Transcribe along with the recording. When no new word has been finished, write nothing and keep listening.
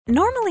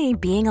Normally,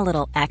 being a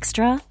little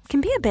extra can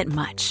be a bit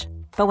much,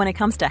 but when it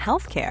comes to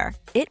healthcare,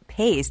 it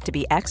pays to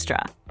be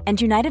extra. And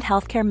United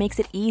Healthcare makes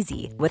it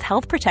easy with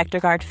Health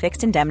Protector Guard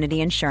fixed indemnity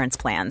insurance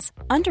plans.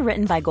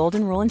 Underwritten by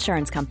Golden Rule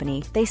Insurance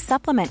Company, they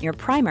supplement your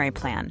primary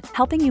plan,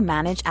 helping you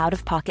manage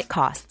out-of-pocket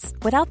costs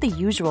without the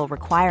usual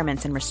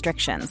requirements and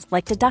restrictions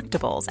like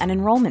deductibles and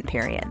enrollment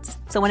periods.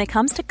 So when it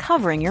comes to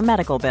covering your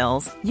medical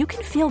bills, you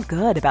can feel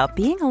good about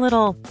being a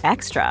little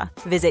extra.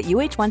 Visit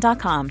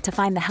uh1.com to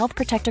find the Health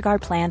Protector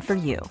Guard plan for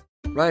you.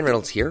 Ryan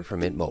Reynolds here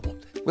from Mint Mobile.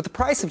 With the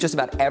price of just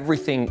about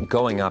everything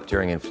going up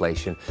during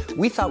inflation,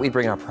 we thought we'd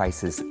bring our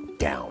prices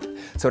down.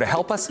 So to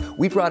help us,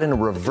 we brought in a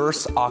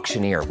reverse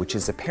auctioneer, which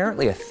is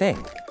apparently a thing.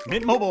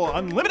 Mint Mobile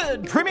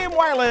Unlimited Premium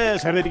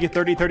Wireless. How to get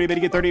 30, 30, bit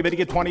to get 30, bit to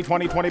get 20,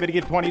 20, 20, bit to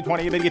get 20,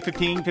 20, bit to get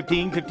 15,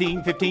 15,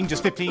 15, 15,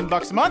 just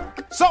 $15 a month?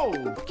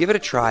 Sold! Give it a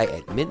try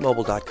at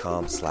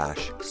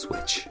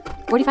mintmobile.com/switch.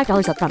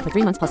 $45 up front for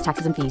 3 months plus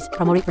taxes and fees.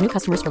 Promo rate for new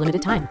customers for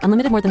limited time.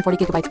 Unlimited more than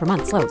 40 gigabytes per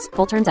month. Slows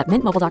full terms at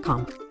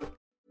mintmobile.com.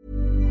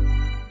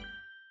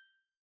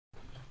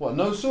 What,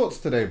 no shorts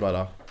today,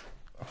 brother?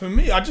 For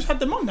me, I just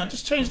had them on. I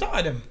just changed that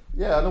item.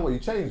 Yeah, I know what you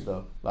changed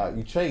though. Like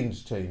you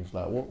changed.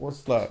 Like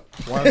what's like?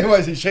 Why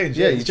is he changed?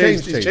 Yeah, you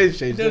changed.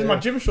 There's my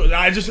gym shorts.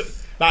 I just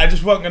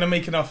wasn't gonna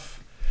make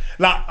enough.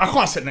 Like I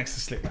can't sit next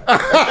to Slick. That's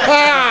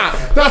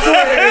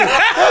what it is.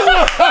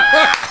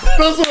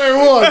 That's what it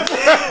was.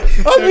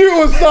 I knew it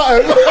was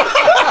something.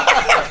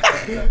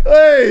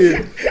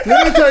 Hey,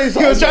 let me tell you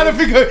something. He was trying to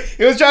figure.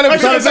 If I knew it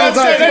was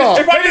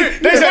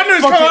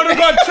coming, I would have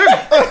got trim.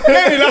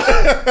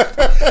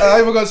 I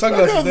even got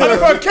sunglasses. I'd have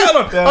got a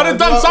kettle on. I'd have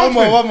done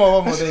something. One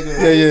more.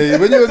 There you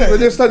go. Yeah. When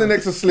you're standing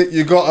next to Slick,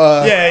 you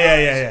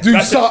gotta do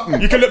That's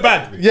something. You can look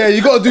bad. Yeah,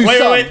 you gotta do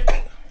something. Wait.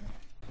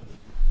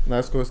 No,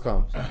 it's cool. It's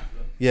calm.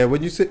 Yeah,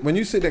 when you sit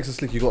next to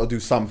Slick, you gotta do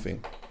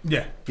something.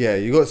 Yeah. Yeah,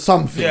 you got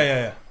something.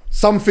 Yeah.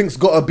 Something's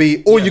gotta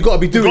be, or you gotta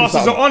be doing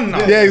Glasses something. are on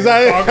now. Yeah,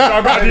 exactly.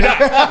 I've got to do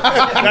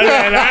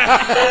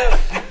that.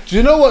 Do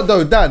you know what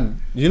though,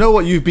 Dan? You know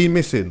what you've been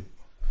missing?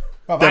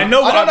 I don't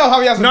know how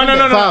he hasn't been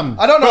there. Fam.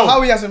 I don't know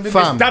how he hasn't been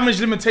Fam. there.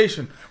 Damage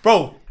limitation,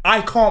 bro.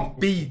 I can't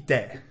be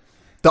there.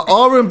 The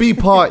R&B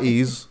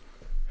parties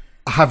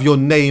have your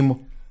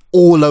name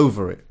all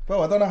over it.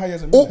 Bro, I don't know how he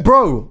hasn't been there.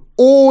 Bro,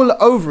 all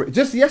over it.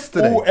 Just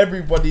yesterday.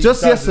 Everybody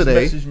Just does is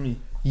yesterday. message me.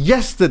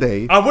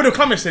 Yesterday. I would have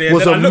come yesterday.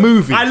 Was and then a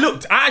movie. I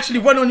looked. I actually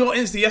went on your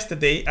Insta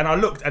yesterday and I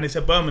looked and it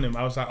said Birmingham.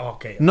 I was like, oh,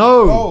 okay.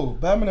 No. Oh,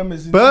 Birmingham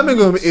is.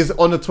 Birmingham is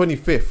on the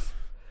 25th.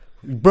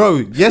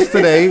 Bro,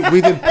 yesterday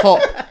we did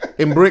pop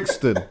in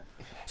Brixton.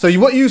 So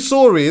what you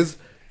saw is,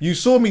 you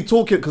saw me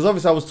talking, because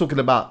obviously I was talking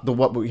about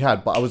what we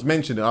had, but I was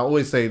mentioning, I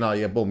always say,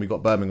 boom, we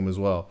got Birmingham as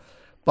well.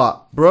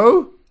 But,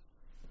 bro,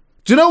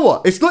 do you know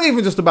what? It's not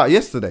even just about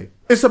yesterday.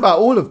 It's about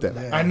all of them.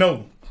 Yeah. I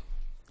know.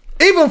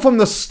 Even from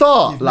the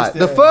start, like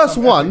the first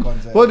one,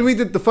 we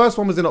did the first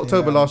one was in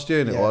October last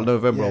year, innit? Or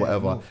November or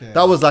whatever.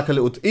 That was like a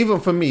little, even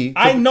for me.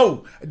 I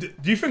know. Do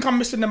you think I'm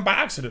missing them by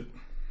accident?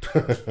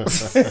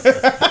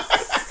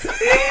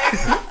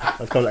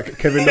 That's called like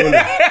Kevin Nolan.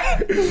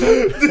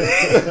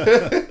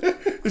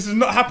 This is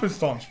not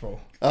happenstance, bro.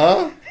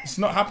 It's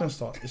not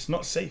happenstance. It's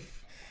not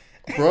safe.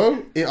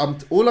 Bro,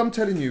 all I'm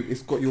telling you,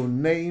 it's got your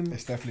name.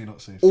 It's definitely not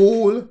safe.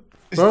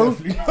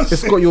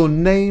 It's got your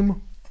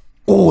name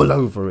all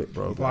over it,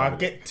 bro. But I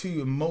get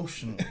too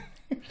emotional,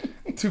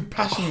 too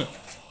passionate,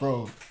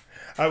 bro.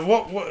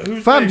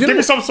 Who's Fam, give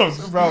me some songs,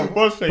 bro.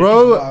 Bro,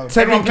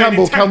 Tevin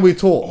Campbell, Can We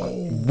Talk?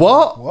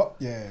 What?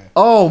 Yeah.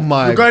 Oh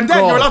my god. You're going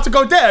there. You're allowed to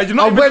go there.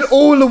 I went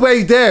all the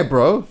way there,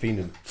 bro.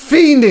 Fiending.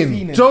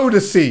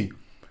 Jodeci.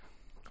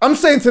 I'm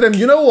saying to them,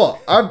 you know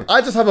what? I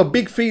just have a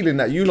big feeling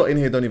that you lot in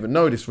here don't even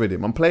know this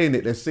rhythm. I'm playing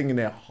it. They're singing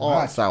their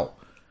hearts out.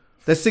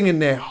 They're singing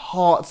their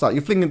hearts out.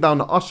 You're flinging down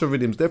the Usher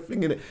rhythms.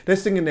 They're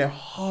singing their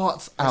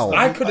hearts out.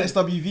 I could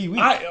SWV week.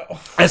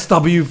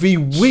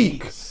 SWV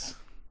week.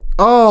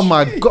 Oh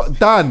my god,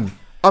 Dan.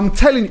 I'm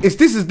telling you,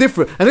 this is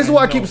different. And this is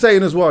what I keep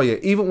saying as well, yeah.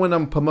 Even when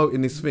I'm promoting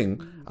this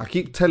thing, I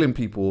keep telling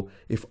people,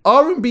 if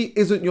R&B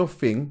isn't your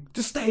thing,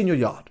 just stay in your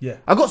yard. Yeah.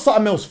 I got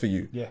something else for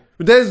you. Yeah.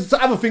 There's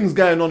other things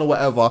going on or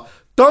whatever.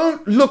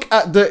 Don't look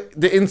at the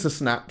Insta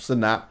snaps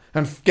and that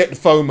and get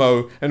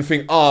FOMO and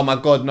think, oh my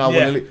god, no, I want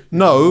to leave.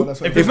 No,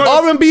 if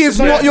R&B is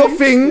not your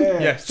thing,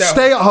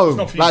 stay at home.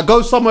 Like,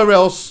 go somewhere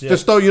else,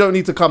 just so you don't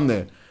need to come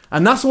there.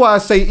 And that's why I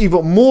say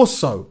even more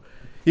so.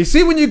 You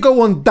see, when you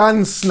go on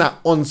Dan's Snap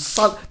on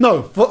fuck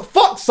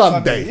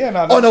Sunday,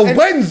 on a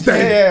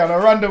Wednesday. Yeah, on a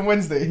random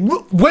Wednesday.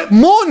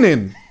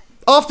 Morning,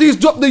 after he's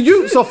dropped the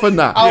Utes off and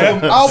that.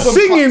 Album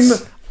singing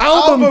cuts.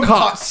 album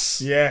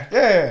cuts.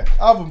 Yeah,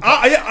 album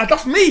cuts. Yeah,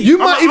 that's me. You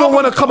might even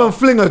want to come and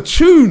fling a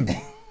tune.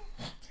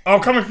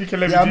 I'll come if you can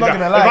let me Yeah, do I'm not that.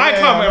 gonna lie. If I Yeah,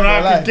 come I'm and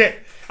not gonna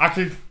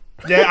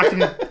I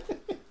can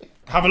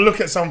have a look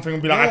at something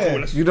and be like, cool,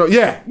 let's You know,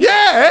 yeah.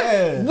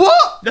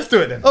 What? let's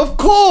do it then. Of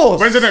course.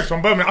 When's the next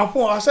one? Birmingham.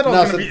 I said I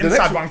was going to be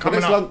inside, but I'm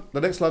coming up.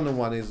 The next London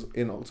one is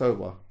in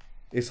October.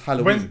 It's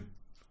Halloween.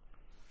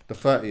 The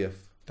 30th.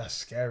 That's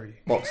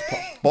scary. Box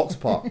Park. That's a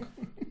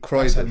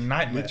Croydon.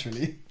 nightmare.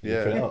 Literally.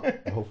 Yeah.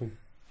 The whole thing.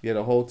 Yeah,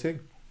 the whole thing.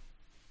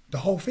 The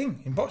whole thing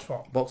in Box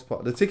Park. Box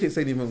Park. The tickets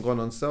ain't even gone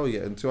on sale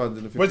yet, and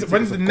 250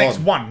 When's the next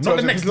one? Not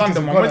the next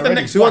London one. When's the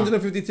next one?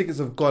 250 tickets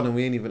have gone, and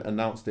we ain't even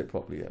announced it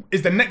properly yet.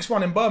 Is the next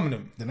one in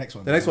Birmingham? The next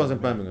one. The next one's in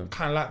Birmingham.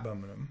 Kind of like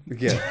Birmingham.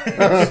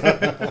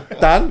 Yeah.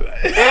 Dan?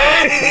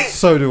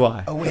 So do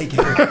I. Away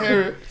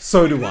game.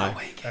 So do I.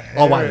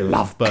 Oh, I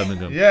love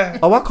Birmingham. Yeah.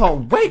 Oh, I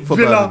can't wait for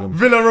Birmingham.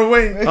 Villa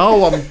away.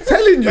 Oh, I'm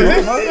telling you.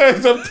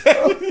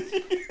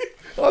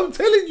 I'm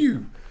telling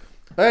you.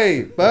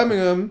 Hey,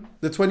 Birmingham,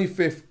 the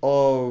 25th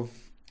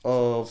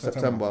of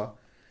September.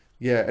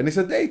 Yeah, and it's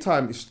a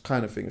daytime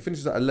kind of thing. It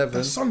finishes at 11.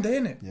 It's Sunday,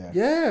 innit?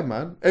 Yeah,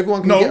 man.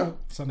 Everyone can get...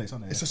 Sunday.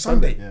 It's a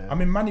Sunday. Yeah. I'm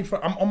in Manny.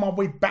 I'm on my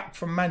way back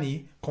from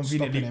Manny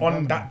conveniently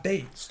on that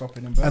day.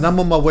 Stopping in And Birmingham. I'm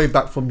on my way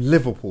back from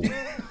Liverpool.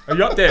 Are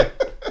you up there?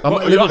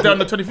 Are you up there on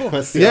the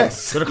 24th?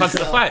 Yes. Gonna come to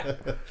the fight?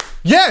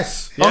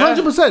 Yes. Yeah?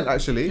 100%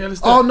 actually. Yeah,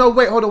 let's do Oh, it. no,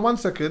 wait. Hold on 1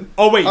 second.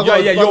 Oh, wait. I got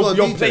a You're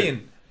DJ.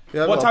 playing.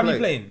 Yeah, I What gotta time are you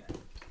play. playing?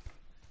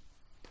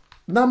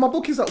 Nah, my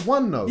book is at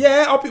 1 though.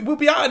 Yeah, we'll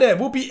be out of there.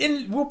 We'll be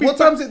in. What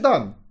time's it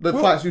done? The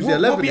fight's usually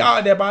 11. We'll be out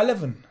of there by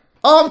 11.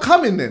 Oh, I'm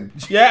coming then.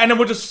 Yeah, and then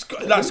we'll just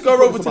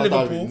scurry over to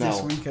Liverpool.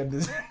 This weekend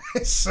is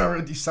it's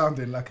already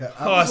sounding like a.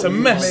 Oh, it's a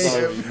mess.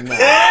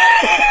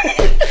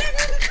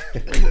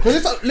 Because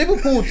it's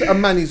Liverpool to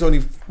Manny's only,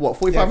 what,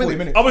 45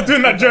 minutes? I was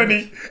doing that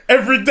journey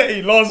every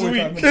day last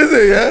week. Is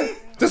it, yeah?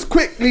 Just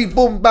quickly,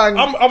 boom, bang.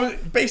 I was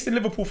based in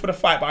Liverpool for the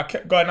fight, but I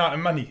kept going out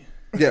in Manny.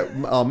 Yeah,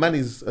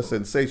 Manny's a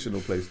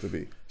sensational place to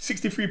be.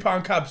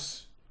 £63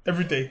 cabs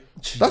every day.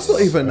 That's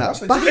not even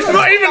that bad. It's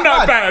not even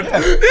that bad.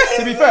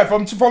 To be fair,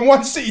 from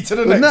one city to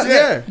the next, that-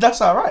 yeah.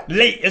 that's all right.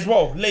 Late as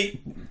well.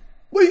 Late.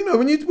 Well, you know,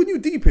 when you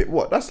deep it,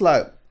 what? That's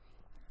like,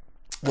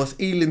 what's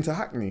Ealing to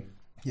Hackney?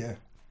 Yeah.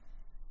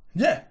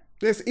 Yeah.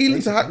 There's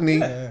Ealing to Hackney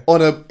Yeah.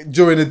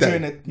 during the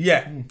day.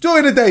 Yeah.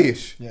 During the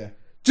day-ish. Yeah.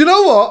 Do you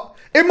know what?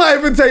 It might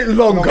even take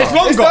longer. It's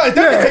longer. It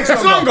definitely takes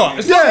It's longer. longer.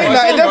 It's Yeah, longer. like,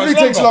 It's It definitely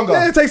longer. takes longer.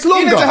 Yeah, it takes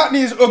longer. Ealing to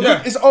Hackney is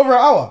Yeah. it's over an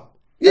hour.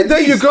 Yeah,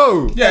 there you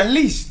go. Yeah. At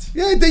least.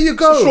 Yeah, there you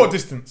go. Short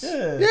distance. Yeah,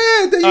 there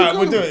you Alright, go.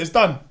 we'll do it. It's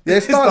done. Yeah,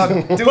 it's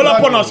done. Pull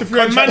up on us if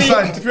you're in Contract Manny.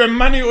 signed. If you're in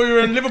Manny or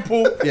you're in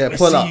Liverpool. Yeah, we'll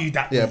pull see up. you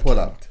that Yeah, week. pull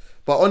up.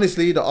 But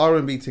honestly, the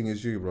R&B thing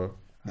is you, bro.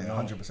 Yeah,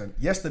 100%.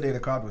 Yesterday the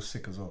crowd was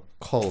sick as well.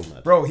 Cold,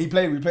 man. Bro, we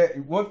played.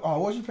 What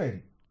was you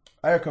playing?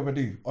 Erica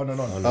Badu, on and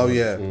on. Oh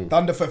yeah.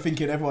 Thunder for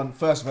thinking everyone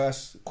first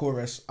verse,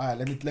 chorus. All right,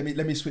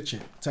 let me switch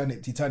it.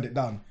 He turned it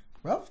down.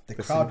 Well, the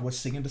crowd was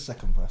singing the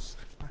second verse.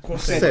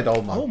 Said,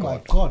 oh my Oh my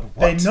god. god,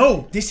 what? They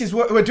know. This is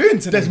what we're doing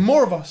today. There's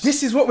more of us.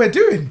 This is what we're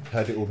doing.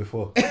 Heard it all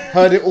before.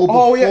 Heard it all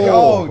before. Oh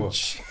yeah.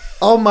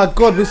 Oh my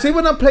god. We see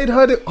when I played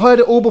heard it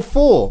all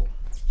before.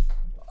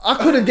 I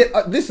couldn't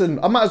get. Listen,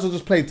 I might as well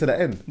just play it to the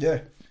end. Yeah.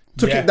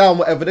 Took Yeah. it down,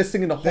 whatever. They're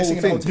singing the whole singing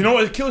the thing. whole You know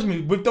what kills me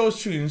with those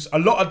tunes? A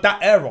lot of that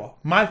era.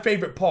 My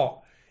favorite part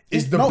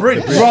is the No,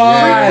 bridge.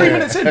 yeah. Right. 3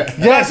 minutes in.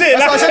 That's it.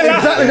 That's what I said.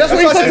 Exactly. That's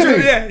what he said to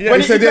me. Yeah, yeah. When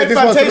He he said, played this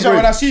one's to the Fantasia, when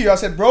bridge. I see you, I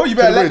said, bro, you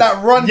better let bridge.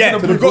 that run Yeah, to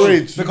to the the bridge.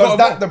 bridge. Because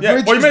the Yeah,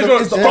 bridge or you may as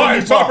well is the start-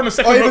 only start part. from the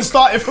second Or even verse.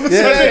 start it from the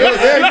Yeah,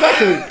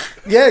 second verse.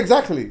 yeah,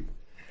 exactly.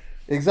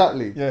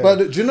 Exactly. Yeah. But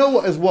do you know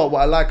what as well?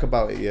 What I like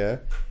about it, yeah?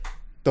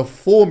 The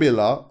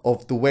formula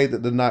of the way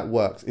that the night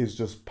works is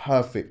just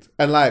perfect.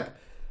 And like,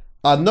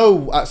 I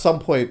know at some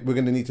point we're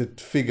gonna need to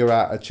figure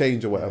out a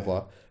change or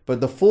whatever.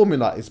 But the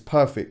formula is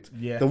perfect.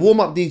 Yeah. The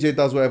warm-up DJ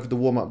does whatever the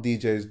warm-up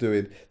DJ is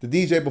doing. The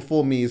DJ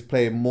before me is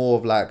playing more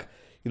of like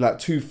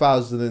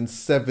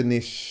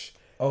 2007-ish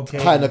Okay.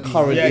 kind of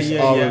current-ish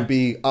Yeah,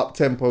 R&B,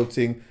 up-tempo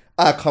thing.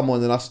 I come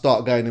on and I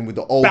start going in with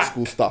the old Back.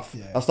 school stuff.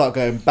 I start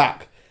going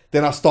back.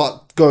 Then I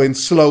start going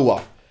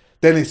slower.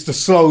 Then it's the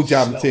slow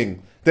jam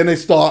thing. Then they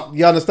start,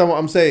 you understand what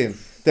I'm saying?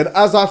 Then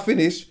as I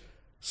finish,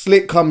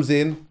 Slick comes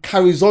in,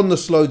 carries on the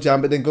slow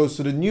jam, but then goes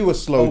to the newer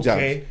slow Okay. jam.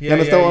 Yeah, You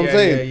understand yeah, what I'm yeah,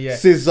 saying? yeah, yeah.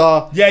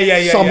 Scissor,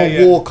 Yeah, Summer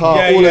yeah. Walker,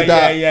 Yeah, all yeah, of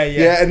that.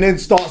 yeah. And then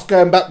starts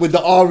going back with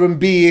the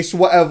R&B-ish,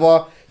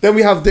 whatever. Then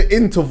we have the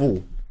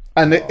interval.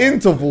 And the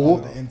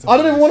interval, I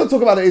don't even want to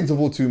talk about the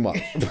interval too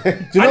much. Do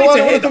you know why I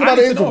don't want to talk about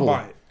the interval?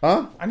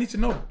 Huh? I need to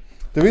know.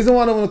 The reason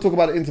why I don't want to talk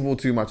about the interval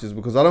too much is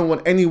because I don't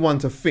want anyone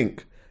to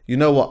think, you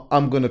know what,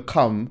 I'm going to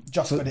come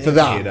Just for for the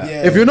that. interval.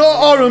 Yeah. If you're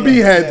not R&B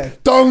head, yeah.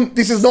 don't,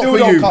 this is not Still for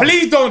don't you. come.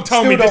 Please don't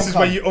tell Still me this don't is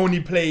where come. you only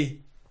play.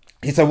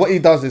 He said what he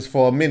does is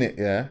for a minute,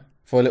 yeah,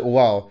 for a little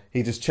while,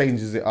 he just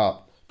changes it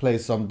up,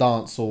 plays some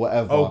dance or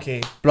whatever.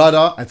 Okay.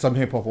 Blooder and some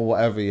hip hop or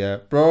whatever, yeah.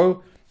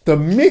 Bro, the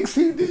mix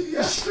he did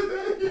yesterday.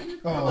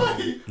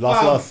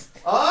 Last.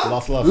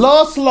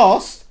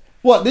 Last.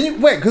 What? Then you,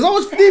 wait, because I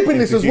was deep in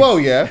this as well,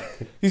 yeah.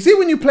 You see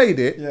when you played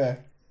it, Yeah.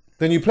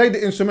 then you played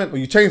the instrumental,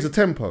 you changed the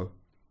tempo.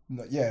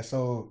 No, yeah,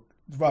 so,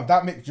 bruv,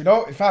 that mix, do you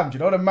know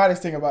the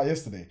maddest thing about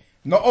yesterday?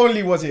 Not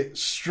only was it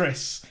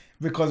stress,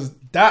 because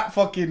that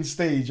fucking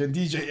stage and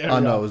DJ area I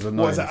know, it was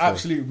annoying an as well.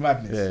 absolute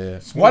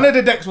madness. Yeah. One of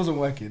the decks wasn't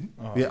working,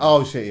 Yeah.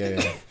 Oh shit.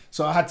 Yeah.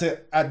 so I had to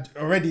add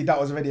that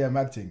was already a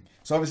mad thing.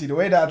 So obviously the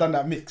way that I done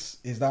that mix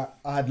is that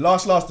I had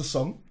Last the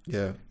song,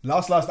 Yeah.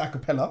 Last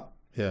acapella,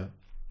 Yeah.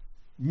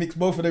 mix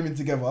both of them in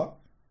together,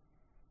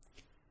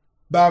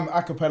 bam,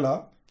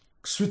 acapella,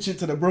 switch it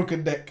to the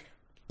broken deck,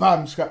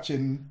 bam,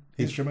 scratching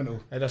instrumental.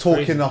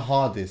 Talking the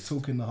hardest.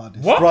 Talking the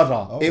hardest. What?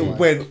 Brother, it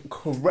went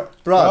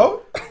correct.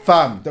 Bro,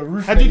 fam. The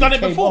roof. Had you done it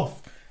came before?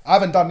 off. I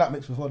haven't done that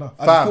mix before, no.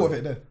 I just Fam. thought of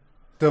it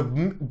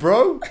then.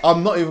 Bro,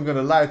 I'm not even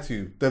gonna lie to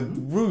you. The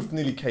roof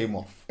nearly came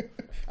off.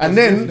 And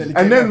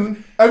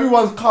then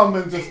everyone's come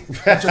and just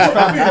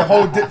the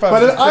whole dip. But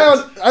then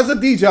as a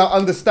DJ, I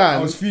understand.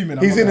 I was fuming.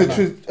 He's in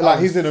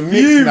he's in a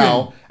mix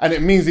now, and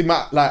it means he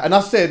might like. And I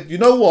said, you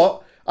know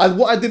what?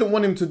 What I didn't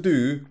want him to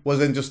do was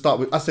then just start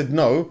with. I said,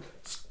 no,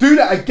 do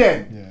that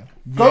again.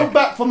 Yeah. Go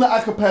back from the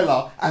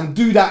acapella and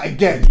do that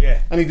again.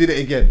 Yeah. And he did it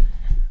again.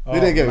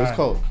 Did it again. It was man.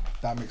 cold.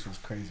 That mix was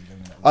crazy.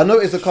 Wasn't it? I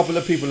noticed a couple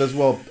of people as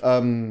well.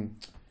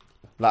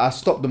 Like I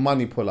stopped the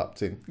money pull up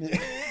thing.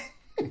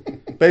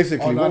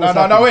 Basically,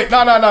 No, wait,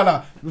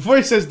 no. Before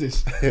he says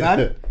this,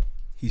 Dan,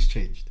 he's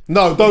changed.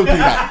 No, don't do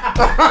that.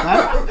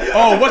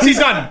 Oh, what's he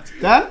done?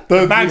 Dan,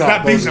 Don't Bags do that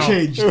that. big he's now.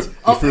 changed. He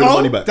threw the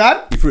money back.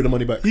 Dan, He threw the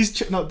money back.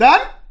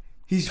 Dan,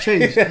 he's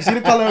changed. You see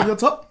the color of your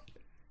top?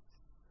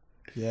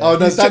 Oh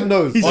no, Dan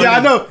knows. I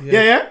know.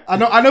 Yeah.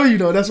 I know you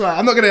know. That's right.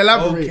 I'm not gonna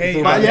elaborate.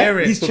 Okay, but I hear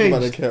it. he's Talking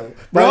about changed. the kettle.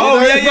 Bro,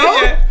 Oh,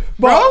 yeah.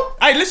 Bro,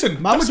 Hey,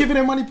 listen. man was giving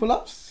him money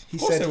pull-ups. He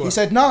course they were.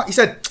 said, nah. He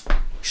said,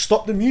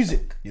 stop the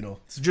music. You know,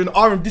 so during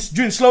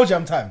during slow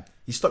jam time,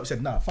 he stopped. He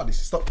said, nah, fuck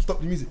this. Stop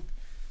the music.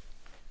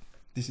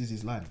 This is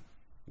his line.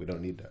 We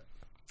don't need that.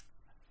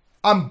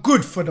 I'm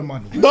good for the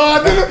money. No,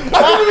 I didn't.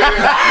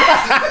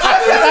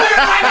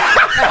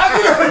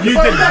 You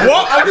did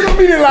what? I didn't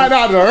mean it like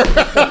that, though.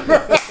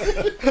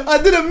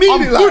 I didn't mean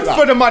I'm it like good that.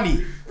 for the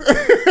money.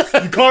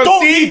 You can't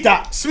Don't see need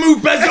that.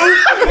 smooth bezel.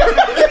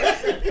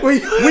 We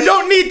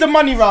don't need the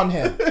money round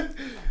here.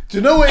 Do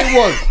you know what it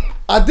was?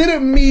 I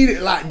didn't mean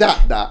it like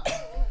that.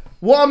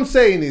 What I'm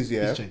saying is,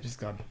 yeah. He's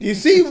gone. You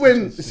see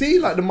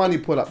like the money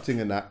pull up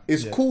thing and that.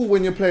 It's cool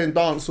when you're playing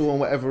dancehall and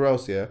whatever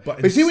else, yeah.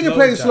 But you see when you're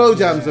playing slow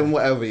jams and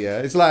whatever, yeah.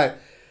 It's like,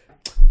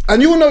 and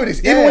you'll know this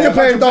even when you're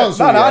playing 100%.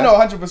 dancehall. No, yeah? I know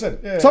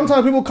 100%. Yeah.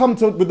 Sometimes people come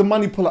with the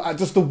money pull up at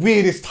just the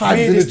weirdest times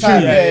in the Weirdest tune.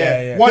 time,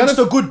 yeah. Once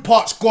the good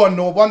part's gone,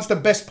 or once the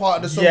best part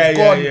of the song's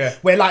gone,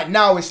 where like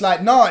now it's like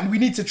and we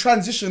need to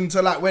transition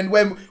to like when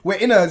we're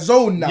in a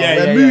zone now,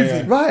 we're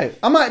moving. Right.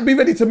 I might be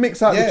ready to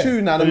mix out the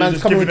tune now. The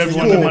man's coming with the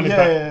everyone their money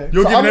back.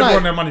 You're So giving I'm everyone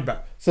like- their money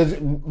back. So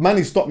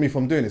Manny stopped me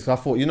from doing this. So I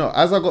thought,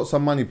 as I got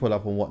some money pull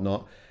up and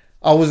whatnot,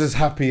 I was just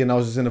happy and I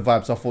was just in the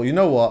vibe. So I thought, you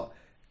know what?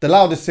 The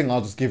loudest thing,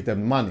 I'll just give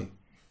them money.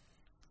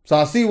 So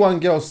I see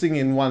one girl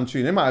singing one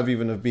tune. It might have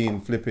even have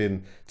been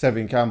flipping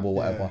Tevin Campbell or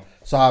whatever.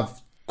 So I've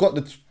got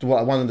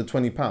one of the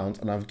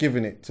 £20 and I've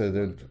given it to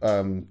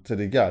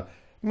the girl.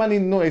 Manny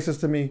Naughty says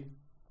to me,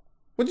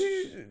 what did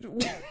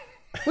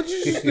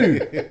you just do?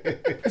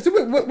 I said,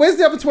 where's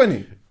the other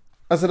 20?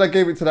 I said, I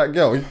gave it to that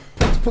girl. He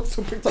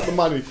picked up the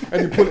money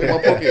and he put it in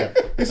my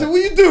pocket. He said, what are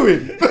you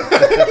doing?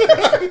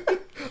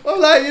 I'm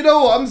like, you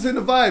know what? I'm just in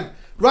the vibe.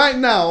 Right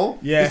now,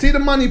 you see the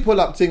money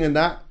pull up thing and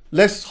that?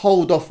 Let's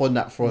hold off on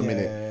that for a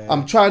minute.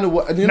 I'm trying to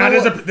work. And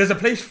There's a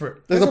place for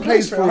it. There's a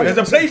place for it. There's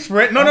a place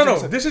for it. No.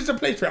 This is the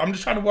place for it. I'm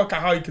just trying to work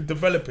out how you can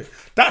develop it.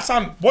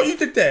 What you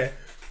did there,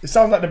 it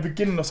sounds like the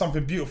beginning of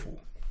something beautiful.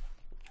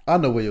 I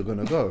know where you're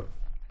going to go.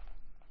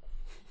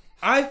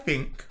 I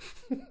think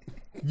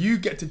you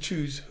get to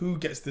choose who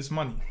gets this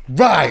money.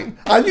 Right.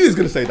 I knew he was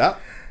going to say that.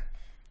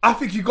 I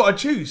think you got to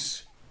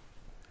choose.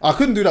 I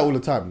couldn't do that all the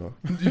time, though.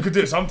 You could do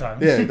it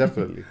sometimes. Yeah,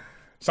 definitely.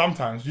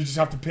 Sometimes you just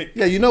have to pick.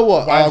 Yeah, you know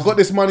what? I've got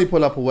this money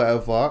pull up or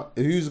whatever.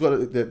 Who's got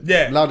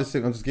the loudest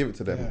thing? I'll just give it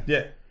to them.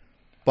 Yeah.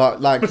 But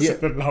like, What's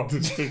the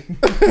loudest thing?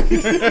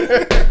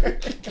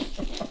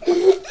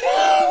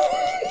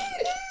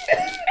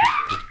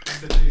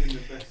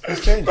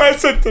 I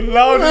said the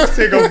loudest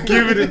thing. I'm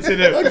giving it to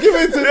them. I give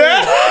it to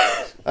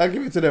them. I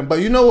give it to them.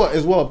 But you know what?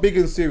 As well, big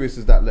and serious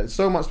is that like,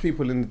 so much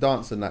people in the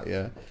dance and that.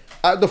 Yeah.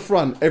 At the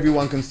front,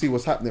 everyone can see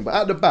what's happening, but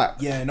at the back,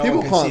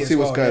 people can't see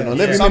what's going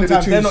on. Every minute the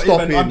tune's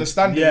stopping, even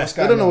understanding what's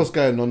going on. They don't know what's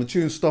going on. The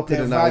tune's stopping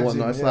and that and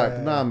whatnot. It's like,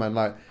 nah, man.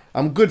 Like,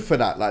 I'm good for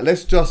that. Like,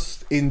 let's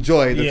just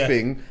enjoy the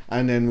thing,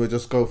 and then we'll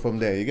just go from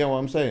there. You get what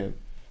I'm saying?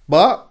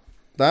 But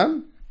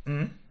Dan,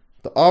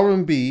 the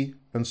R&B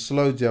and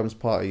slow jams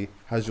party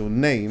has your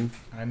name.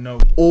 I know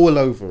all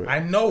over it. I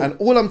know. And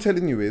all I'm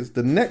telling you is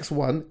the next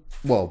one.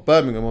 Well,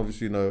 Birmingham,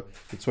 obviously, the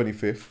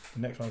 25th. The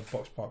next one is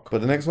Box Park.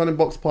 But the next one in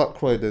Box Park,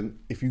 Croydon,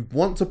 if you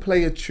want to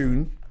play a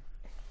tune...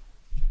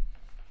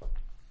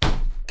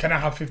 Can I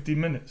have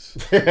 15 minutes?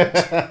 You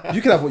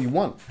can have what you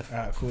want.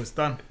 Alright, cool, it's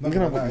done. You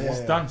can have what you want.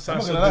 It's done.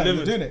 Sounds I'm not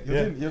delivered. You're doing it.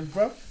 You're doing it,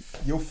 bro.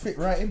 You'll fit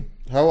right in.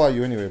 How are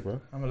you anyway, bro?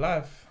 I'm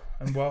alive.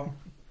 I'm well.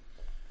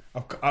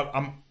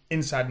 I'm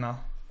inside now.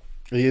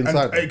 Are you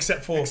inside?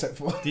 Except for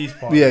these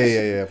parts. Yeah,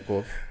 of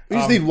course. You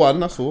just need one,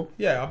 that's all.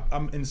 Yeah,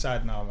 I'm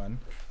inside now, man.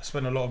 I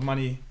spent a lot of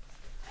money.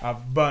 I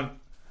burnt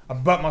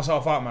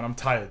myself out, man. I'm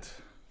tired.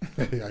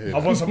 I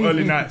want some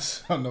early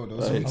nights. I know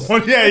those. I'm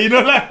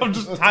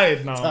just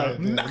tired now. Tired,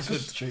 Man. yeah. Knackered.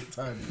 Straight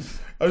tired.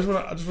 I just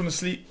want to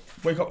sleep,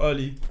 wake up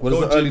early. What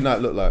does an early night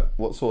look like?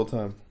 What sort of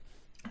time?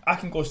 I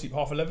can go sleep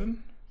 11:30.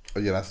 Oh,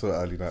 yeah, that's an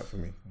early night for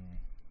me.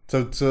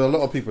 So to a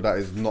lot of people, that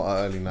is not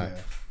an early night.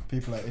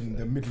 People are in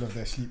the middle of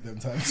their sleep them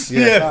times.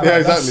 Yeah,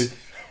 exactly.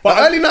 But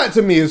early night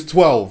to me is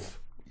 12.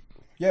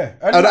 Yeah,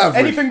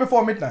 anything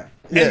before midnight.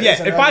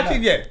 If I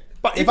can,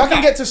 but if I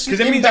can get to sleep,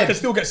 because it means I can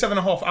still get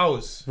 7.5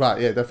 hours. Right,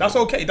 yeah, definitely. That's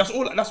okay. That's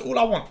all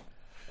I want.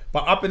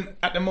 But I've been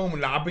at the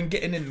moment, like I've been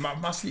getting in.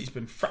 My sleep's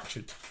been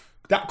fractured.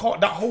 That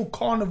whole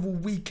carnival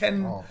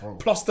weekend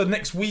plus the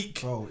next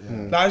week,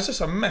 like it's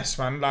just a mess,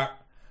 man. Like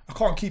I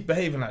can't keep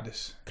behaving like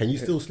this. Can you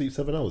still sleep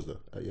 7 hours though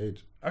at your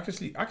age? I can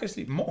sleep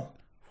more.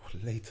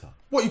 Later.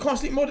 What, you can't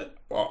sleep more than...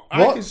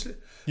 What?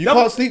 You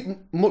can't sleep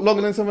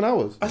longer than 7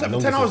 hours? I slept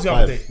for 10 hours the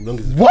other day.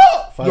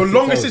 What? Your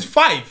longest is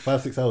 5?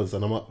 5-6 hours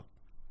and I'm up.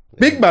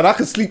 Big man, I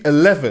could sleep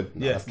 11.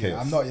 Yeah. That's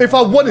chaos. If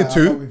I wanted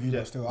to,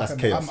 that's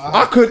chaos.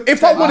 I could,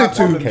 if I wanted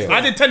to.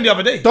 I did 10 the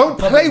other day. Don't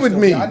play with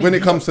me when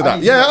it comes to that.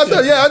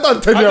 I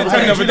done 10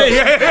 the other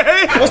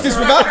day. What's this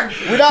without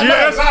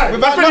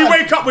that's when you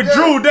wake up with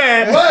Drew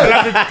there.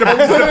 Like the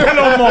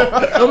pillow more.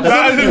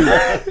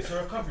 It's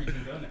a recovery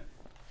thing, isn't it?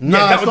 No,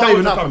 that's not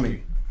even that for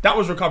me. That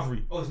was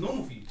recovery. Oh, it's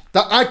normal for you.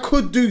 That I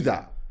could do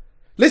that.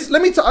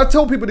 I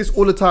tell people this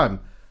all the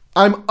time.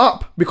 I'm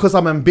up because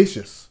I'm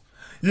ambitious.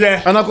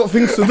 Yeah. And I've got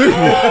things to do.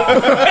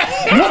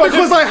 Not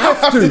because I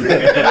have to.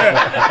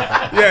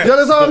 Yeah. You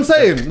understand what I'm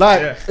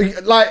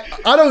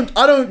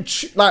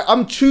saying?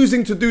 I'm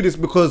choosing to do this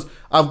because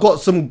I've got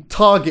some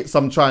targets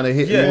I'm trying to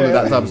hit and all of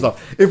that type of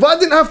stuff. If I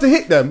didn't have to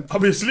hit them, I'll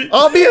be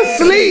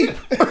asleep.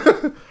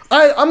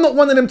 I'm not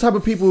one of them type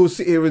of people who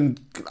sit here and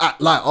act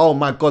like, oh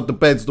my God, the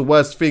bed's the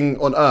worst thing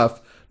on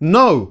earth.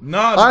 No,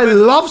 I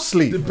love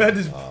sleep. The bed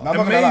is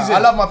amazing. I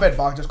love my bed,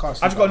 but I just can't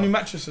sleep. I just got a new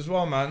mattress as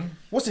well, man.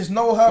 What's this?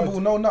 No herbal,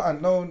 no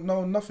nothing,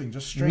 no nothing,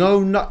 just straight.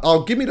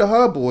 Oh, give me the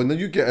herbal and then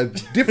you get a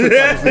different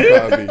type of sleep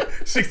out of me.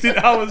 16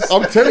 hours.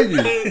 I'm telling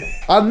you,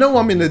 I know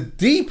I'm in the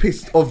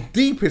deepest of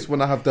deepest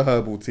when I have the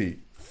herbal tea.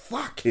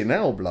 Fucking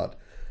hell, blood.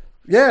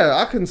 Yeah,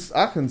 I can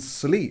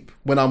sleep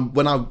when I'm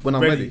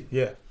ready.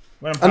 Yeah.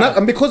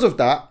 And because of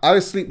that, I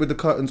sleep with the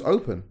curtains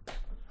open.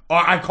 Oh,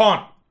 I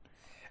can't.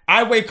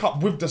 I wake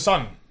up with the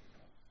sun.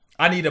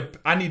 I need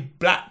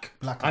black.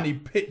 I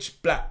need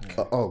pitch black.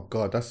 Oh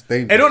God, that's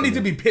dangerous. It don't need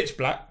to be pitch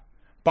black,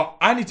 but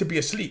I need to be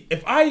asleep.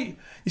 Even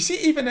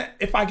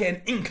if I get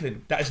an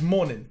inkling that it's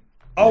morning,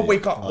 I'll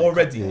wake up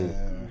already.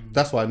 Yeah.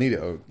 That's why I need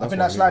it. I think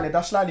that's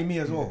slightly me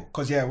as well.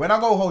 Because when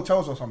I go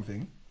hotels or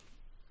something,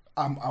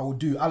 I will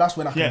do. That's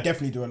when I can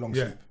definitely do a long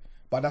sleep.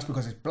 But that's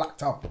because it's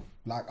blacked out.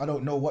 Like I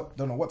don't know what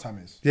time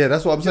it is. Yeah,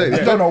 that's what I'm saying.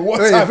 I don't know what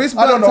time. If it's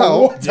blacked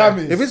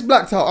out, if it's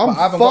blacked out, I'm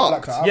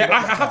fucked.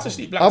 I have to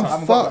sleep blacked out.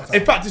 I'm fucked.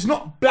 In fact, it's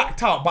not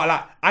blacked out, but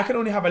like I can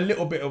only have a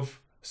little bit of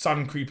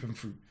sun creeping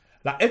through.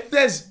 Like if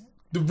it's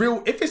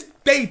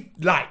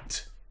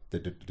daylight,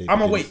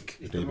 I'm awake.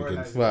 The day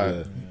begins.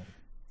 Right.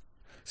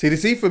 Yeah.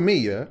 See for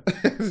me,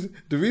 the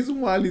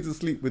reason why I need to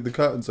sleep with the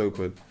curtains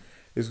open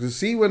is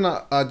because when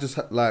I just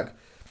I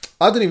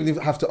don't even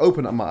have to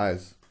open up my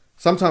eyes.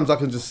 Sometimes I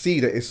can just see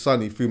that it's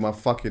sunny through my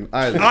fucking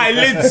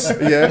eyelids.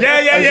 Yeah.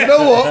 And you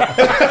know what?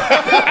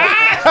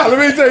 Let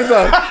me tell you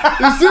something.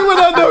 You see when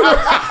I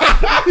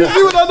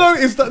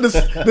notice that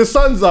the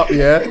sun's up,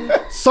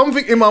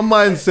 something in my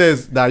mind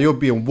says, nah, you're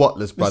being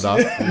whatless, brother.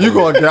 You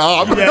gotta get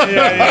up.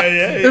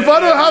 If I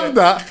don't have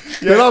that,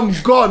 then I'm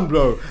gone,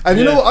 bro. And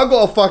you know what? I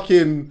got a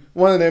fucking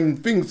one of them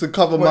things to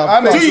cover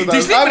my face. Do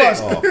you sleep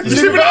with it? You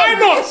sleep with eye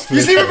mask?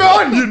 You sleep with it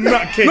on? You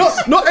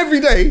nutcase. Not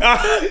every day,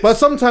 but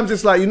sometimes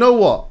it's like, you know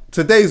what?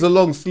 Today's a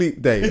long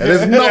sleep day, and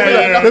there's nothing.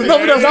 There's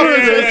nothing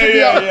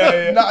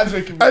that's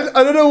doing it.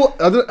 I don't know.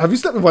 Have you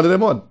slept with one of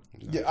them on?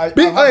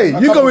 Yeah,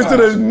 you go into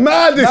the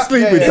maddest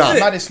sleep with that.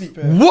 Maddest sleep.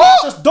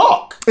 What? It's just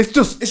dark. It's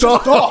just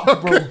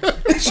dark, bro.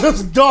 It's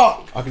just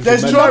dark.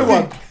 There's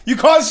nothing. You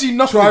can't see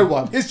nothing. Try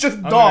one. It's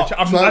just dark.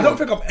 I don't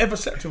think I've ever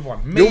slept with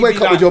one. You'll wake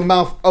up with your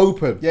mouth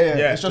open.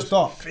 Yeah. It's just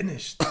dark.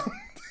 Finished.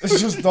 It's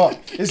just dark.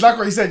 It's like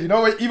what you said. You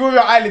know, even with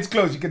your eyelids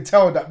closed, you can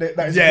tell that it's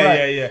bright.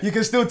 Yeah. You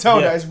can still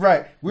tell that it's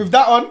bright. With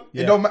that on,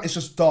 it don't matter. It's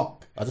just dark.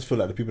 I just feel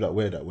like the people that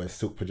wear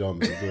silk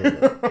pajamas as well.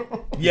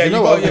 Yeah, you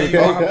know what?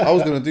 I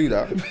was gonna do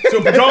that.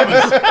 Silk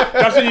pajamas.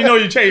 That's when you know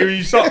you change.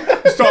 You start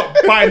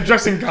buying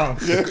dressing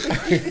gowns.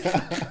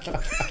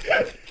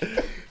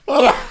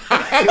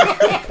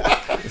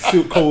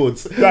 Silk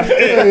cords. That's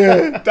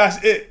it. That's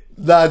it.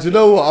 Nah, do you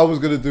know what? I was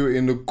gonna do it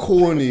in the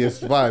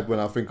corniest vibe when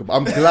I think about.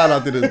 I'm glad I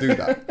didn't do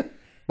that.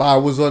 But I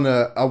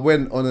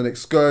went on an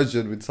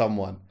excursion with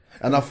someone.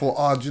 And I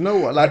thought, do you know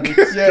what? Like, this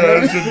is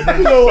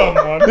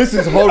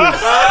horrible. Do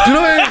you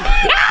know what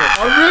I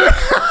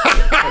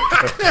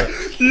mean?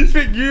 You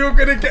think you're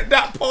gonna get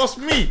that past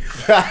me?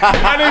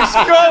 An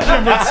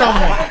excursion with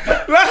someone.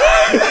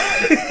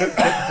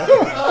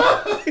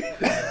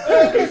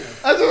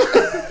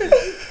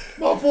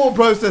 My thought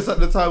process at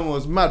the time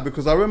was mad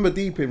because I remember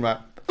deeping, right?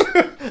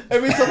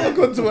 Every time I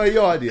got to her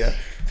yard,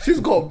 she's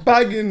got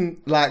bagging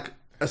like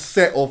a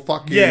set of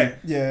fucking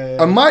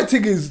and my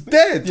thing is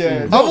dead.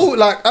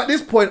 At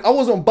this point I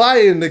wasn't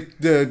buying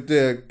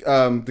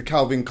the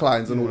Calvin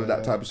Kleins and all of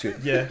that type of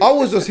shit. I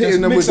was just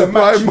hitting them with the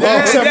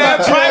Primark.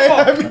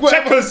 Primark.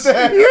 Checkers.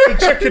 The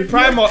checkered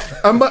Primark.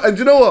 And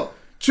you know what?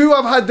 True,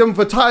 I've had them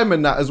for time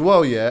and that as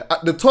well, yeah.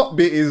 At the top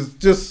bit is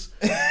just...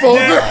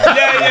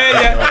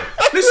 yeah.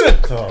 Listen,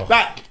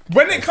 like,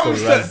 when it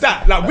comes to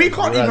that, like, we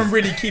can't even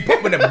really keep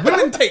up with them.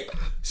 Women take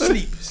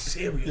sleep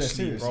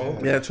seriously, bro.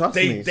 Yeah, trust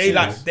me.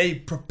 They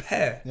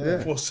prepare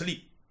for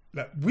sleep.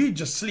 Like, we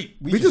just sleep.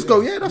 We just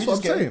go, that's what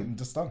I'm saying.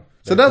 Just done.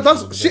 So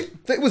that's shit.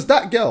 It was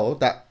that girl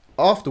that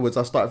afterwards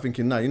I started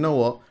thinking, nah, you know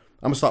what?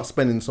 I'm gonna start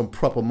spending some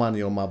proper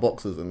money on my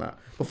boxers and that.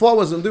 Before I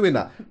wasn't doing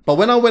that. But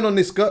when I went on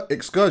this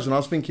excursion, I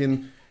was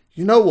thinking,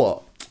 you know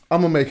what?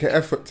 I'm gonna make an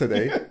effort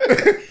today.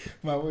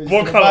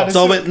 What colour?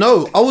 So I went,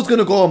 no, I was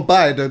gonna go and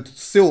buy the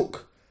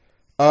silk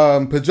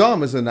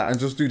pajamas and that and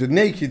just do the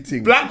naked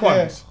thing. Black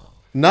ones.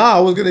 Nah, I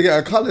was gonna get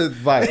a coloured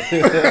vibe.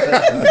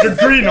 The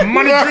green, the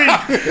money green.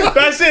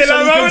 That's it. So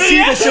like, you can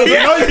see the silk.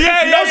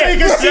 Yeah, So you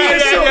can see the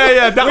silk.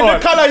 That With one.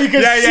 the colour, you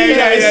can see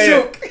that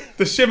silk.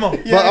 The shimmer.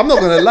 But I'm not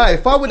gonna lie,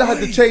 if I would have had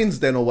the chains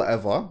then or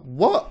whatever,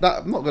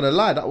 I'm not gonna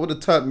lie, that would have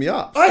turned me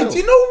up. Hey, do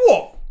you know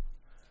what?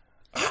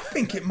 I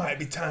think it might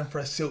be time for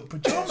a silk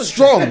pajamas.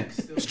 Strong.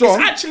 It's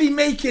actually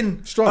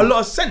making a lot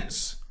of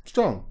sense.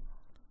 Strong.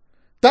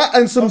 That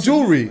and some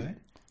jewellery.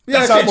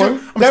 Yeah, come on.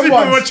 I'm sleeping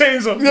with my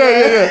chains on.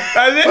 Yeah.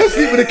 That's it. I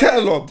sleep with a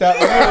catalogue.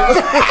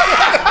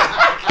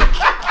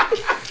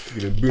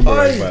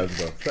 Boomerang vibes,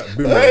 bro. That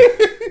boomerang.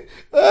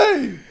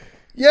 Hey.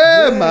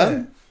 Yeah,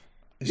 man.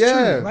 It's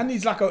true. Man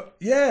needs like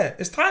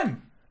it's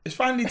time. It's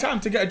finally time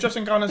to get a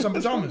dressing gown and some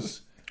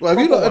pajamas. Well,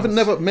 have you not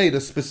never made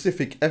a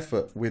specific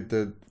effort with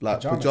the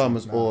like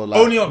pajamas or like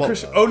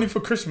only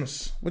for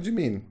Christmas? What do you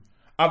mean?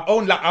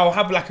 I'll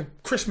have like a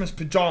Christmas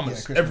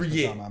pajamas every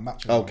year.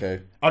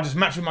 Okay. I'll just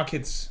match with my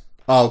kids.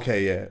 Oh,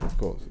 okay, yeah, of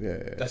course,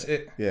 yeah. That's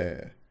it.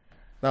 Yeah.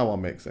 That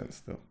one makes sense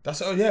still. That's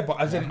but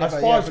as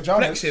far as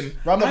flexing,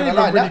 I'm not gonna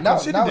lie. really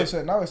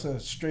Now it's a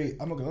straight.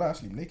 I'm not gonna lie. I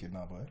sleep naked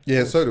now, boy.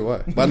 Yeah, so do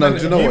I. But no,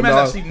 do you know what? You men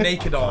that sleep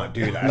naked aren't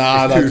do that.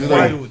 Nah, it's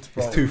wild,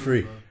 bro. It's too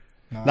free.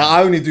 Now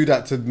I only do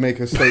that to make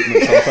a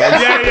statement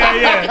sometimes.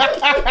 Yeah.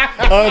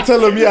 I'll tell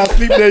them, I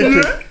sleep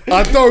naked.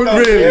 I don't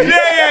really. Yeah.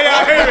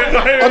 I hear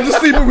it. I'm just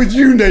sleeping with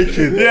you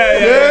naked.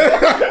 Yeah.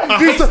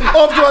 After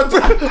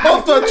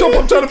I chop,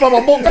 I'm trying to find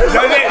my box. I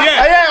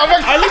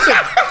listen.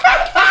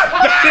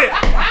 That's it.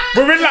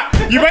 We're in like,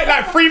 you wait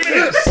like 3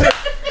 minutes.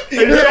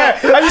 And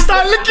you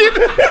start looking.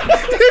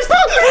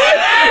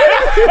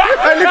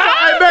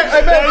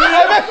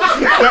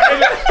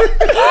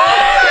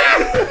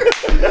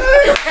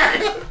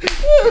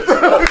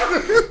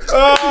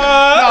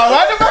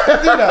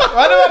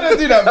 Why do I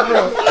do that,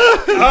 bro?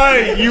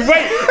 Hey, you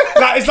wait.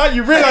 Like, it's like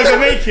you realise you're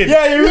naked.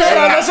 Yeah, you realise.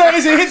 That's what it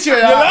is. It hits you.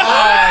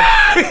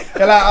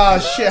 You're like, oh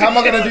shit. How am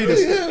I gonna do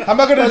this? How am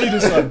I gonna do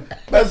this one?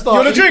 Let's start. You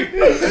wanna drink?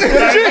 That's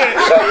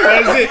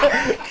it.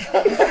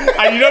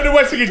 And you know the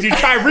worst thing is you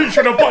try and reach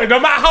for the button, no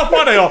matter how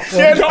far they are.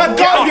 Yeah, you don't wanna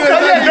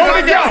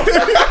get out.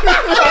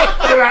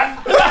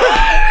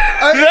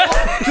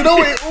 Do you know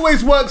what? It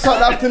always works out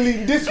that I have to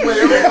lean this way.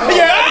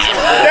 Yeah,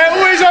 they're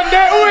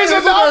always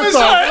on the other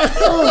side.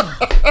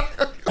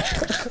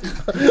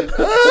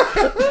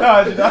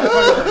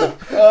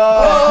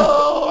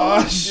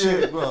 Oh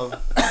shit, bro.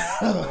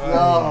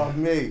 Oh,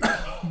 mate.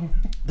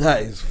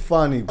 That is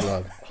funny,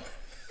 bro.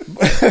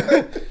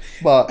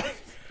 But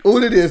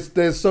all it is,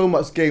 there's so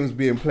much games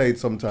being played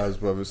sometimes,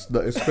 bro. It's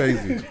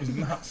crazy. It's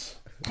nuts.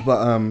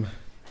 But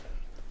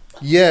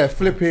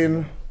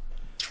flipping.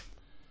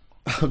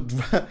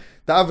 The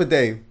other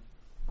day,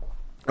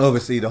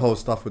 obviously the whole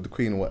stuff with the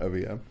Queen or whatever,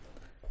 yeah.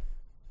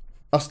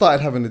 I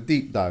started having a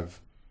deep dive.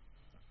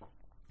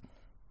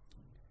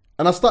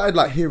 And I started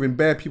like hearing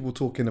bare people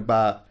talking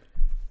about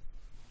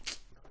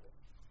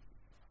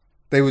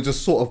they were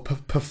just sort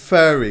of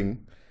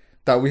preferring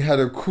that we had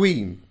a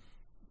queen.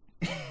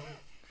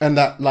 And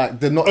that like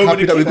they're not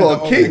happy that we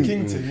got a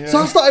king. So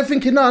I started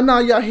thinking,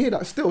 I hear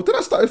that still. Then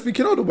I started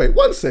thinking, wait,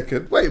 1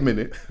 second, wait a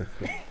minute.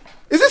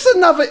 Is this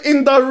another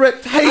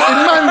indirect hating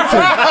man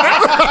thing?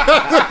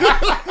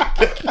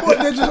 What,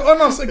 they're just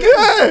on us again?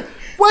 Yeah.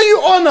 What are you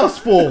on us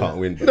for? Can't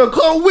win, bro. No,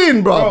 can't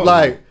win, bro.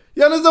 Like,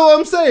 you understand what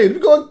I'm saying?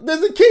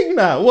 There's a king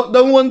now. What?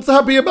 No one's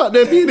happy about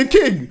there being a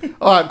king.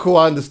 All right, cool.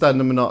 I understand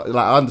them,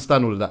 I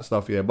understand all of that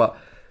stuff. Yeah, but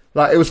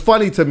like, it was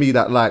funny to me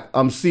that like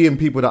I'm seeing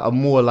people that are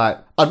more like,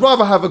 I'd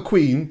rather have a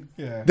queen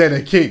than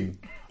a king.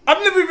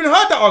 I've never even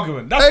heard that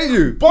argument. That's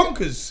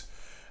bonkers.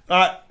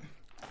 Like,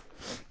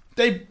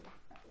 I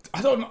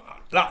don't know.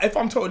 Like, if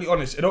I'm totally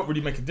honest, it don't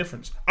really make a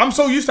difference. I'm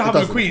so used to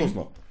having a queen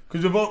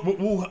because we've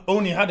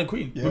only had a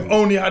queen. Yeah. We've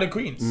only had a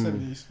queen.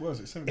 70s, what was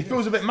it? 70s. It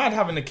feels a bit mad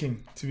having a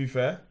king, to be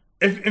fair.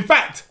 In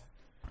fact,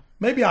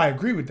 maybe I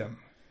agree with them.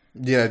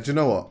 Yeah, do you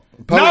know what?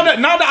 Now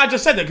that I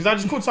just said that, because I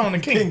just called someone a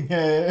king.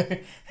 I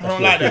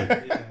don't like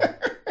that.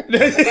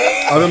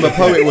 I remember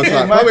Poet was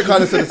like, Poet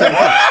kind of said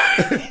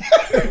the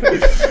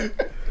same thing.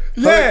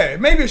 Yeah,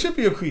 maybe it should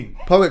be a queen.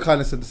 Poet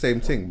kind of said the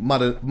same thing.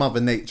 Mother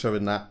Nature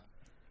and that.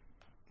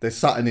 There's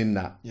something in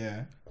that.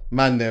 Yeah.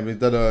 Man, I don't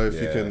know if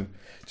you can.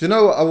 Do you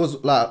know what? I was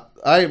like,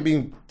 I ain't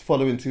been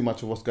following too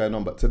much of what's going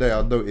on, but today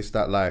I noticed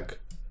that like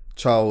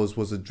Charles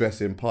was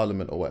addressing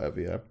Parliament or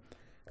whatever, yeah.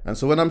 And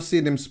so when I'm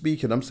seeing him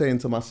speaking, I'm saying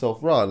to myself,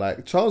 rah,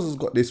 like Charles has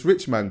got this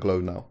rich man glow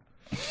now.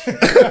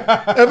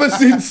 Ever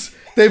since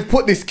they've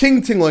put this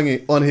king thing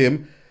on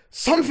him,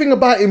 something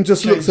about him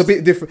just looks a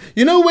bit different.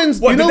 You know when?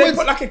 What, did they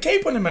put like a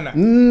cape on him and that?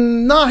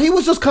 Nah, he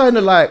was just kind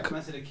of like.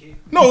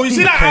 No, you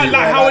see that how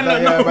in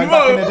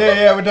back in the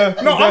day, with the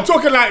I'm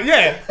talking like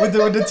with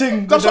the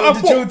thing. That's what I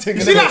thought.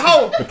 You see that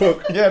how? The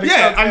cloak.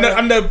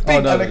 And the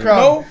big and the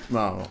crown.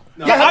 No.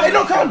 Yeah, have they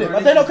not crowned him?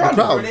 Have they not crowned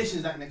him?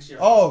 Coronation's like next year.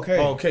 Oh, okay.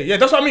 Okay, yeah,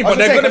 that's what I mean. I But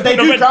was they're gonna gonna say,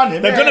 put they the do crown him,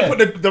 red. They're yeah.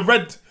 gonna put the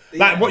red,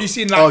 like what you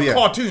see in like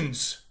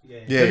cartoons. Yeah,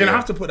 They're gonna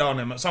have to put that on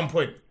him at some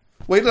point.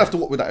 Well, you don't have to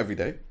walk with that every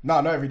day.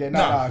 No, not every day.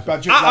 No.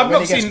 But I've when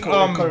not he gets seen.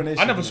 coronation.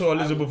 I never saw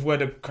Elizabeth wear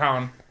the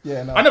crown.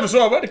 Yeah, no. I never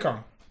saw her wear the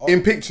crown.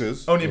 In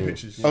pictures. Only in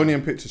pictures. Only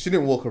in pictures. She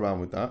didn't walk around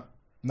with that.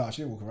 No,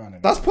 she didn't walk around in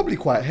it. That's probably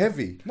quite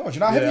heavy. No, do you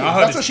know how heavy it is? I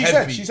heard That's what it's she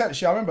heavy.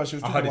 said. I remember she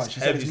was talking about it. She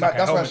said it's it's like mad. a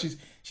That's why helmet.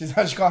 she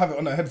said she can't have it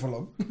on her head for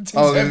long.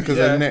 Oh, because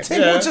her neck. Ting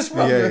will just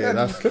rub your Yeah, head.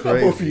 that's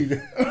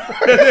crazy.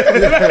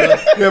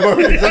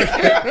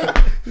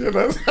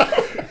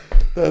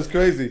 That's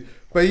crazy.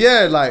 But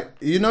yeah, like,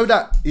 you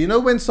know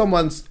when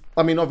someone's,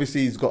 I mean,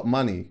 obviously he's got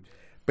money,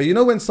 but you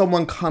know when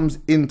someone comes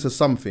into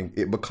something,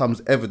 it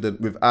becomes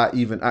evident without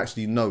even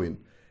actually knowing.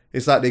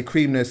 It's like they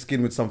cream their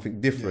skin with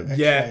something different.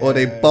 Or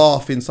they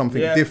bath in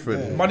something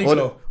different. Money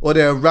glow. Or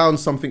they're around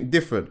something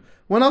different.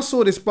 When I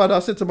saw this brother, I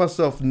said to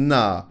myself,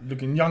 nah.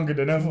 Looking younger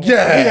than ever.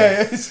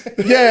 Yeah.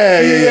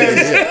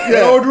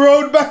 The old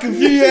road back a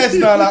few years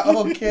now. Like,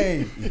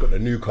 okay. You've got the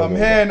new come I'm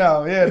here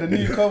now. Yeah, the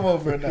new come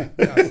over and that.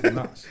 That's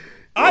nuts.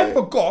 I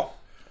forgot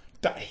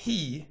that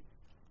he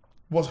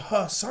was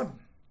her son.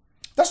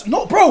 That's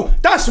not, bro.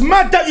 That's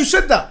mad that you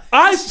said that.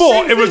 I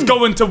thought Same it was thing.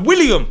 going to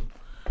William.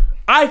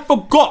 I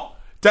forgot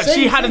that Same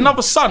she had thing.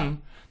 another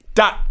son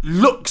that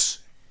looks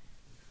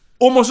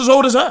almost as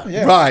old as her.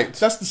 Yeah. Right.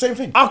 That's the same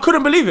thing. I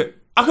couldn't believe it.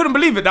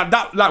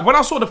 That like when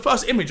I saw the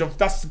first image of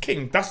that's the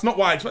king, that's not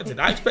what I expected.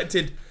 I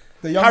expected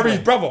The young Harry's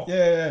boy. brother.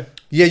 Yeah.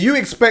 Yeah, you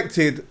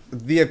expected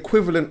the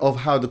equivalent of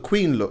how the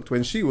Queen looked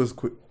when she was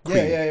Queen.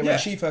 When Yeah.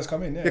 she first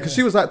come in. Yeah, Because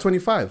she was like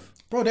 25.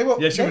 Bro, they were.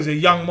 Yeah, she was a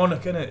young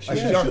monarch, innit? She was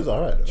She young. was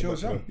alright. She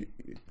was young.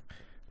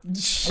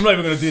 I'm not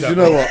even gonna do that. You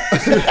know what?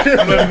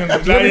 I'm not even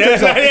gonna. Let Let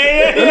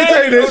me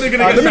tell you this.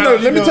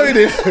 Let me tell you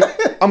this.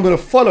 I'm gonna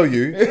follow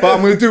you, but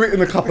I'm gonna do it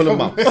in a couple of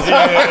months.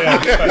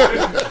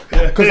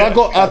 Because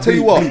I'll tell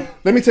you what.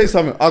 Let me tell you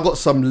something. I got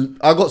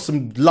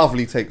some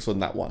lovely takes on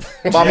that one.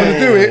 But I'm gonna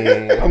do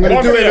it. I'm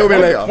gonna do it a little bit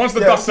later. Once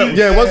the dust settles.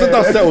 Yeah, once the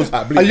dust settles,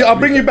 I'll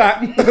bring you back.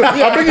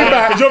 I'll bring you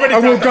back. You're ready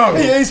and we'll to- go.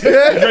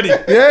 Yeah, ready.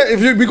 Yeah,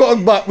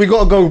 we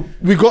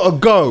gotta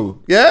go.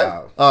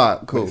 Yeah. All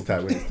right, cool. When it's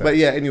time. But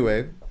yeah,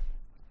 anyway.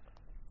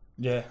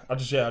 Yeah, I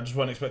just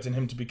wasn't expecting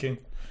him to be king.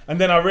 And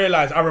then I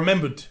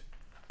remembered.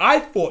 I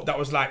thought that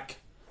was like,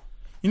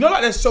 you know,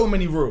 like there's so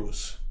many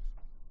rules.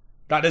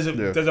 Like there's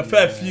a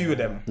fair few of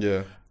them.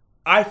 Yeah.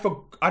 I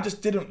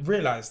just didn't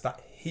realise that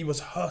he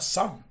was her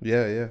son.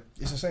 Yeah.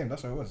 It's the same.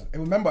 That's what it was.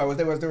 And remember,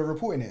 they were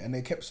reporting it, and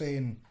they kept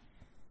saying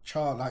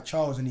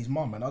Charles and his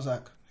mum, and I was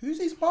like, who's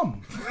his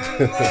mum? Bro,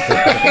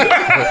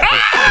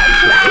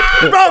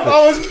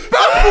 I was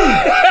baffled.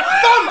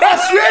 Fam,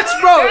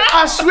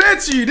 I swear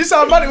to you, this is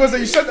how mad it was that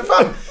you said the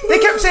fam. They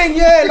kept saying,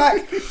 yeah,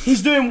 like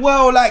he's doing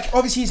well, like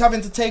obviously he's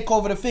having to take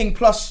over the thing,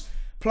 plus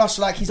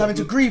like he's having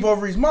to grieve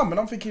over his mum, and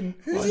I'm thinking,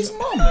 who's his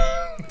mum?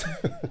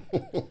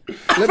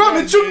 Fam,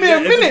 it took me a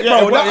minute,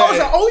 bro. Like, I was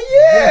like, oh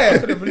yeah, I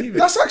couldn't believe it.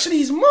 that's actually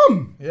his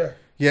mum. Yeah.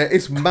 Yeah,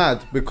 it's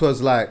mad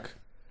because like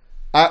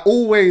I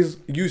always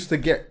used to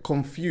get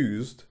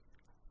confused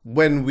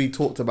when we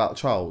talked about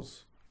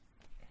Charles.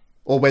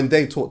 Or when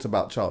they talked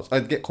about Charles.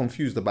 I'd get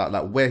confused about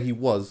like where he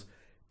was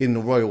in the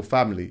royal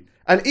family.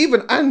 And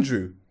even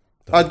Andrew,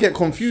 I'd get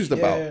confused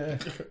about. Yeah.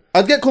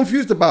 I'd get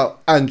confused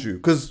about Andrew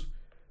because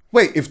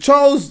wait, if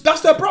Charles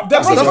That's their brother.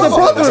 That's their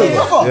brother. That's his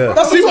brother. Yeah.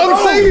 That's See his what I'm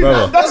brother. saying?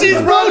 Brother. That's his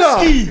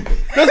broski.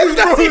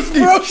 That's his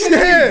broski.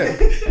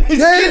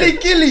 Yeah.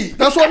 It's Gilly.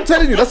 That's what I'm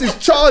telling you. That's his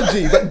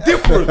chargy, but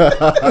different.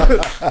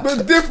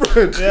 But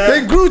different.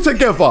 They grew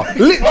together.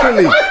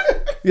 Literally.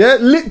 Yeah,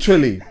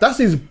 literally. That's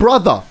his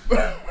brother.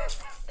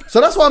 So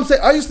that's what I'm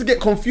saying. I used to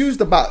get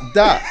confused about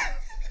that.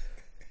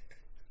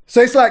 So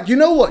it's like, you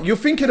know what? You're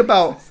thinking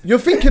about,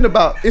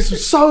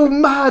 it's so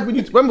mad when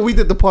you, remember we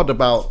did the pod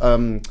about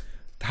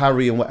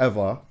Harry and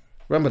whatever.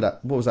 Remember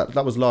that? What was that?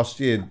 That was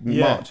last year,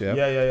 March, yeah?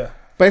 Yeah.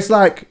 But it's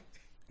like,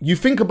 you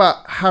think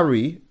about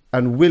Harry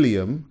and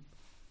William,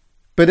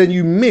 but then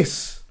you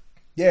miss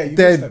Yeah, you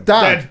their missed them.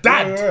 dad.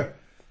 Dad.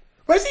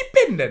 Where's he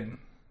been then?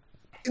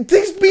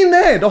 He's been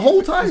there the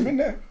whole time. He's been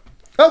there.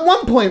 At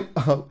one point,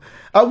 I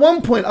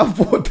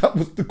thought that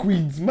was the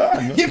Queen's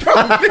man.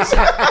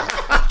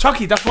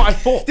 Chucky, that's what I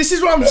thought. This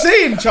is what I'm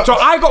saying, Chuck. So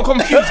I got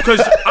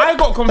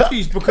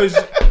confused because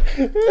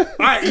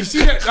you see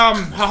that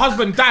her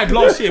husband died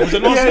last year. Was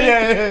it last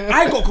year? Yeah.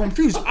 I got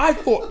confused. I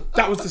thought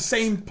that was the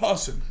same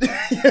person,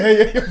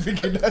 yeah, you're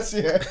thinking that's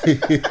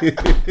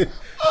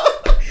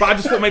but I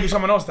just thought maybe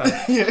someone else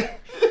died.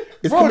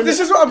 Bro, this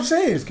is what I'm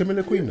saying. Is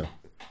Camilla Queen now?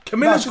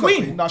 Camilla's she's not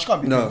queen. No, she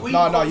can't be No. queen.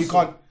 No, you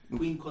can't.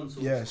 Queen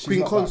consort. Yeah, she's Queen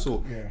not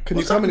consort. back. Yeah. Can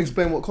you come and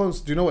explain what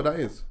consort? Do you know what that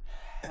is?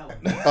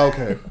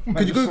 Okay.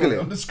 Could you Google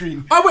on it? the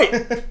screen? Oh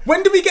wait,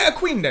 when do we get a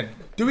queen then?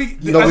 Do we?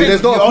 No, as in-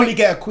 there's not You a only queen.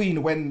 get a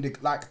queen when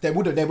there's not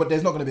going to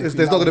be. A queen There's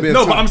not going to that be a No,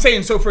 queen. but I'm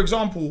saying, so for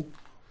example,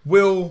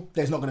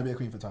 There's not going to be a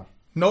queen for time.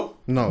 No?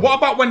 No. What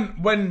about when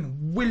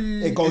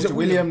Will... It goes is to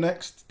William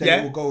next. Then Yeah.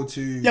 it will go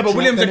to... Yeah, but George,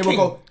 William's then a it will king.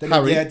 Go, then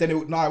Harry?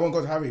 No, it won't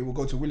go to Harry. It will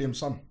go to William's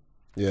son.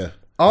 Yeah.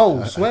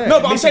 Oh, swear. No,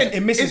 but I'm misses- saying... it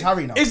misses is,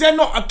 Harry now. Is there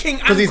not a king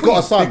and Because he's queen? got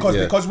a son.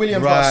 Because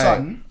William's got a Right.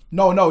 son.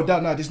 No,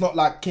 it's not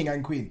like king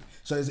and queen.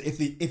 So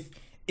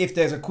if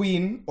there's a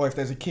queen or if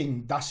there's a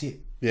king, that's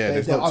it. Yeah,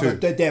 there's not two.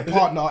 Their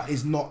partner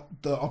is not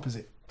the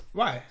opposite.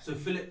 Why? So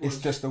Philip It's was...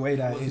 just the way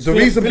that it is. The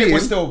reason Philip being-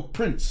 was still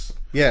prince.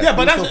 Yeah. Yeah,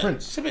 but He's that's still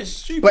prince. it's a bit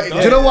stupid. But though.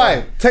 do you know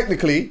why?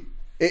 Technically,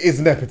 it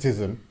is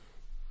nepotism.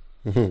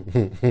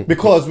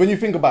 Because when you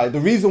think about it, the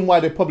reason why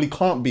there probably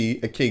can't be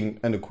a king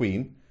and a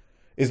queen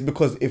is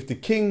because if the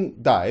king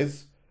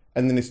dies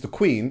and then it's the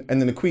queen and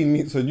then the queen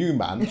meets a new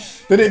man,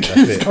 then it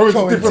keeps going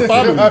to different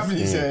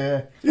families.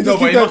 Yeah. You No, just but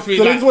keep it that, must be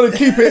so they like- just want to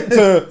keep it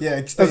to Yeah,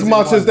 it stays as in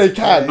much one. as they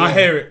can. I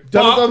hear it. Do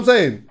you know But- what I'm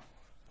saying?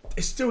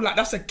 It's still like,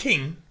 that's a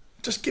king.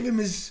 Just give him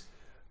his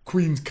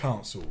Queen's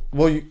Council.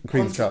 Well,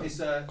 Queen's Consort Count.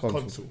 is,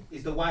 Consul.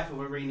 is the wife of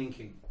a reigning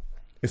king.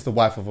 It's the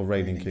wife of a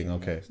reigning king.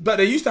 Okay. But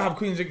they used to have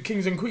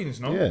kings and queens,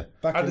 no? Yeah.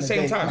 Back At in the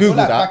same day. time. I feel Google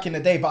like that. back in the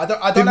day, but I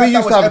Did don't know we if that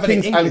used was to have ever the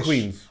kings and English.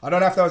 queens? I don't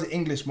know if that was an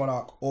English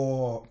monarch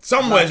or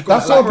Somewhere it's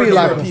That's got what be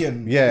like-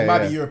 European. Yeah, it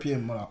might yeah. be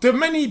European monarch. Do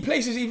many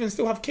places even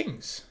still have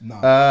kings?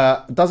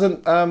 No,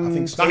 Doesn't I think Like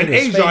in Spain-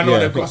 Asia, I know yeah,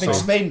 they've I got I think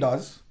some. Spain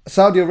does.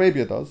 Saudi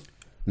Arabia does?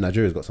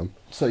 Nigeria's got some.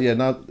 So yeah,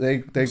 now they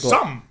got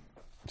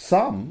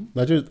Some.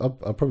 Nigeria's,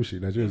 I promise you,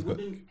 Nigeria's got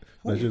If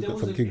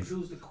some it kings.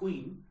 was the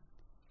queen,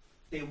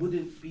 there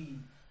wouldn't be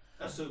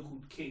a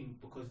so-called king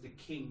because the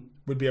king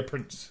Would be a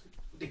prince.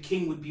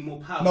 would be more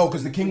powerful. No,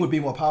 because the king would be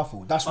more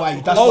powerful. That's why.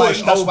 Oh, That's oh,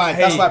 why.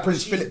 okay. That's why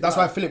Prince She's Philip. That's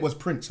blood. why Philip was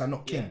prince and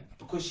not Yeah, king.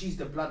 because she's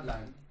the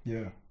bloodline.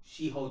 Yeah.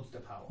 She holds the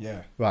power.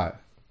 Yeah. right.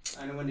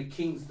 And then when the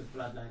king's the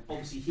bloodline,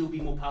 obviously he'll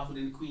be more powerful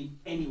than the queen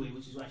anyway,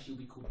 which is why she'll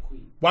be called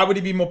queen. Why would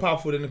he be more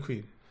powerful than the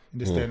queen in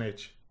this day and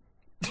age?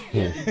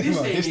 Yeah, this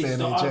Well, day this and day age,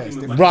 and the age, yeah, it's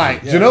argument different. might-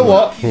 Right. Do you know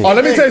what? Oh,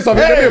 let me tell you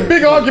something. There'll be a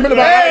big argument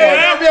about that one.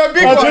 That'll be a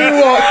big I'll tell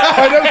you what.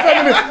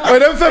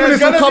 Them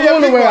feminists will gonna come be a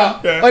all the big way one.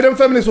 out. Them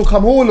feminists will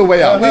come all the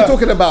way out. We're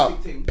talking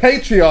about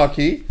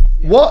patriarchy.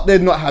 What? They're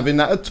not having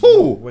that at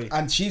all.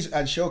 And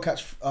she'll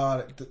catch.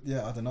 I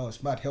don't know.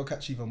 It's mad. He'll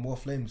catch even more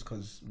flames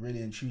because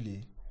really and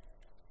truly,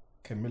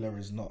 Camilla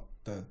is not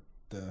the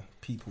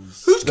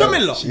people's. Who's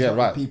Camilla? She's Yeah, not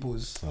right. the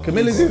people's.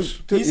 Camilla's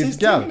his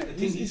gal.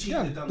 He's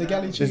gal. The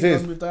gal he Is cheated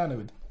his. on with Diana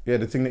with. Yeah,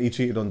 the thing that he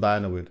cheated on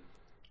Diana with.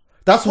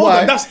 That's Hold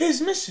why. on, that's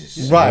his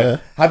missus. Right. Yeah.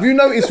 Have you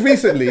noticed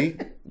recently,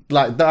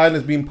 like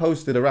Diana's been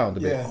posted around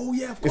a bit? Yeah. Oh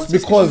yeah, of It's course.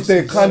 because his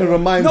they're missus. kind of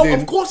reminding. No,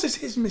 of course it's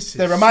his missus.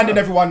 They're reminding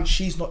everyone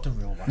she's not the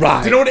real one.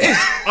 Right. Do you know what it is?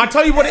 I'll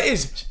tell you what it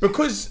is.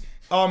 Because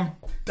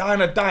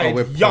Diana died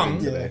we're young,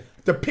 podding today.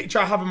 the picture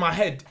I have in my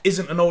head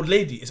isn't an old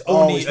lady. It's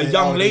only it's a the-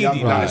 young the lady.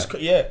 young Like, one. it's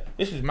yeah,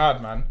 this is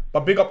mad, man.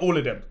 But big up all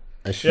of them.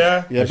 Is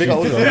Yeah. Yeah, big up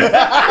all of them. Big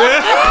up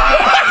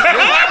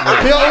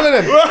all of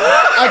them.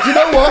 And do you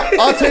know what?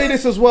 I'll tell you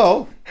this as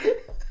well.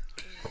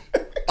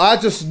 I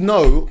just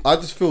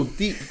feel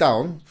deep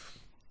down,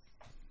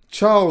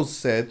 Charles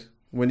said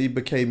when he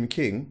became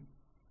king,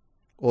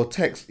 or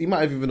he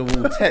might have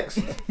even text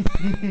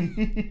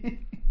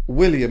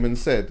William and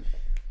said,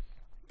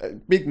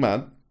 big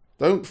man,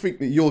 don't think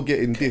that you're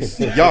getting this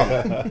young.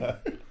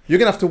 You're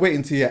going to have to wait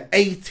until you're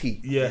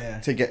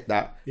 80 to get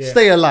that. Yeah.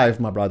 Stay alive,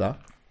 my brother.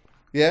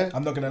 Yeah?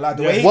 I'm not gonna lie.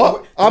 The Yeah. way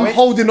What? the I'm way-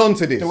 holding on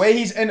to this. The way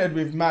he's entered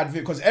with mad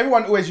because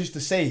everyone always used to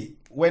say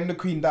when the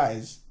Queen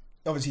dies,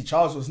 obviously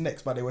Charles was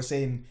next, but they were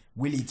saying,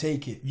 will he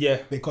take it? Yeah.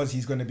 Because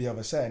he's going to be of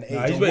a certain age.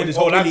 Nah, he's Or waited will- his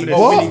whole or life will for he- this. Or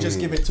will he What? just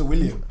give it to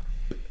William?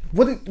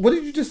 What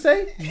did you just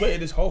say? He's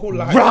waited his whole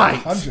life. Right.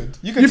 100.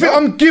 You You can think tell.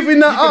 I'm giving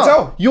that You can up?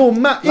 tell. You're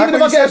mad. Like Even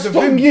if when I get a you said the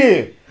strong Vim.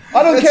 year.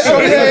 I don't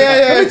care.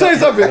 Yeah. Let me tell you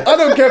something. I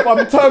don't care if I'm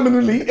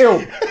terminally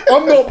ill.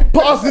 I'm not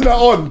passing that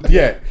on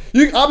yet.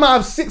 I might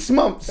have 6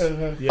 months.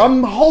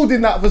 I'm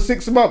holding that for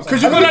 6 months.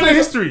 Because you got that in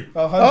history.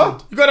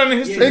 100. You got that in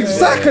history.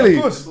 Exactly.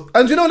 of course.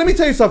 And you know, let me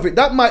tell you something.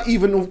 That might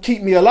even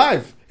keep me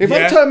alive. If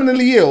Yeah. I'm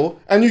terminally ill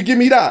and you give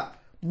me that,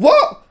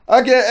 what?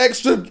 I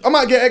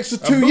might get extra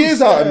 2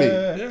 years out of me.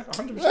 Yeah,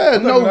 100%. Yeah,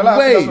 I'm not no gonna lie, I think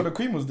way. that's what the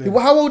Queen was doing.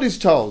 How old is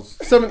Charles?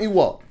 70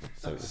 what?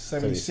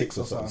 76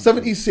 or something.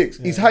 76.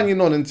 He's hanging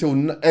on until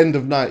end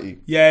of 90.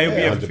 Yeah, he'll be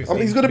here for 100%. 50. I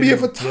mean, he's going to be here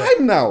for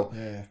time now.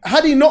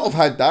 Had he not have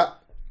had that,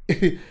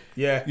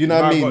 Yeah. you know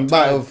what I He mean? got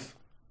Might tired.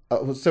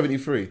 have, was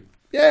 73.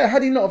 Yeah,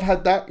 had he not have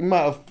had that, he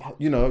might have,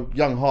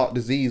 young heart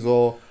disease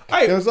or,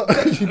 Hey,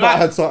 he might have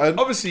had something.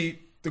 Obviously,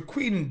 the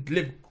Queen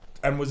lived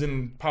and was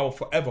in power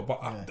forever,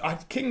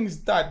 but King's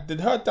dad,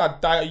 did her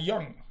dad die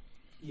young?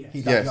 He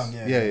died Yes, young,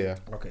 yeah.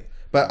 Okay.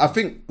 But I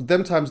think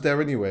them times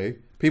there anyway,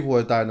 people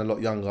were dying a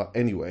lot younger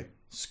anyway.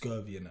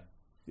 Scurvy in it.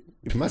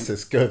 Man said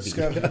scurvy.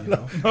 Scurvy, you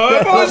know.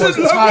 That was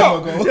a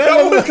time ago.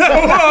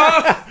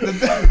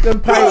 The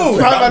pirates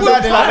died in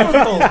like the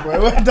 50s, bro.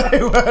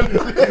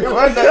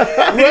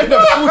 We're in the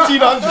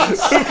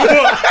 1400s.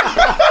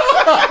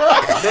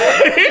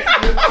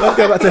 Let's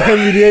go back to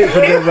Henry VIII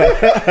again, man.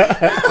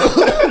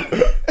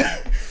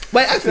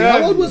 Wait, actually,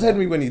 how old was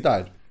Henry when he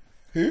died?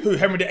 Who?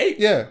 Henry VIII?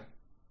 Yeah.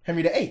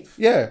 Henry VIII?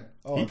 Yeah.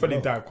 He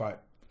probably died quite.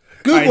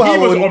 Google he how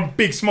was old... on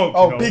Big Smoke.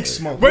 Oh, you know. Big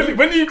Smoke.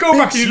 When you go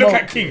back and you look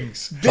at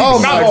Kings. Oh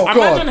my Now, God.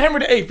 imagine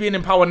Henry VIII being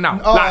in power now.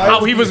 Like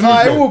how he was It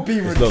moving. will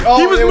be ridiculous.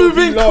 He was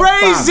moving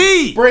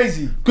crazy.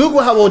 Brazy.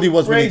 Google how old he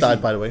was when he Crazy.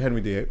 died, by the way, Henry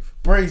VIII.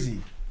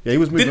 Brazy. Yeah, he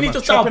was moving... Didn't he mad.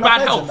 just die of Chopping up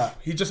bad heads and health?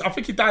 that. I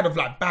think he died of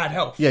like bad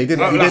health. Yeah, he did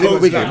it. Like, He like, did it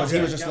with like, Wigan. like, He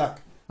was just like,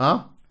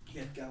 Huh?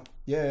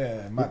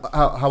 yeah, mad.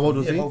 How old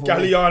was he?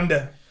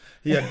 Galliander.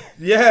 He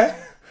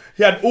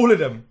had all of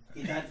them.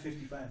 He died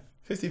 55.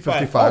 55.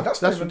 55. Oh,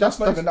 that's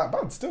not even that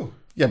bad still.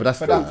 Yeah, but that's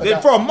For still...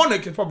 that- For a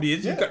monarch, it probably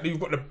is. Yeah. You've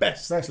got the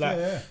best. That's like,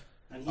 yeah.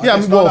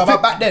 Yeah, Well,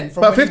 well, back then.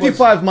 From but when he was-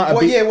 55 might have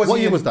What been... year was What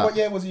he year in? was that? What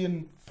year was he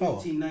in? power?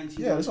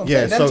 1990. Yeah, that's what I'm Yeah,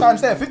 saying. Them so-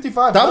 times there,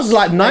 55. That was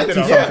like 90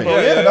 something. Yeah, bro,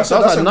 yeah, that's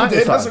That was a like good 90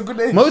 age. That's a something.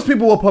 good age. Most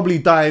people were probably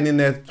dying in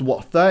their,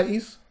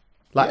 30s?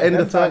 Like Yeah, end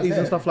them of times 30s there.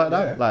 and stuff like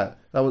that? Yeah. Like,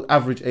 that was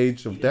average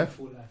age of death?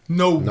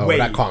 No way.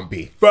 that can't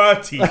be.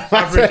 30.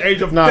 Average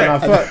age of No,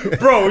 death. 30.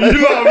 Bro, you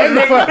know End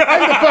of 30.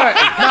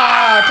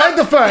 End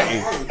of 30.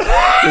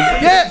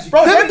 Yeah,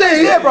 Bro, them them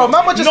days, yeah, bro.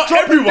 Man, we're just Not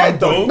dropping everyone, dead,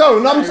 though. though.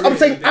 No, I'm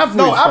saying average.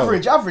 No, bro.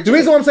 average. The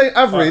reason why I'm saying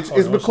average Hold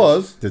is on,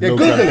 because... There's Yeah, no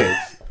Google it.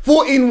 grandparents.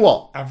 14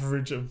 what?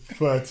 Average of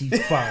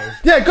 35.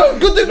 Yeah, go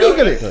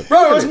Google it.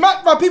 Bro, it was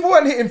mad. Bro, people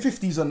weren't hitting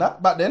 50s on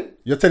that back then.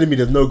 You're telling me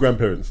there's no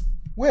grandparents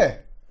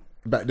Where?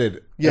 back then?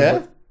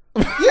 Yeah.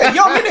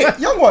 Yeah,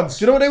 young ones.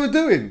 Do you know what they were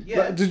doing? Yeah.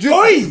 Like, did you?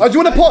 Oi! Oh, do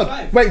you want a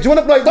pod? Wait, do you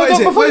want to? Like, What is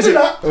it? before What you is do it?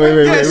 that.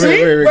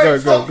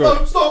 Wait,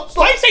 go. Stop.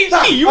 Why you saying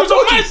see? You was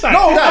on my side.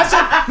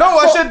 No,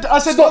 I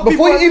said. Stop.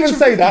 Before you even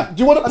say reaching that,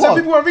 do you want a 50. pod? I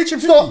said people weren't reaching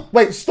 50. Stop.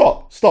 Wait,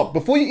 stop.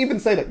 Before you even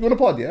say that, you want a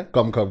pod? Yeah.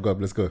 Come,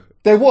 let's go.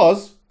 There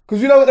was, because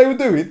you know what they were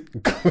doing.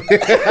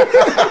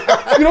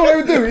 You know what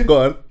they were doing?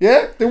 Go on.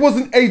 Yeah. There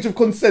wasn't age of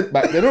consent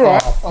back then. All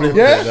right.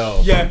 Yeah.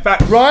 No. Yeah,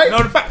 facts. Right?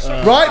 No, the facts.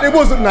 Right. There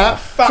wasn't that.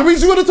 So we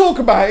just want to talk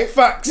about it.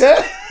 Facts.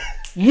 Yeah.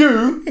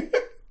 You.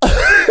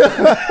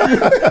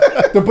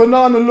 The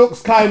banana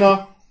looks kind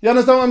of. You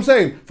understand what I'm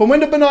saying? From when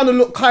the banana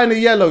looked kind of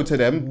yellow to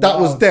them, that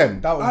was them.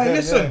 That was Hey, them,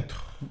 listen. yeah.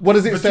 What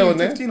does it say Between on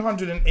there?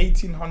 1500 and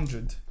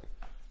 1800,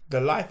 the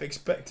life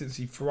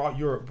expectancy throughout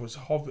Europe was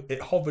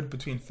hovered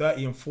between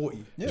 30 and 40.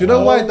 Do you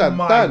know why, Dan?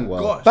 my Dan,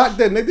 gosh. back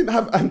then they didn't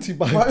have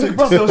antibiotics.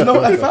 Bro, there was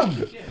no fam.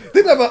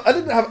 I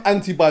didn't have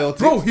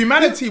antibiotics. Bro,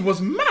 humanity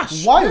was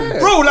mashed. Wild.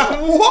 Bro,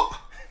 like what?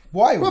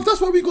 Why? Bruv, that's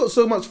why we got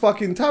so much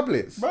fucking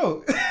tablets.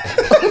 Bro,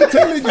 I'm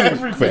telling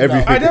you. For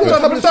everything. I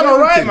done, we've done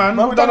alright, man.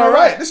 we've done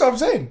alright. This is what I'm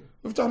saying.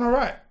 We've done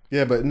alright.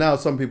 Yeah, but now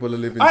some people are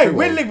living Hey, too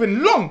we're old.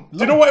 living long. Do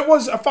you know what it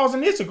was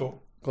 1,000 years ago?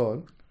 Go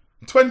on.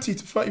 20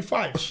 to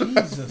 35.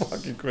 Jesus.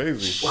 Fucking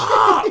crazy.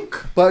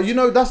 But you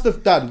know, that's the...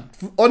 Dan,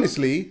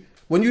 honestly,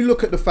 when you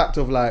look at the fact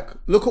of like...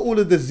 Look at all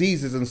the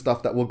diseases and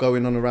stuff that were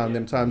going on around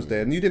them times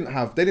there. And they didn't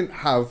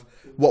have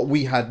what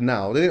we had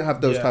now. They didn't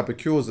have those type of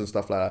cures and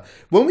stuff like that.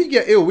 When we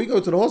get ill, we go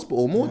to the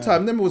hospital. More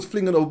time, them was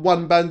flinging a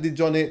one bandage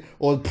on it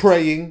or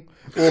praying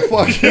or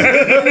fucking... You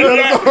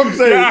know what I'm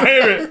saying? Yeah, I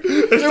hear it.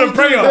 It's the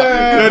prayer.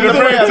 Yeah, the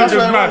prayer that's thing is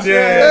what it mad. was,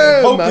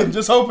 Yeah, Hoping, man.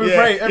 just hoping, Yeah,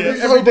 pray yeah. every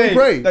Just hope and day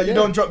pray. that you Yeah.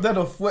 don't drop dead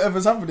off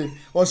whatever's happening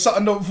or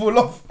something don't fall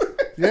off.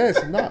 Yeah,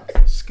 it's nuts.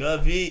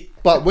 Scurvy.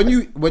 But when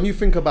you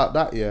think about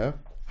that, yeah,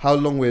 how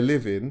long we're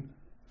living,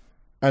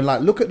 and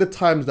like look at the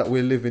times that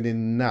we're living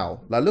in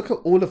now. Like look at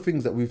all the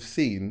things that we've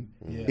seen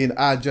in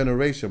our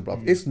generation,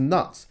 bruv. It's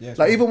nuts. Yeah, it's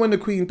like nuts. even when the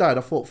Queen died,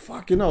 I thought,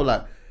 fuck, you know,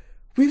 like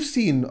we've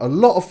seen a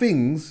lot of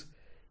things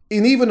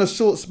in even a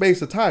short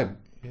space of time.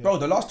 Bro,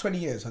 the last 20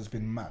 years has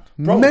been mad.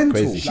 Mental.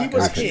 crazy. She Like,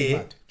 was actually here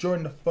mad.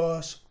 during the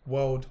First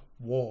World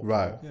War.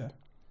 Right. bro. Yeah.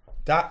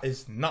 That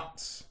is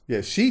nuts.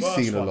 Yeah, she's First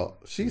seen a one. lot.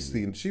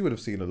 She would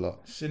have seen a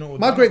lot. Seen all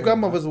My that, great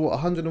grandmother's what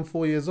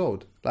 104 years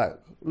old. Like,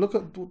 look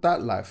at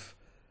that life.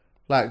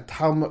 Like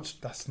how much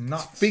That's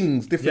nuts.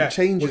 things, different Yeah,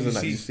 changes what and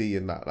that you see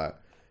in that. Like,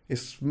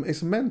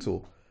 it's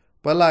mental.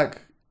 But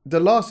like the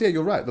last,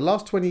 you're right. The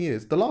last 20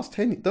 years, the last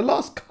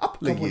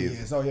couple of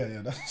years. Oh,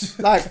 yeah. That's,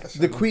 Like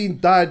the Queen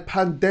died,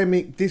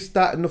 pandemic, this,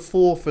 that, and the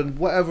fourth, and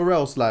whatever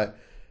else. Like,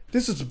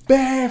 this is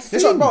bare things.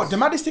 This one, bro, the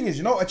maddest thing is,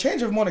 you know, a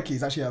change of monarchy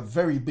is actually a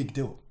very big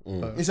deal.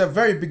 It's a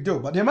very big deal.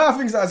 But the amount of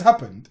things that has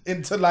happened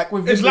into like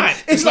with It's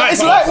light. it's It's like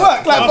light,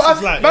 work. Like, for but us,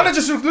 it's light, man, yeah. are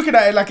just looking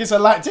at it like it's a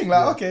light thing.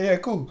 Like, okay, yeah,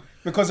 cool.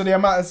 Because of the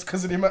amount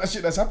of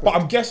shit that's happened. But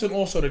I'm guessing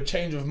also the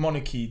change of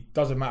monarchy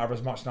doesn't matter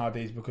as much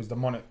nowadays because the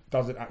monarch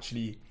doesn't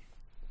actually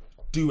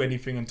do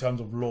anything in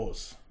terms of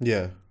laws.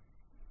 Yeah.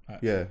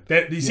 Yeah.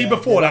 You see Yeah,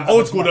 before, they like don't old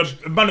have school, as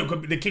the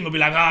monarch the king would be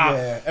like,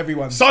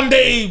 everyone.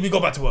 Sunday we go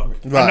back to work,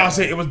 and Right. that's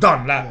it. It was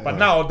done. Like, but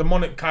now the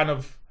monarch kind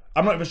of,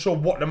 I'm not even sure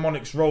what the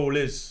monarch's role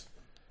is.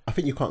 I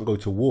think you can't go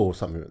to war or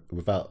something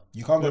without.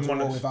 You can't go to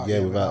war without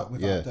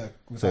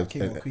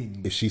king or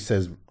queen. If she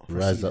says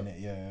rise up,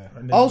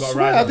 Oh,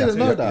 swear, I didn't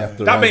know that.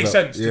 That makes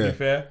sense. To be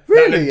fair,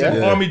 Really,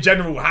 the army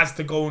general has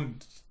to go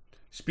and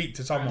speak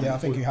to someone. Yeah, I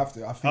think you have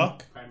to. I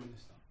think.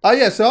 Oh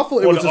yeah, so I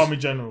thought it Or was the army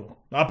general.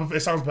 It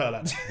sounds better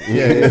like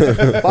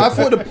that. But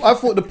I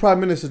thought the prime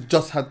minister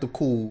just had to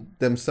call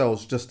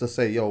themselves just to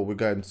say, "Yo, we're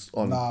going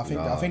on." No, I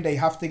think they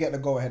have to get the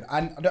go ahead.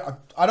 And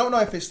I don't know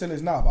if it still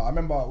is now, but I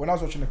remember when I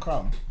was watching The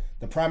Crown,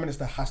 the prime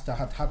minister had to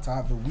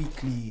have a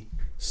weekly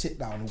sit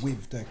down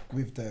with the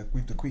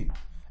queen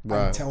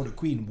and tell the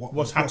queen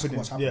what's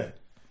happening. Yeah.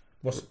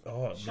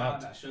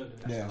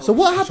 So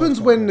what happens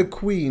when the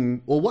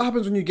queen, or what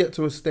happens when you get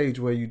to a stage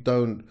where you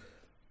don't,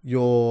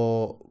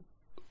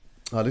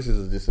 this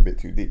is just a bit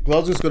too deep. I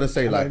was just gonna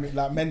say like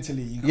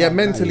mentally,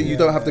 mentally you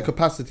don't have the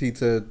capacity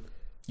to.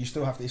 You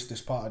still have to. It's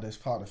just part of the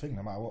thing,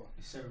 no matter what.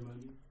 It's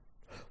ceremonial.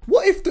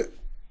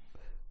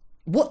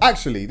 What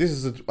actually? This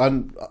is a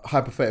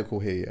hypothetical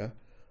here. Yeah.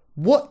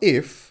 What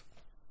if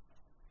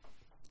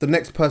the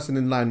next person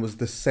in line was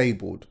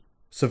disabled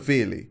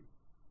severely?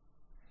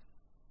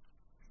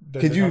 Do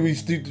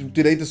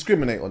they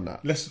discriminate on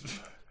that?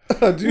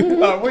 I'm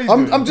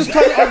just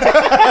trying.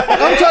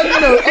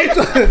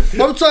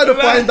 I'm trying to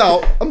find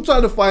out. I'm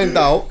trying to find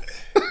out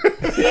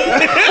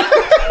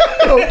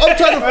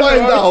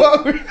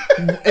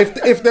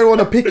if they're on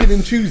a picking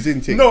and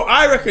choosing thing. No,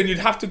 I reckon you'd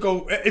have to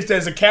go if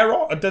there's a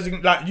carer,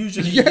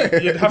 usually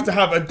you'd have to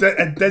have a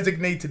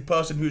designated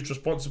person who's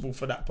responsible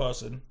for that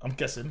person. I'm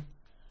guessing,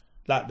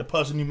 like the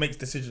person who makes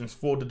decisions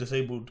for the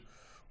disabled,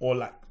 or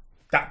like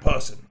that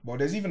person. Well,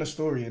 there's even a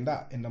story in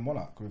the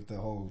Monarch with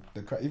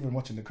even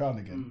watching The Crown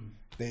again.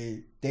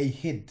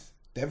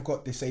 They've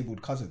got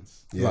disabled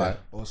cousins, right,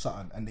 or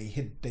something, and they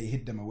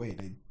hid them away.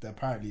 They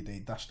apparently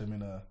dashed them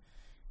in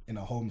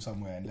a home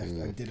somewhere and left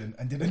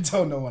and didn't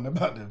tell no one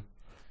about them.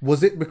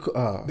 Was it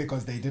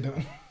because they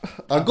didn't?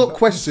 I got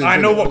questions. I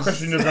know what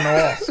question you're gonna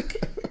ask.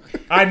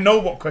 I know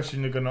what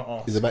question you're gonna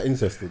ask. It's about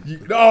incest.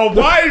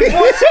 Why?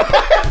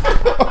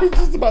 I'm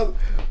just about.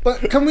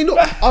 But can we not?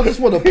 I just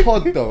want a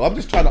pod though. I'm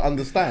just trying to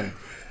understand.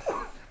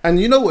 And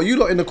you know what? You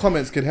lot in the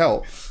comments could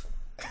help.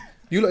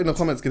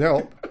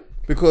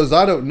 Because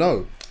I don't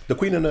know. The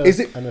queen and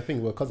the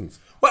thing were cousins.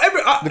 Well,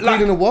 the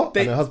queen and the what?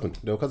 And her husband.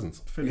 They were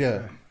cousins.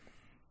 Yeah.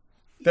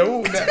 They're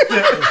all.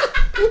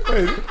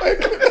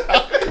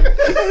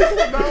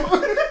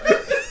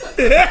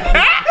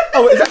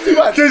 Oh, is that too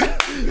much? You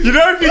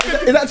know,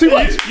 is that too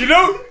much? You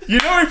know,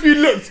 if you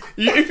looked,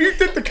 if you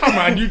did the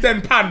camera and you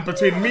then panned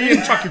between me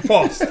and Chucky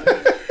Fast,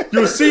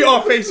 you'll see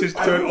our faces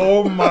going,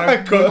 oh my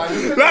god.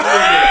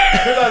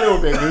 A little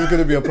bit. There's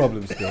going to be a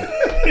problem still.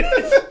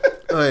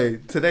 Hey,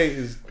 today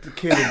is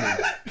killing me.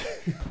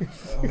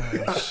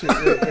 Oh shit!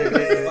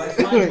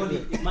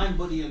 It's mind,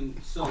 body,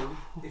 and soul.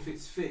 If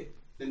it's fit,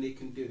 then they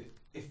can do it.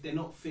 If they're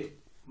not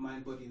fit,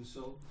 mind, body, and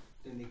soul,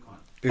 then they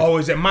can't.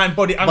 Is it mind,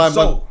 body, and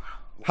soul?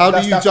 How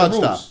do you judge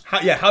that?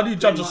 How do you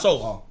judge a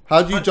soul?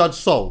 How do you judge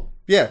soul?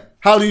 Yeah.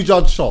 How do you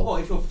judge soul? Oh,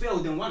 if you're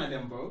failed in one of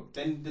them, bro,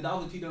 then the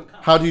other two don't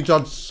count. How do you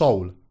judge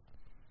soul?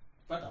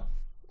 No,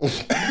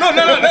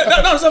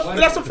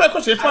 that's a fair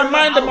question. If my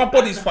mind and my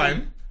body's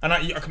fine, and I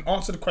can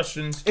answer the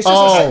questions.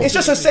 It's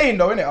just a saying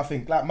though, innit? I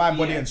think like mind,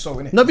 body, and soul,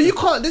 innit? No, but you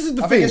can't. This is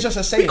the thing. Think it's just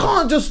a saying. We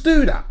can't just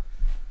do that.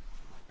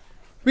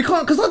 We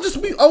can't, because I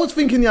was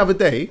thinking the other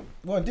day.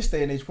 Well, in this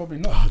day and age, probably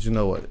not. Oh, do you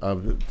know what?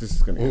 This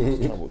is going to get us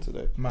in trouble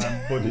today.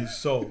 Mind, body,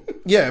 soul.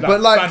 Yeah,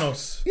 but like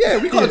Thanos. Yeah,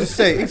 we can't just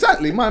say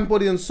exactly mind,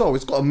 body, and soul.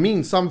 It's got to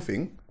mean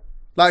something.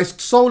 Like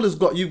soul has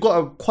got. You've got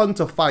to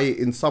quantify it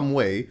in some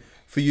way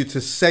for you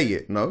to say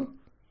it. No.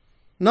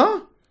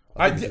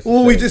 It's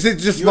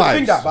just you vibes.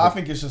 Think that, but I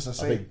think it's just a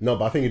saying.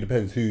 But I think it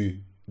depends who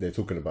they're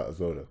talking about as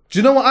well, though. Do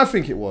you know what I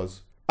think it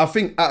was? I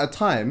think at a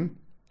time,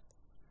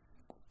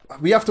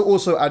 we have to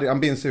also add it. I'm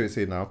being serious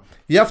here now.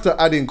 You have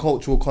to add in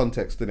cultural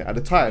context in it. At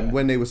the time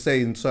when they were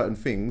saying certain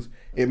things,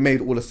 it made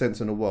all the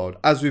sense in the world.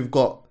 As we've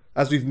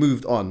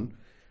moved on,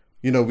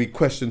 we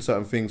question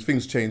certain things.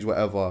 Things change,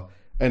 whatever.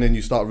 And then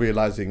you start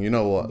realizing, you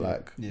know what,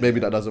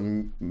 maybe that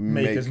doesn't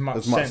make as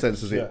much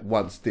sense as it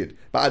once did.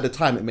 But at the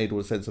time, it made all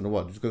the sense in the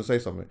world. I was going to say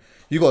something.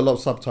 You got a lot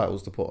of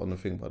subtitles to put on the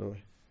thing, by the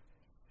way.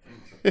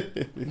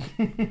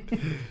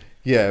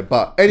 Yeah,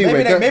 but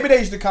anyway. Maybe they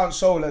used to count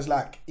soul as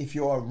like, if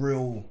you're a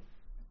real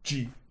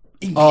G.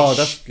 English. Oh,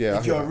 that's, yeah.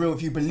 If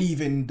you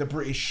believe in the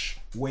British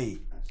way.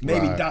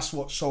 Maybe that's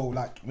what soul,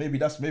 like, maybe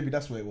that's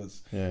what it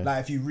was. Yeah. Like,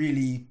 if you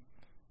really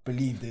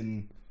believed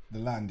in the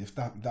land, if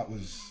that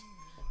was...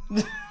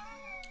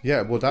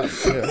 Yeah, well,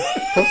 possibly.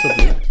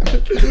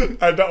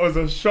 And that was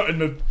a shot in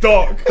the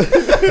dark. I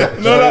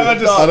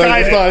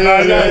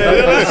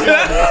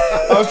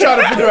was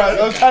trying to figure out.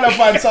 I was trying to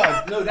find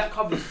something. No, that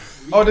covers.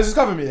 Oh, does this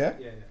cover me? Yeah.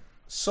 Yeah.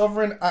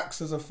 Sovereign acts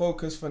as a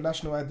focus for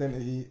national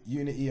identity,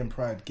 unity, and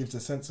pride. Gives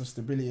a sense of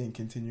stability and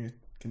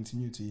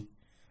continuity.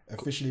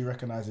 Officially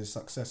recognises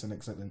success and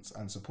excellence,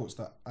 and supports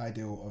the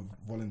ideal of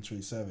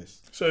voluntary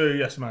service. So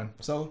yes, man.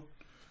 So.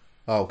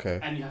 Oh,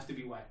 okay. And you have to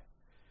be white.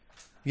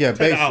 Yeah,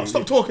 Take that out.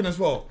 basically. Stop talking as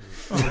well.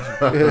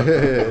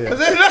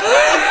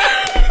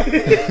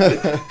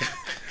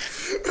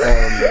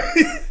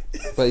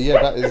 But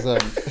yeah, that is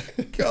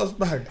Girls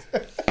bagged.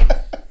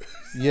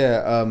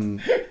 yeah,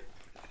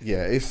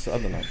 yeah, it's I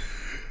don't know.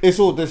 It's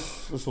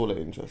all an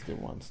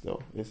interesting one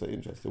still. It's an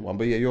interesting one.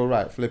 But yeah, you're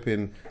right.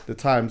 Flipping the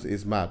times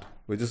is mad.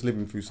 We're just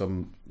living through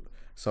some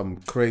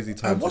crazy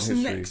times What's in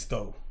history. next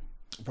though?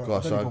 Bro,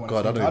 Gosh, I don't even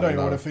I don't even want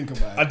know. to think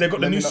about it. They got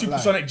the Let new me not lie.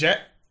 supersonic jet.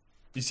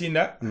 You seen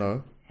that?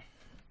 No.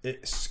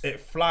 It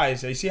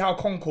flies. You see how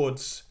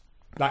Concorde's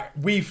like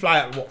we fly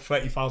at what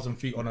 30,000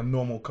 feet on a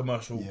normal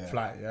commercial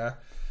flight. Yeah,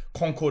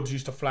 Concorde's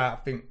used to fly at, I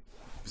think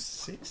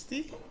 60.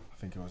 I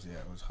think it was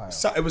higher.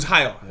 So it was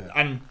higher,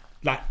 and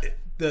like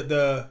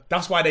the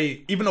that's why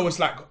they, even though it's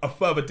like a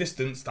further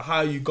distance, the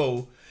higher you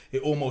go,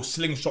 it almost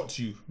slingshots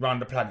you around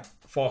the planet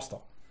faster.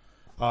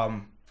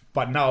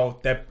 But now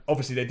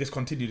they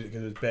discontinued it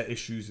because there's bare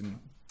issues and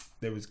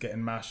they was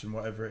getting mashed and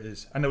whatever it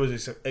is, and it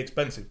was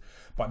expensive.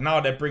 But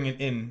now they're bringing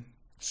in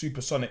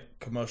supersonic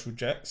commercial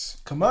jets.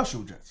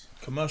 Commercial jets.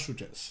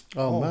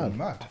 Oh man.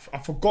 Mad. I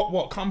forgot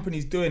what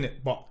company's doing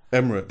it, but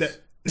Emirates.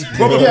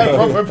 probably. Yeah,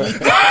 probably.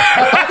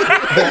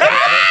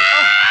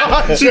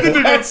 She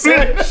didn't even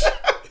flinch.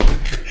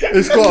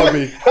 It's gotta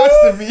be.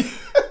 Has to be.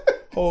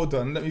 Hold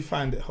on, let me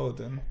find it. Hold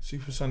on,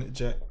 supersonic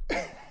jet.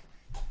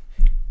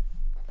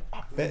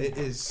 I bet it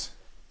is.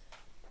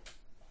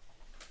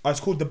 Oh, it's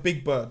called the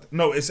Big Bird.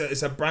 No, it's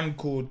a brand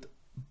called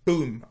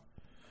Boom,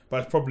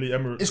 but it's probably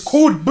Emirates. It's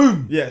called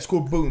Boom. Yeah, it's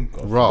called Boom.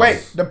 Right.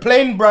 Wait, the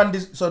plane brand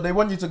is, so they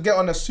want you to get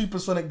on a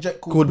supersonic jet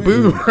called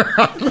Boom.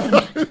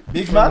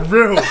 Big man?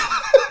 Real.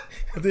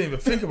 I didn't even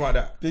think about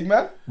that. Big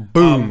man?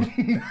 Boom.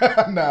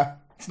 Nah,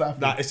 it's not.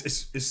 Nah,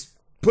 it's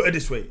put it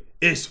this way.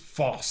 It's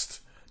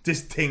fast.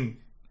 This thing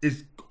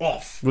is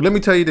off. Well, let me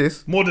tell you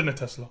this. More than a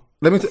Tesla.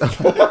 Let me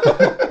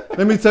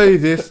tell you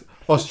this.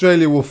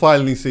 Australia will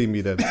finally see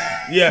me then.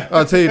 Yeah.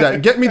 I'll tell you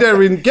that. Get me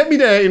there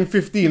in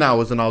 15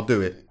 hours and I'll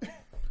do it.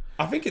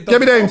 I think it does. Get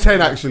me there in faster.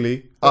 10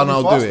 actually and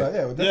I'll do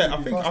it. Yeah,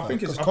 I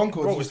think it's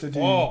Concord bro, used it's to do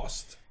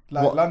fast.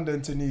 like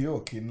London to New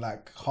York in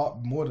like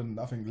more than,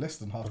 I think, less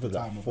than half the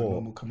time of a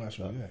normal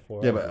commercial.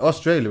 Yeah, but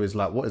Australia is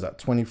like, what is that,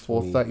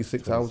 24,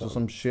 36 hours or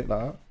some shit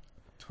like that?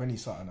 20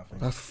 something, I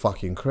think. That's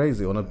fucking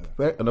crazy on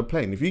a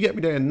plane. If you get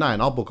me there in 9,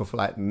 I'll book a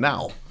flight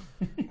now.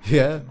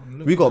 Yeah,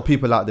 we got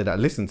people out there that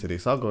listen to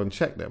this. I'll go and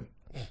check them.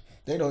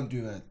 They don't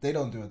do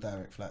a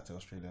direct flight to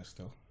Australia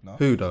still. No.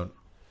 Who don't?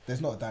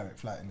 There's not a direct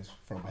flight in this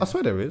from. I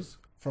swear there is.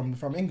 From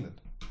England.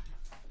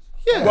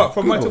 Yeah. What,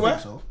 from where to I where?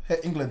 think so.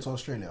 England to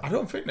Australia. I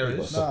don't think there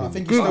is. No, I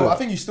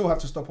think you still have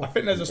to stop off. I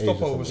think there's a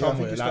stopover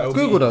somewhere. Like, it'll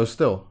Google be- though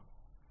still.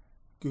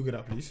 Google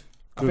that, please.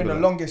 I think the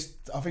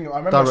longest. I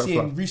remember Direct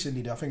seeing flight.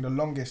 recently. I think the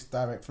longest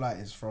direct flight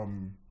is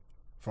from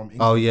England.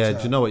 Oh yeah, to-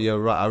 do you know what? You're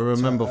right. I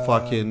remember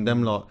fucking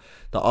them lot.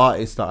 The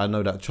artists that I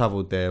know that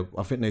travelled there,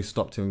 I think they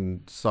stopped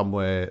in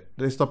somewhere.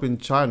 They stopped in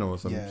China or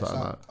something Yeah, it's like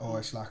like, that. or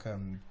it's like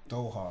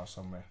Doha or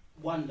somewhere.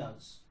 One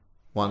does.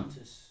 One.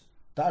 Qantas,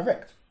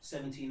 Direct.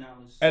 17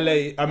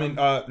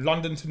 hours.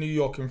 London to New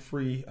York in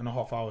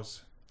 3.5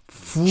 hours.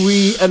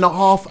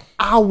 3.5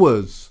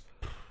 hours.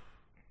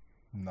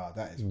 No,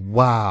 that is.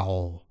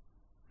 Wow.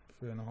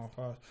 3.5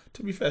 hours.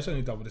 To be fair, it's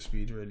only double the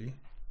speed, really.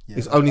 Yeah,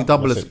 It's only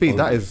double the speed.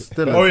 That is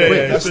still a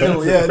quick. That's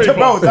still, pretty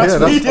bro, fast. that's Yeah,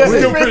 that's speed. Yeah, quick.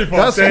 still pretty That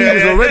fast. speed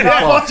is already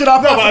fast.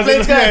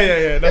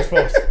 Yeah, that's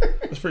fast.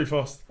 That's pretty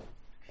fast.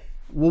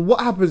 Well,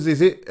 what happens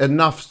is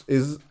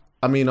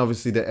I mean,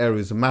 obviously the area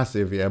is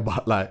massive, yeah,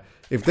 but like,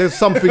 if there's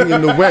something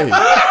in the way,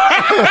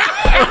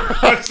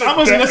 I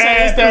was gonna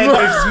say, is there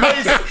enough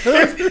space?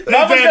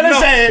 I was gonna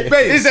say,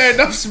 is there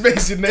enough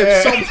space in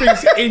there?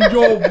 Something's in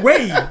your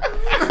way,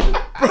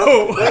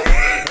 bro.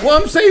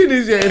 what I'm saying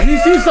is, yeah, if you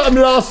see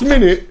something last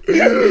minute,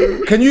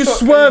 can you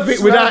swerve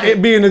it without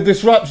it being a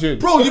disruption?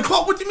 Bro, you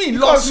can't. What do you mean?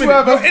 Can't Last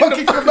swerve minute, a you're in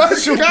fucking the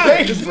commercial sky.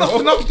 plane, There's bro.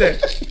 nothing up there.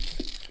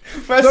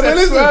 First No, but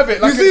listen, swerve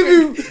it, like you see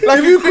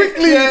if you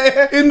quickly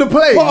in the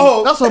plane,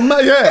 Pothole. that's a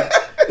yeah.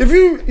 If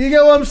you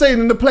get what I'm saying,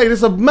 in the plane,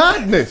 it's a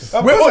madness.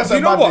 Of course that's You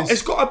a know what? madness.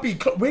 It's got to be.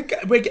 We're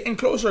getting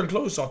closer and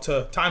closer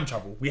to time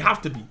travel. We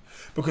have to be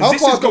because How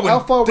this far- is going. how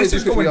far away This do you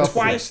is think we going are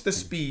from twice the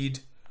speed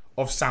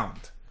of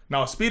sound.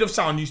 Now, speed of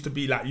sound used to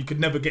be like you could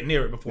never get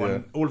near it before,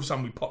 and all of a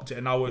sudden we popped it,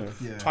 and now we're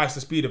twice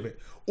the speed of it.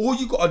 All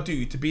you got to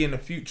do to be in the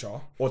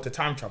future or to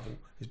time travel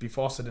is be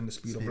faster than the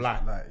speed of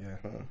light.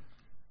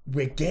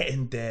 We're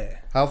getting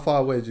there. How far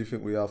away do you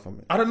think we are from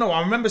it? I don't know.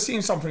 I remember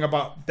seeing something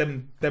about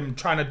them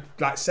trying to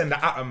like send an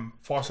atom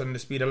faster than the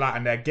speed of light,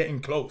 and they're getting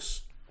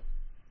close.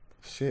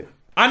 Shit.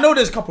 I know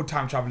there's a couple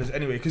time travelers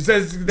anyway, because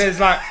there's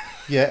like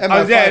Yeah,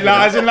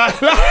 as in like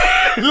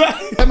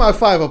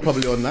MI5 are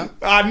probably on that.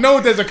 I know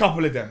there's a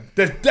couple of them.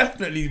 There's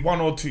definitely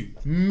one or two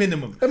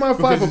minimum.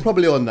 MI5 are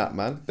probably on that,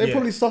 man. They Yeah.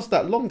 probably sussed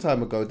that long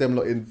time ago. Them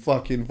lot in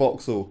fucking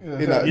Vauxhall.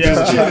 In that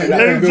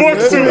In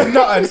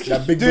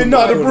Vauxhall. Doing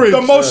nothing.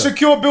 The most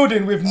secure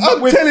building with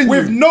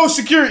no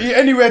security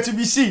anywhere to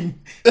be seen.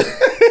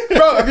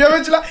 Bro, have you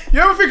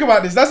ever think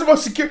about this? That's the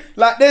most secure.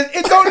 Like,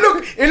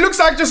 it looks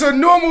like just a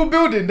normal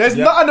building. There's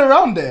nothing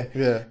around there.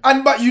 Yeah.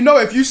 But you know,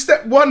 if you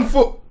step 1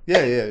 foot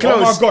Yeah.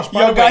 Oh my gosh, by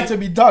you're the going way, to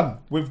be done.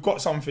 We've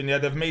got something,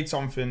 they've made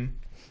something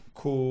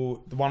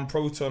called the One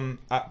Proton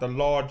at the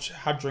Large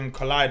Hadron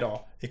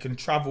Collider. It can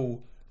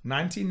travel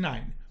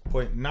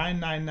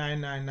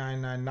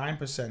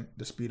 99.9999999%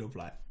 the speed of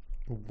light.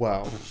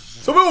 Wow.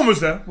 So we're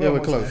almost there. We're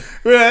close.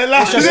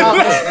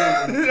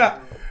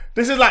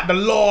 This is like the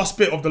last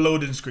bit of the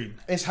loading screen.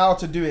 It's how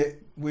to do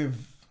it with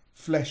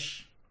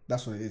flesh.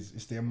 That's what it is.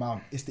 It's the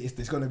amount. It's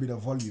going to be the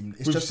volume.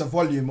 It's just the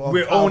volume of.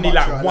 We're how only much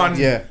like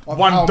you're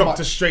one how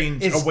Doctor much-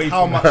 Strange it's away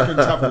how from much can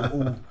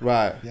travel. All.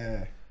 Right.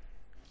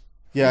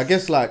 Yeah. I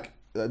guess like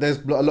there's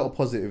a lot of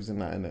positives in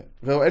that, innit?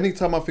 Well,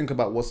 anytime I think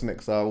about what's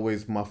next,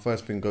 my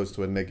first thing goes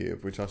to a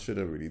negative, which I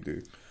shouldn't really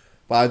do.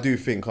 But I do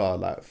think,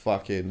 like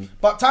fucking.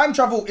 But time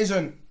travel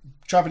isn't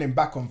traveling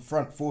back and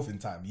forth in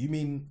time. You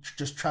mean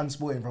just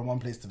transporting from one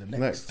place to the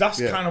next?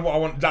 That's kind of what I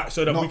want. That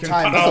so that Not we can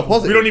time. cut That's out. a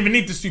positive. We don't even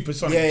need the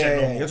supersonic jet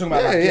no more. You're talking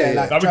about like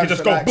Like we can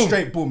just go boom.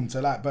 straight boom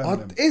to like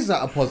Birmingham. Is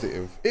that a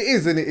positive? It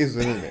is and it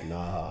isn't, isn't it?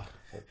 Nah,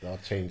 I'll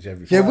change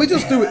everything. Yeah, we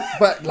just do it,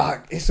 but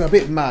like it's a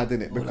bit mad,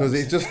 innit? Because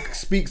it just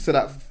speaks to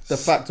the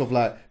fact of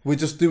like we're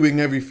just doing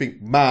everything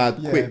mad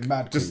quick.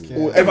 Mad just quick,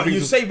 all- But everything's you're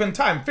just- saving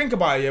time. Think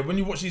about it. Yeah, when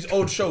you watch these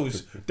old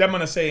shows, them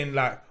man are saying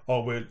like,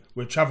 "Oh, we're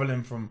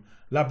traveling from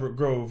Ladbroke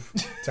Grove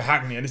to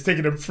Hackney, and it's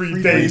taking them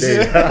 3 days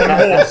on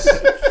a horse."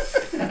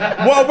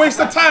 What a waste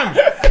of time!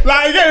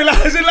 Like again,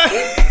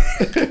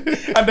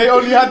 And they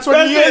only had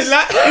 20 years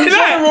in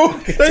general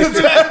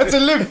to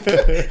live.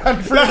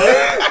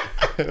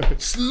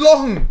 It's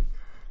long.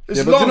 It's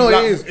Yeah, but long. you know what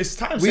like, it is? It's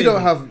time. We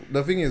don't have.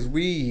 The thing is,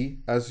 we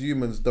as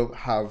humans don't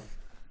have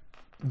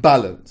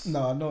balance.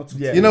 No, not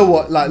Yeah. You know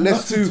what? Like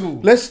let's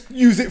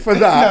use it for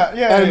that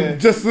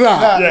just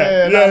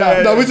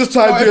that. No, we're just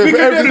trying to do it for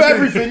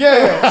everything.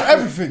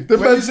 Everything. The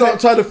men start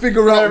trying to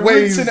figure out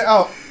ways. Rinsing it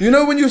out. You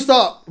know when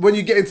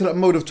you get into that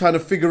mode of trying to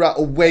figure out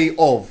a way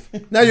of.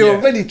 Now you're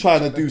already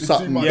trying to do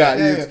something much. that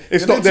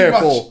it's not there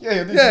for.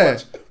 You're doing too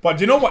much. But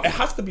do you know what? It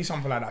has to be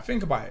something like that.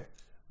 Think about it.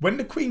 When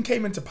the Queen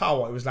came into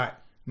power, it was like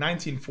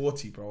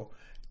 1940, bro.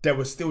 There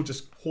was still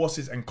just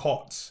horses and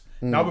carts.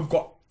 Now we've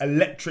got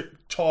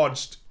electric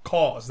charged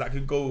cars that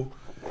could go,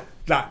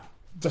 that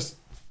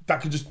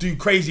could just do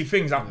crazy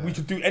things. Like we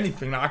could do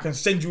anything. Like I can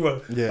send you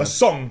a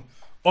song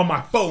on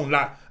my phone.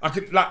 Like I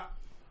could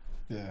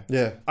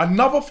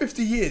another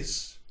 50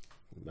 years,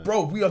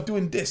 bro. We are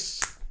doing this.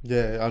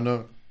 Yeah, I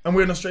know. And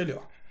we're in Australia.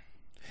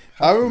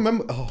 I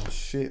remember. Oh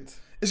shit.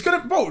 It's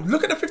gonna, bro.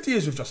 Look at the 50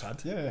 years we've just had.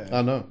 Yeah.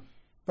 I know.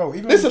 Bro,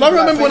 even Listen, I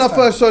remember when I FaceTime.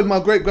 first showed my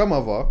great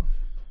grandmother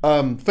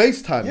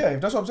FaceTime. Yeah,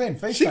 that's what I'm saying.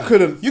 FaceTime. She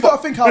couldn't. You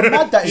gotta think how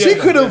mad that is. She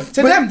couldn't.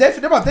 To them, they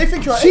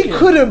think you're an She alien.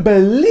 couldn't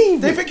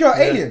believe They it. think you're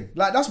an alien.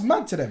 Like that's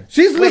mad to them.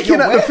 She's Wait, looking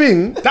you're at the where?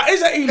 thing. That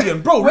is an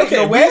alien, bro. Wait, Look at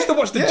it. We where? used to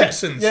watch the Yeah.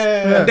 Jetsons.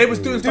 Yeah. And they was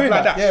doing stuff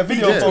like that. Yeah,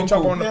 video Speaking to phone each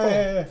other call. on the phone.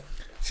 Yeah.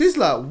 She's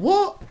like,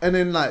 what? And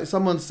then like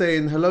someone's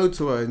saying hello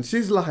to her, and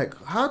she's like,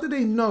 how do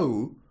they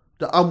know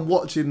that I'm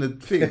watching the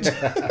thing? Do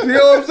you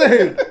know what I'm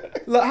saying?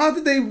 Like, how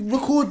did they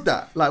record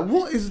that? Like,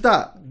 what is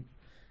that?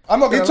 I'm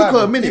not gonna It took lie,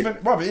 her a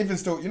bro. minute. Even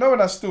still, you know when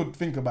I still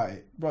think about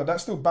it, bro,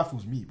 that still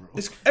baffles me, bro.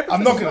 It's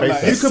I'm not gonna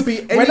lie. You could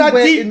be when I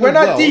anywhere deep in the when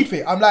I world. deep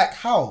it, I'm like,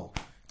 how?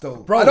 Though,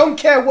 Bro, I don't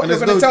care what and you're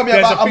there's gonna no- tell me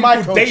there's about a a thing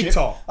called microchip.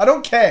 data. I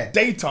don't care.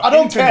 Data, I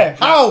don't care. internet,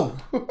 How?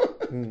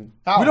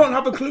 How? We don't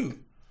have a clue.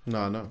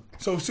 No, no.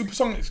 So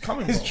Supersonic's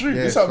coming. It's bro. true.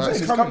 Yeah, That's what I'm it's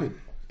saying. It's coming. coming.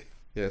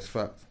 Yeah, it's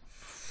fact.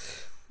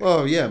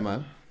 Well, yeah,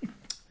 man.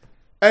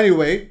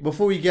 Anyway,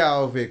 before we get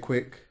out of here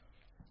quick,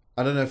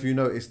 I don't know if you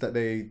noticed that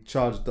they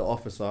charged the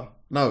officer.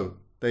 No,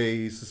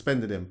 they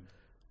suspended him.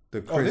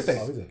 The Chris. did they?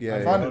 Oh, is it? Yeah,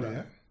 I found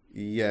it.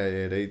 Yeah.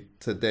 yeah, they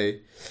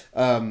today.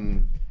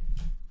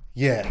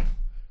 Yeah.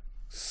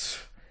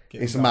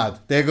 It's mad.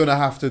 They're gonna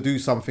have to do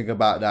something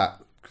about that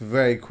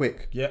very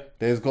quick. Yeah.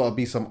 There's got to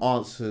be some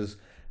answers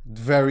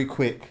very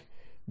quick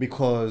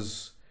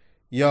because,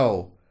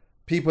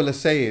 people are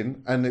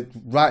saying, and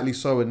rightly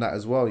so in that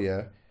as well.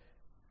 Yeah,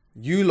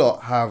 you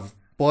lot have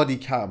body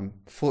cam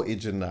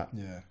footage in that.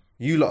 Yeah.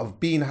 You lot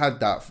have had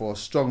that for a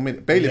strong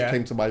minute. Bailiff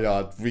came to my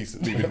yard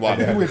recently with one.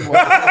 With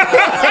what?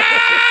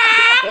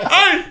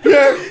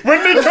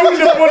 When they come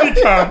to the body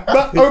cam,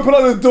 But open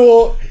up the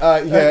door.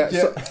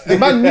 So the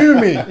man knew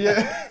me.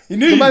 Yeah. He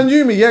The man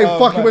knew me. Yeah, he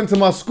fucking man. went to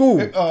my school.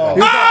 Oh.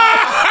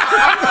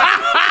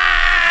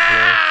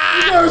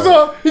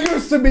 He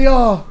goes to me,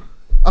 I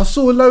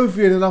saw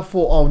Lothian and I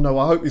thought, oh no,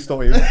 I hope it's not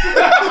him.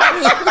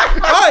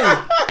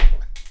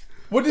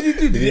 What did he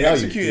do? Did he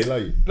execute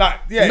it?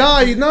 Like, yeah.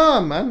 Nah,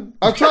 man.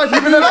 I tried to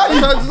even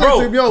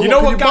bro, you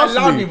know what guy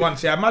allowed me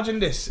once? Yeah, imagine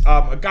this.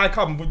 A guy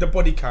come with the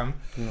body cam,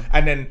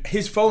 and then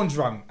his phone's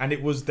rung, and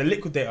it was the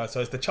Liquidator.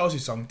 So it's the Chelsea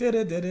song.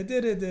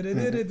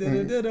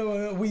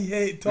 We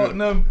hate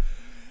Tottenham.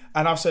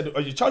 And I've said,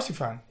 "Are you a Chelsea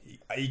fan?"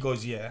 He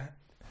goes, "Yeah."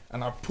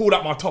 And I pulled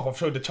out my top. I've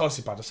showed the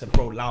Chelsea badge. I said,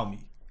 "Bro, allow me.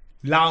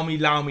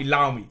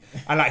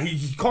 And like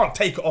he can't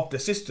take it off the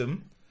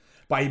system,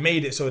 but he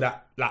made it so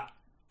that like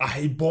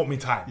he bought me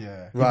time.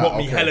 Yeah, he bought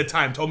me hella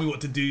time. Told me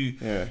what to do,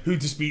 who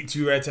to speak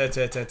to. I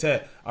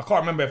can't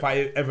remember if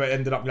I ever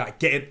ended up like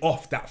getting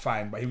off that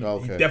fine, but he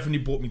definitely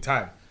bought me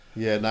time.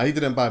 Yeah, no, he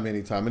didn't buy me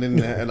any time,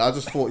 and I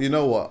just thought, you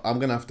know what, I'm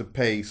gonna have to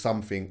pay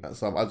something.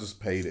 I just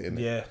paid it.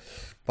 Yeah,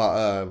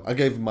 but I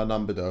gave him my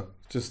number though.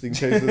 Just in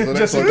case there's the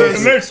next one.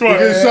 The next one.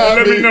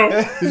 Let me know.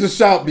 He just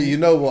shout me, you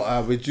know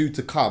what, we're due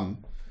to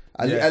come.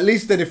 At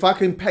least then if I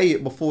can pay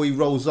it before he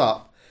rolls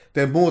up,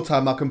 then more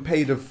time I can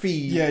pay the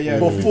fee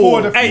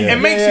before the fee. Hey, it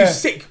makes you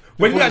sick.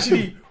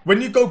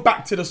 When you go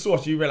back to the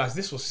source, you realise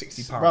this was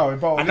 £60.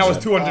 Bro, and that was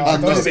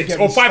 256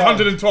 or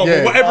 512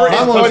 or whatever it is.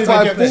 Mine was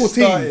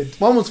 514.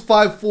 Mine was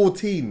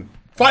 514.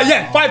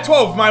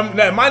 512.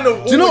 Mine.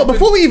 Do you know what?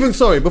 Before we even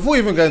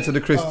go into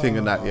the Chris thing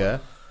and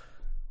that,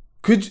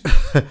 could you,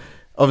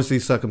 obviously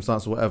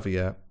circumstance or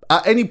whatever,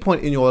 at any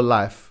point in your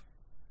life,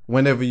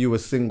 whenever you were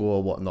single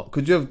or whatnot,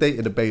 could you have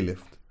dated a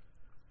bailiff?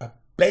 A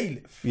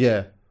bailiff?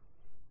 Yeah.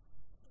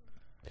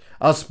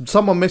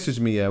 Someone messaged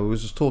me, we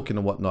was just talking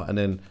and whatnot, and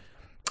then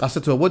I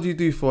said to her, "What do you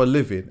do for a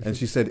living?" And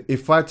she said,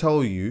 "If I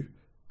tell you,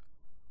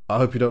 I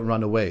hope you don't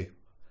run away."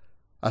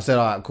 I said,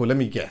 "All right, cool, let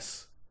me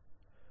guess."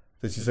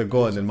 Then she said,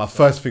 "Go on." And my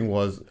first thing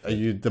was, "Are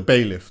you the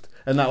bailiff?"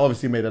 And that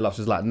obviously made her laugh.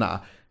 She's like, "Nah,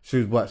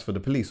 she works for the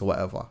police or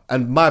whatever."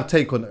 And my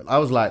take on it, I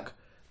was like,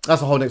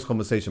 that's a whole next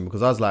conversation,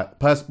 because I was like,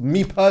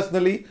 me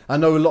personally, I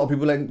know a lot of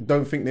people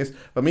don't think this,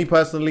 but me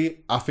personally,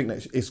 I think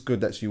that it's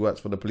good that she works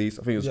for the police.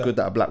 I think it's good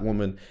that a black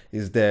woman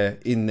is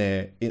in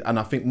there, and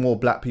I think more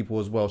black people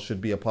as well should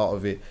be a part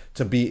of it,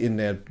 to be in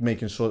there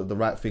making sure that the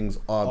right things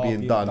are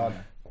being done.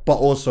 But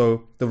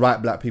also the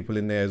right black people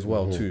in there as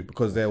well too,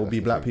 because there will be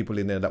black people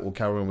in there that will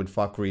carry on with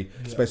fuckery.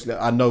 Especially,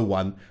 I know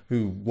one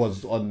who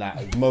was on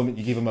that. The moment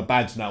you give him a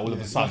badge now, all of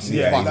a sudden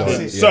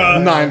he's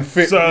 9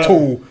 foot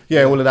tall.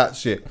 Yeah, all of that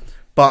shit.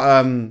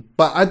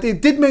 But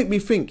it did make me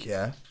think,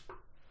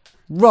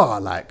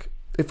 like,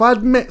 if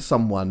I'd met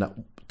someone that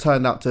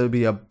turned out to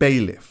be a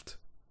bailiff,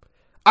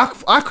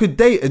 I could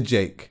date a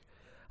Jake.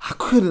 I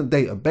couldn't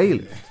date a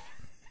bailiff.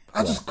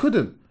 I just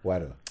couldn't. Why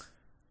not?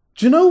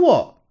 Do you know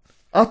what?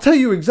 I'll tell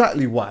you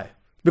exactly why.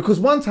 Because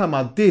one time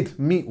I did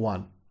meet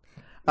one,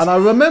 and I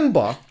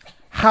remember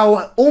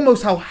how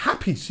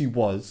happy she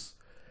was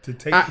to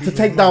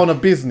take down a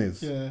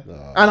business. Yeah.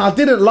 And I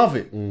didn't love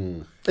it.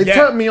 It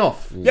turned me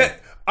off. Yeah.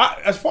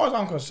 As far as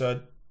I'm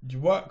concerned, you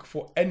work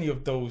for any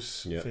of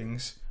those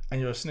things and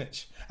you're a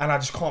snitch. And I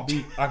just can't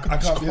be. I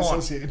just can't.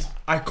 Associated.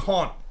 I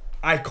can't.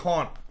 I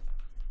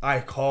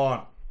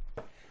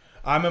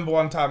remember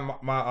one time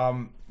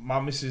my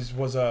missus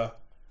was a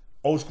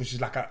old school.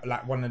 She's like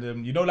one of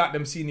them, like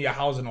them senior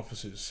housing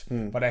officers,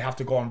 but they have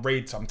to go on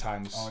raid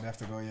sometimes. Oh, they have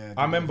to go. Yeah.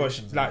 I remember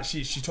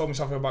she told me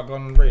something about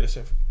going on raid. I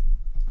said,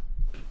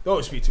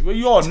 "Don't speak to me. Well,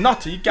 you're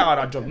nutty. You get out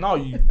of that job now.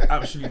 You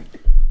absolutely."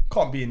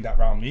 Can't be in that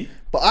round me.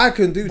 But I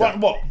can do that.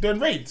 What? Doing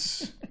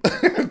raids?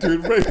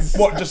 Doing raids.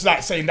 What? Just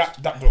like saying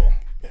that door.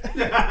 It's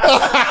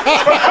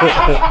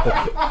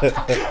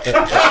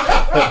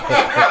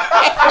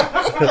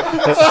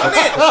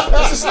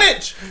a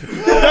snitch.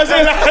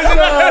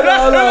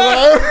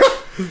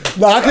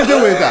 No, I can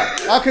deal with that.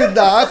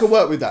 I can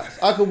work with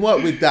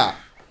that.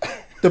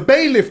 The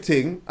bailiff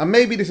thing, and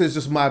maybe this is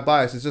just my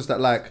bias, it's just that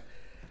like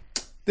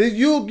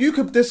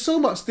there's so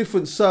much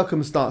different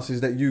circumstances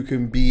that you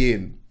can be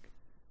in.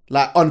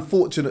 Like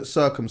unfortunate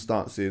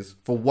circumstances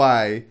for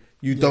why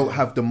you don't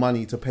have the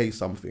money to pay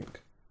something.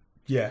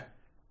 Yeah.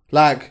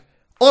 Like,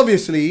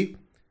 obviously,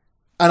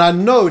 and I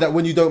know that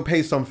when you don't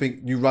pay something,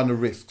 you run a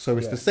risk. So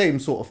it's the same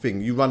sort of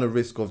thing. You run a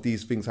risk of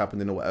these things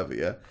happening or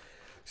whatever,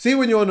 See,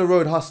 when you're on the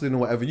road hustling or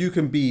whatever, you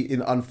can be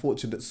in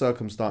unfortunate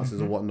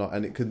circumstances and whatnot,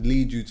 and it can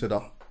lead you to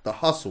the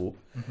hustle.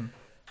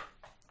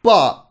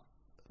 But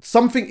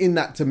something in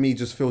that to me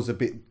just feels a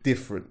bit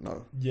different,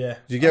 though. Yeah.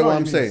 Do you get what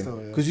I'm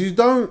saying? Because you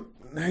don't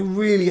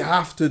really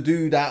have to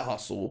do that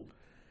hustle,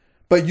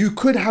 but you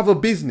could have a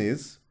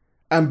business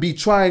and be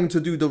trying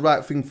to do the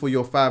right thing for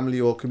your family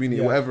or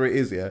community, whatever it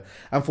is,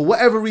 and for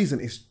whatever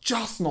reason it's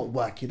just not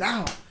working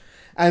out,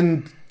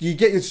 and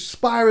you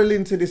spiral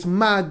into this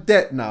mad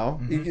debt now,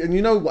 and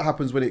you know what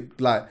happens when it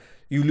like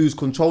you lose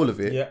control of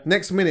it.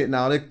 Next minute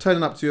now they're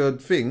turning up to your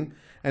thing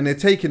and they're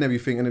taking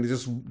everything, and it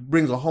just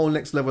brings a whole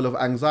next level of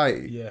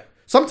anxiety.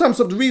 Sometimes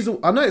the reason,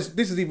 I know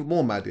this is even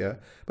more mad,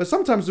 but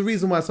sometimes the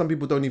reason why some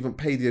people don't even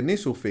pay the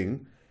initial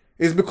thing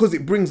is because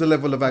it brings a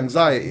level of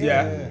anxiety.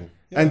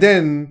 And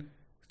then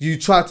you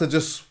try to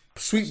just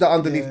sweep that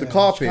underneath the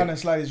carpet.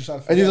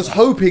 And you're just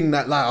hoping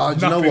that, like,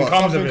 do you know what?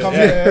 Comes of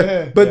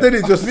it. But then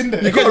it just, you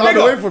can't run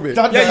away from it.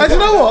 And you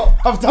know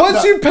what?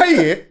 Once you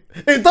pay it,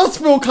 It does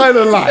feel kind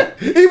of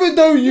like, even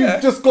though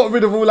you've just got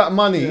rid of all that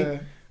money,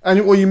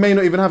 or you may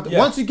not even have.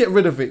 Once you get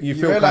rid of it, you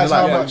feel kind of like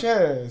how much.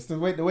 It's the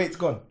weight's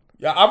gone.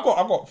 Yeah, I've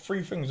got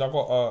 3 things. I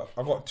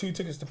got 2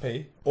 tickets to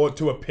pay or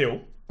to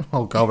appeal.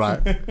 Oh, go right.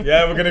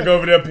 Yeah, we're gonna go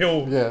over the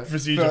appeal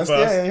procedure first.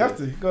 Yeah, you have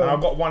to. Go I've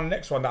got one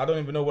next one that I don't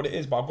even know what it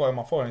is, but I've got it on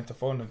my phone. I need to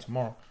phone them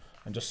tomorrow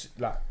and just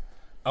like,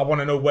 I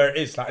want to know where it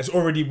is. Like, it's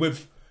already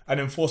with an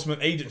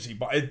enforcement agency,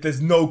 but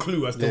there's no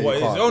clue as to what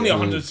it is. It's only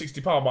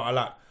 £160,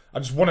 but I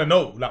just want to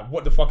know, like,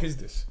 what the fuck is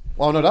this?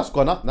 Well, no, that's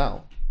gone up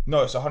now.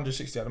 No, it's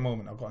 160 at the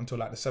moment. I've got until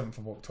like the 7th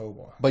of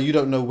October. But you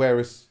don't know where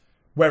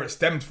it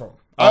stemmed from.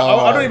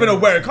 I don't even know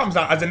where it comes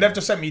out. As in, they've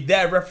just sent me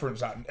their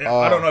reference. I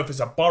don't know if it's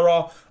a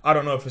borough. I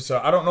don't know if it's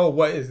I don't know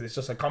what it is. It's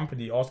just a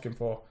company asking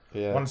for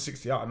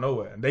 160 out of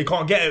nowhere, and they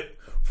can't get it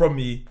from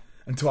me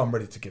until I'm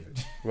ready to give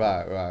it.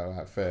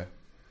 Right. Fair.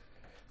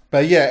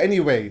 But yeah,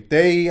 anyway,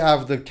 they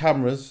have the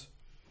cameras.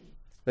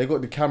 They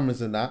got the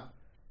cameras and that.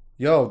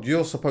 Yo,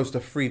 you're supposed to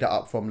free that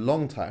up from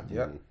long time.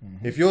 Yeah.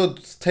 Mm-hmm. If you're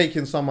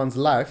taking someone's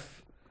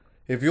life,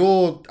 if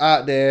you're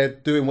out there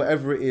doing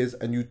whatever it is,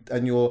 and you're,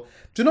 do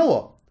you know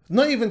what?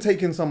 Not even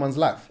taking someone's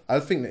life. I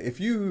think that if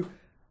you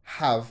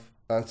have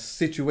a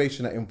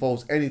situation that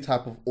involves any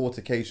type of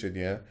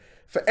altercation,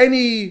 for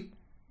any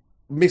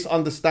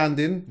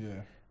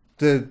misunderstanding,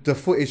 the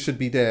footage should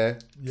be there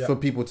for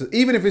people to,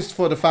 even if it's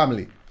for the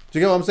family. Do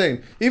you get what I'm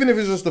saying? Even if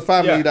it's just the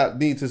family that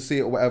need to see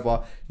it or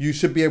whatever, you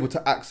should be able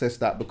to access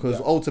that,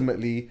 because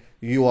ultimately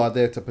you are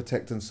there to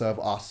protect and serve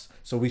us.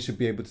 So we should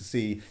be able to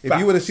see. Facts. If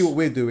you want to see what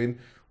we're doing,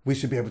 we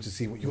should be able to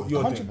see what you're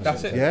doing.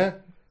 That's it. Yeah?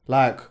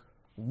 Like,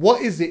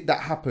 what is it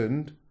that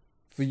happened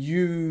for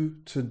you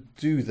to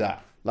do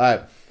that?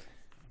 Like,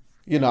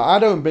 you know, I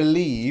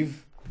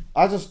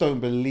just don't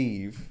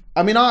believe.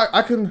 I mean,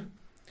 I can,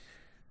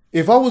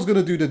 if I was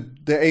going to do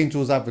the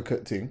Angel's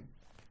Advocate thing,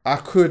 I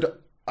could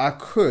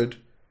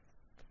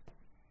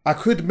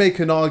make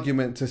an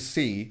argument to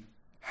see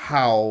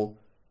how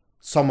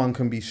someone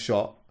can be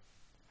shot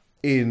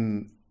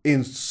in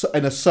a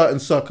certain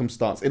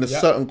circumstance, in a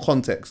certain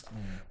context.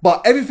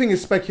 But everything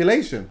is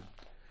speculation.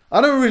 I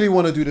don't really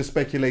want to do the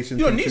speculation.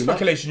 You don't need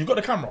speculation. You've got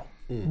the camera.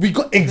 We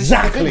got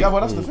exactly.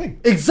 That's the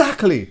thing.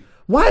 Exactly.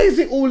 Why is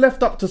it all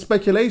left up to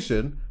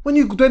speculation when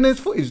there's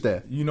footage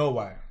there? You know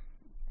why?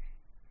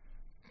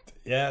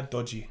 Yeah,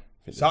 dodgy.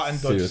 Something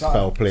dodgy. Serious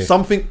foul play.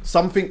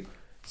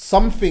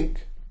 Something.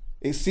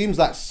 It seems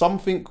like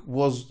something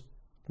was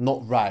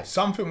not right.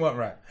 Something weren't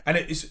right, and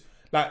it's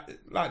like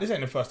this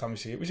ain't the first time we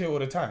see it. We see it all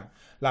the time.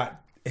 Like,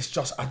 it's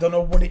just, I don't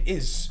know what it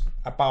is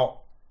about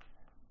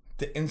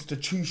the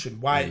institution,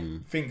 why it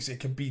thinks it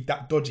could be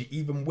that dodgy,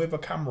 even with a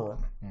camera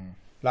on.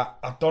 Like,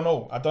 I don't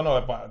know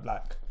about,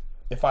 like,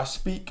 if I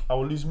speak, I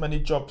will lose many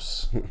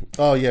jobs.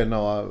 Oh yeah,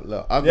 no,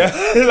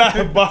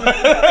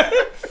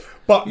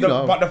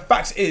 but the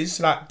fact is,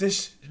 like,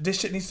 this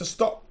shit needs to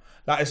stop.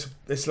 Like,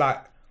 it's like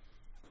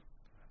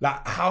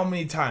how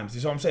many times?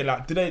 Is what I'm saying.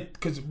 Like,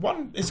 because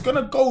it's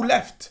gonna go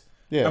left.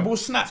 Yeah. And we'll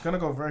snap. It's gonna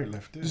go very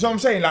left. That's what I'm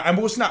saying. Like, and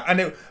we'll snap.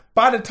 And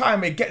by the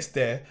time it gets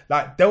there,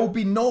 like, there will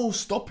be no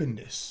stopping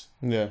this.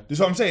 Yeah. That's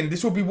what I'm saying.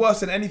 This will be worse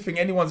than anything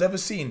anyone's ever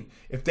seen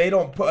if they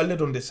don't put a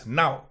lid on this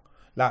now.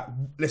 Like,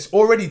 there's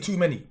already too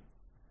many.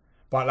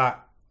 But, like,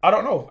 I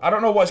don't know. I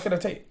don't know what it's gonna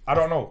take. I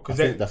don't know. I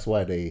think that's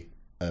why they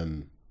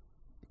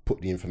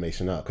put the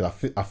information out,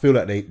 because I feel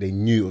like they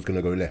knew it was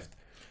gonna go left.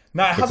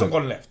 No, it hasn't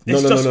gone left.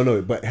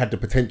 No. But it had the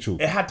potential.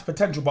 It had the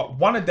potential, but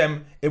one of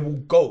them, it will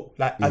go.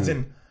 Like, as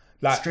in,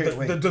 like,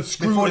 the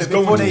screw is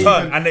going to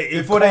turn, and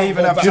before they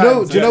even have. Do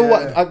you know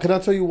what? Can I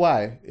tell you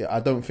why I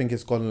don't think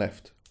it's gone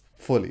left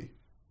fully?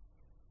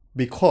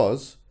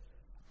 Because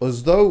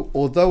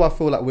although I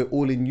feel like we're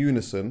all in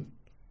unison,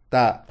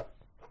 that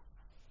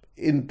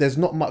there's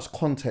not much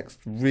context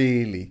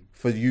really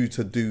for you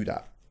to do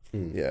that.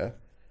 Yeah,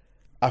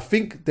 I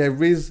think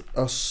there is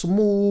a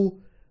small,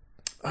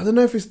 I don't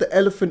know if it's the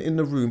elephant in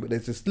the room, but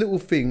there's this little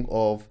thing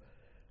of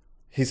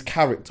his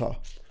character.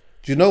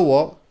 Do you know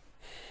what?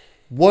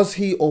 Was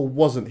he or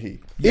wasn't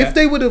he? Yeah. If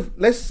they would have,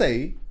 let's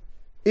say,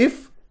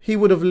 if he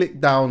would have licked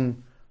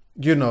down,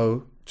 you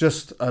know,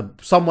 just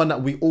someone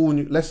that we all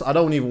knew, I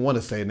don't even want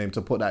to say a name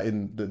to put that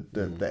in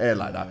the air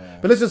like that. Yeah.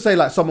 But let's just say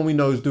like someone we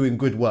know is doing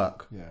good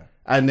work. Yeah.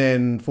 And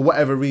then for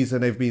whatever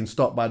reason they've been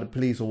stopped by the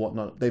police or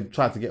whatnot, they've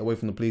tried to get away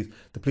from the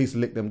police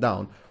lick them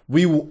down.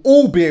 We will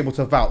all be able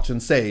to vouch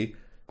and say,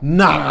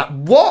 nah,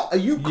 what? Are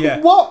you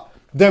what?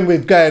 Then we're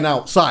going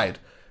outside.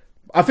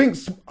 I think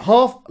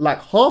half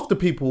the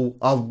people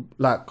are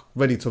like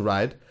ready to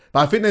ride, but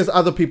I think there's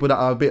other people that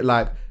are a bit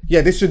like,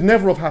 yeah, this should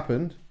never have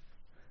happened.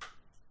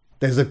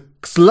 There's a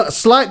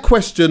slight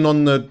question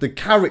on the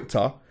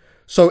character.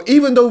 So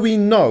even though we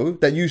know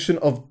that you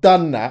shouldn't have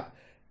done that,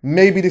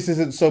 maybe this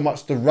isn't so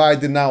much the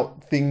riding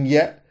out thing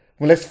yet.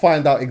 Well, let's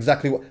find out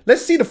exactly what.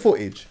 Let's see the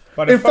footage.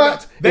 In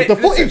fact, if the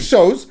footage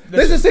shows,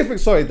 let's just say,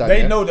 sorry, Dan.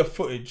 They know the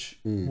footage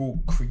will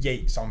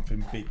create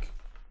something big.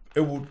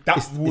 It will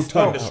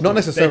turn the. Not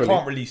necessarily. They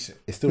can't release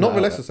it. It's still not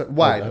necessarily.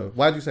 Why though?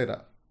 Why do you say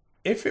that?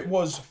 if it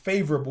was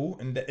favourable,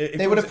 and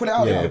they would have put it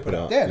out. Yeah, there. put it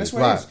out. Yeah, that's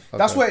what Right, it is. okay.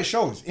 That's where it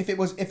shows. If it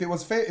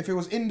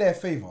was in their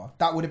favour,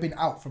 that would have been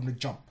out from the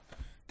jump.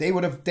 They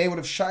would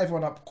have shut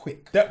everyone up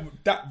quick. you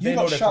You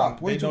got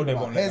sharp. What are you talking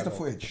about? Here's the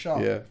footage. footage.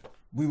 Sharp. Yeah.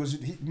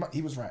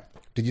 He was right.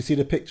 Did you see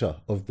the picture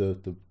of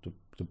the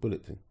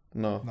bullet thing?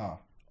 No. No.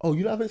 Oh,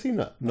 you haven't seen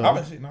that? I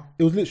haven't seen it, no.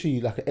 It was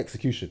literally like an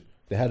execution.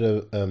 They had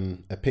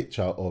a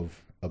picture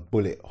of a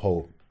bullet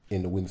hole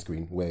in the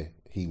windscreen where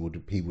he would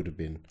have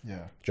been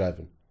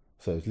driving.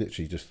 So it's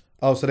literally just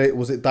Oh, so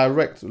was it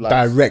direct? Like,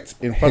 direct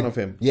in front of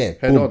him? Yeah,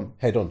 Head boom, on.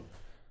 head on.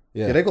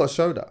 Yeah, they got to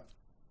show that.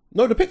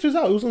 No, the picture's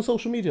out. It was on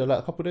social media like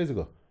a couple of days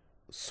ago.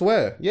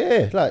 Swear.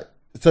 Yeah, like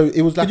so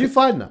it was like. Did you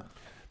find that?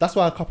 That's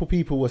why a couple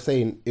people were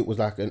saying it was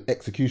like an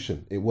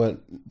execution. It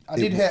weren't. I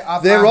did hear.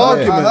 I've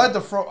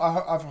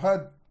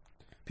heard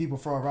people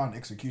throw around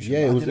execution.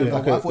 Yeah, but it was.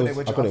 I thought they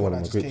were. I got it one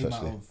of my groups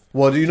actually.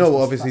 Well, do you know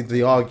obviously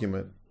the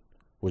argument?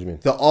 What do you mean?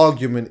 The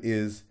argument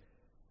is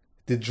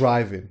the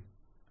driving.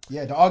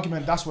 Yeah, the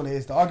argument. That's what it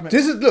is. The argument.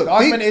 The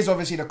argument is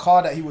obviously the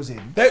car that he was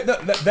in.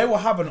 They will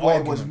have an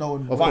argument. Was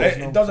known, but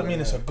it doesn't mean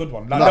it's a good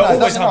one. Like, No, they'll it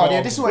always doesn't have know.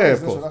 an This is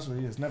argument. what it is. That's what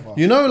it is. Never.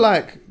 You know,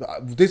 like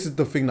this is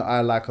the thing that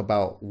I like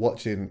about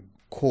watching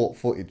court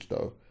footage,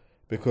 though,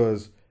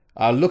 because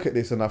I look at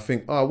this and I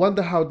think, oh, I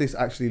wonder how this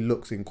actually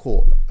looks in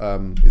court.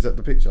 Is that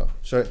the picture?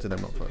 Show it to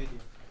them up front.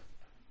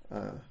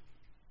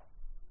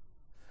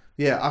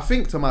 Yeah, I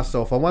think to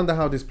myself, I wonder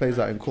how this plays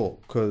out in court,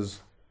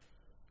 because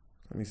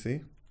let me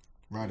see.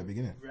 Right at the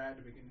beginning.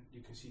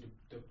 You can see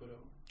the bullet.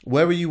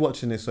 Where are you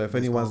watching this? So if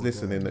anyone's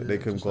listening, they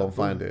can go and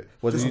find it.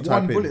 What did you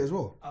type one in? bullet as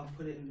well. I'll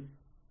put it in.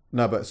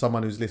 No, but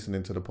someone who's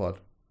listening to the pod,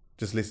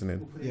 just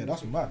listening. Yeah,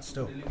 that's mad.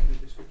 Still. The link in the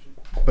description.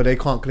 But they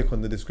can't click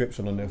on the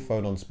description on their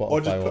phone on Spotify.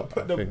 Or just or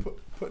put thing.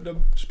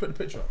 the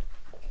picture up.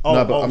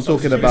 No, but I'm so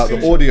talking about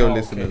the audio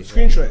listeners.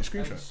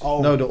 Screenshot.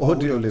 Oh, No, the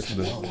audio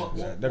listeners.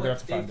 Yeah, they'll be able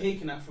to they've find it.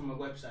 taken that from a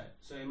website,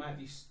 so it might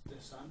be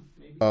the Sun,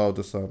 maybe. Oh,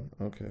 the Sun.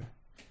 Okay.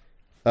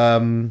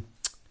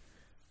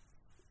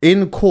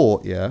 In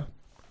court, yeah,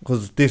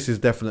 because this is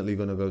definitely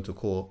going to go to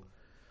court.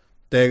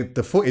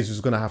 The footage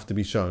is going to have to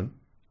be shown.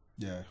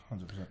 Yeah,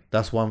 100%.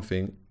 That's one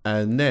thing.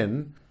 And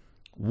then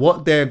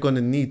what they're going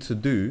to need to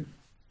do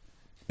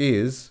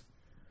is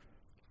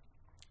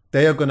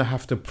they are going to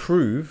have to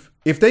prove,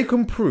 if they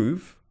can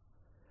prove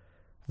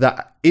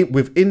that it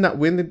within that,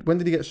 when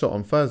did he get shot?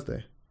 On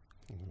Thursday?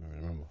 I don't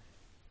remember.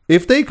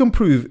 If they can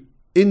prove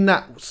in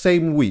that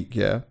same week,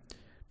 yeah,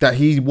 that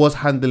he was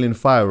handling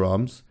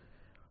firearms,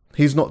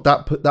 he's not,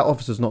 that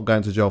officer's not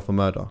going to jail for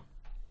murder.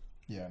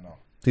 Yeah, no.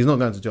 He's not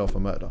going to jail for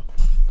murder.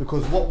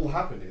 Because what will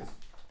happen is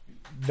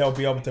They'll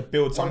be able to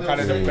build some kind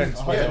of defense.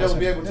 yeah, they'll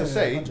be able to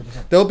say,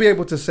 they'll be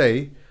able to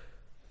say,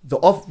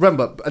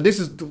 remember, and this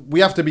is, we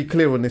have to be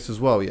clear on this as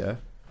well, yeah?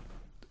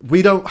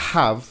 We don't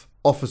have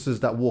officers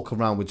that walk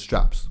around with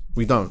straps.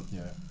 We don't.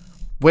 Yeah.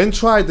 When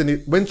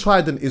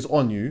Trident is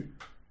on you,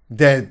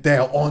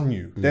 they're on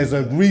you. There's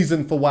a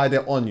reason for why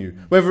they're on you,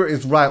 whether it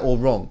is right or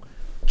wrong.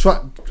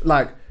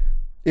 Like,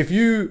 if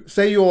you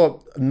say you're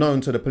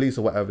known to the police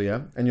or whatever,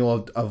 yeah, and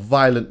you're a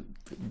violent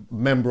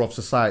member of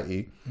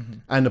society,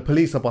 and the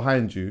police are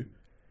behind you,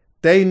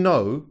 they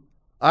know,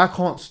 I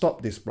can't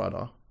stop this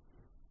brother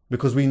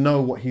because we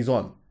know what he's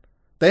on.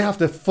 They have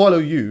to follow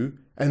you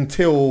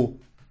until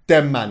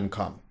them man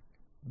come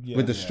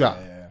with the strap.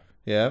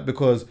 Yeah,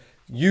 because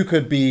you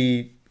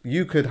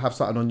could have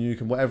something on you,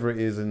 whatever it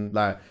is, and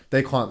like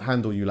they can't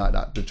handle you like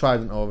that. The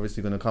Trident are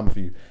obviously going to come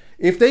for you.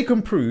 If they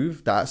can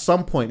prove that at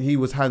some point he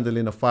was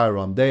handling a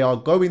firearm, they are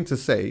going to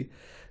say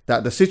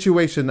that the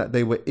situation that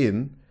they were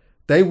in,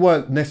 they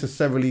weren't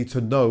necessarily to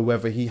know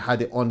whether he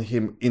had it on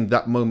him in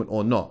that moment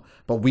or not.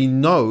 But we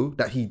know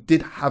that he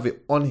did have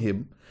it on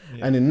him.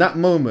 Yeah. And in that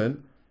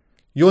moment,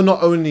 you're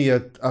not only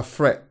a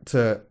threat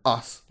to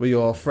us, but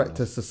you're a threat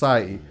to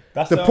society.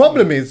 The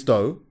problem is,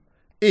 though,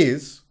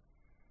 and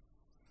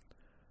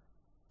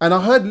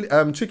I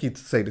heard Tricky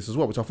say this as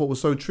well, which I thought was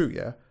so true,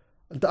 yeah?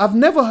 I've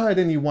never heard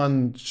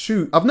anyone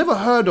shoot. I've never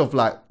heard of,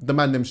 like, the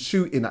man them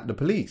shooting at the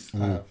police.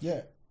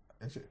 Yeah.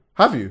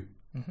 Have you?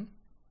 Mm-hmm.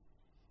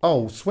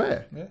 Oh,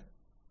 swear. Yeah.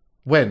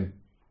 When?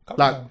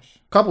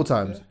 Couple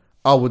times. Yeah.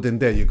 Oh, well, then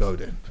there you go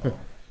then.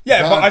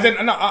 Yeah, but I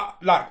didn't.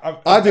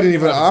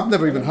 I've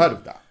never even heard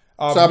of that.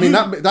 So I mean,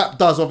 that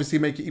does obviously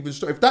make it even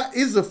stronger. If that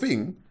is a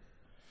thing,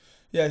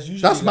 yeah, it's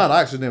usually that's mad.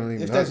 I actually never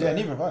even heard. Yeah,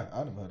 neither have I.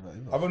 I never heard of that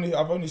either.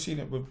 I've only seen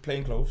it with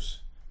plain clothes,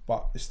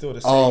 but it's still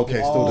the same. Oh,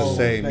 okay, still the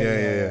same.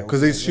 Yeah.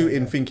 Because he's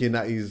shooting, thinking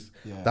that he's.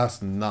 Yeah.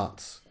 That's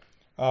nuts.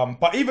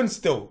 But even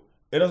still,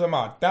 it doesn't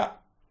matter.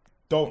 That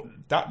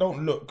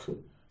don't look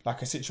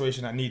like a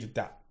situation that needed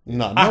that.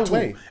 No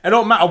way. It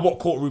don't matter what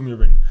courtroom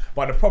you're in.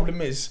 But the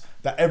problem is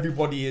that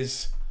everybody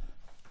is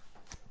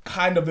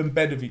kind of in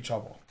bed with each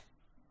other.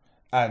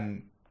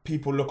 And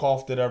people look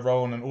after their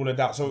own and all of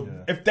that. So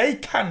if they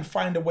can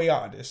find a way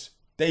out of this,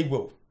 they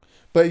will.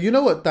 But you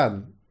know what,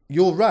 Dan?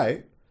 You're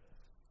right.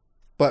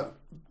 But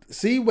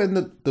see, when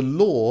the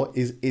law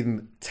is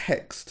in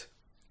text,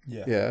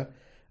 yeah,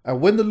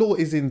 and when the law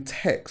is in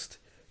text,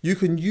 you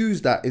can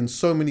use that in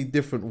so many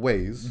different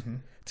ways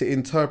to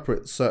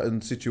interpret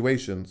certain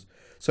situations.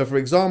 So, for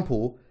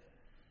example,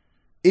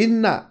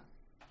 in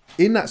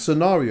that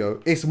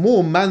scenario, it's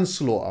more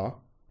manslaughter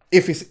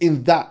if it's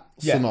in that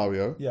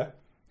scenario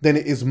than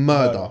it is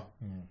murder.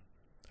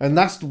 And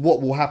that's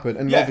what will happen.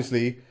 And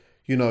obviously,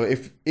 you know,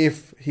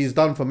 if he's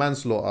done for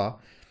manslaughter,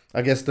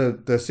 I guess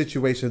the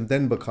situation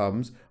then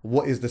becomes,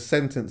 what is the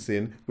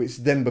sentencing, which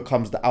then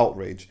becomes the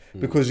outrage.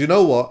 Because you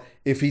know what?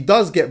 If he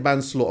does get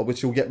manslaughter,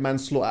 which he'll get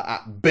manslaughter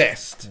at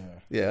best,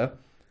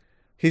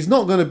 he's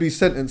not going to be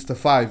sentenced to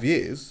 5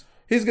 years.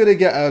 He's going to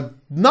get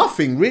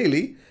nothing,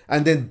 really.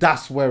 And then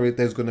that's where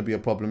there's going to be a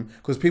problem.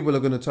 Because people are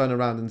going to turn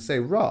around and say,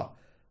 rah,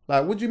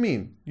 like, what do you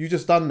mean? You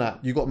just done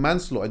that. You got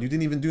manslaughter and you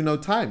didn't even do no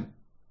time.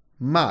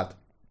 Mad.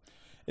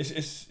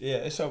 It's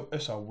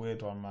a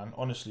weird one, man.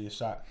 Honestly, it's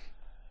like,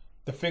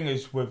 the thing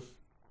is with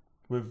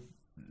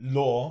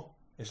law,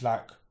 it's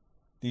like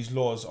these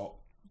laws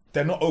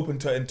they're not open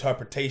to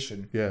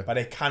interpretation, but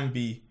they can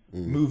be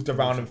moved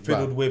around and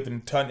fiddled with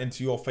and turned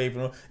into your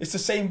favor. It's the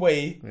same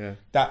way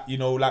that, you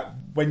know, like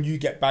when you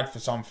get bagged for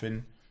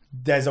something,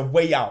 there's a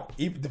way out.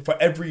 Even for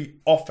every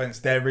offense,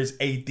 there is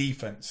a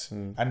defense,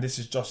 and this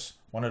is just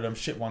one of them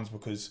shit ones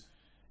because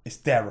it's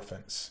their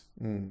offense.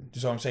 Do you know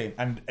what I'm saying?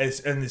 And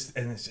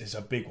it's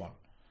a big one.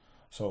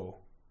 So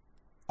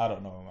I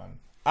don't know, man.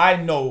 I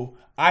know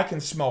I can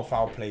smell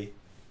foul play.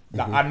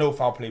 Like, I know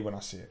foul play when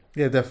I see it.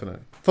 Yeah, definitely.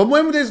 From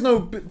when there's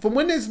no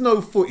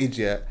footage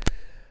yet,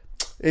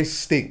 it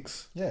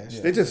stinks.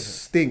 It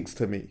just stinks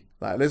to me.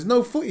 Like, there's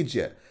no footage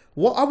yet.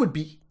 What I would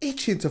be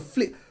itching to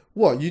flip.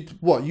 What you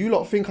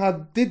lot think I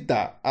did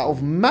that out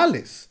of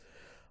malice?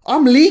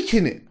 I'm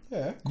leaking it.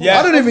 I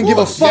don't even give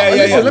a fuck.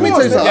 Listen, let me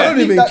tell you something. I don't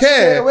even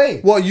care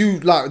what you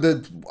like.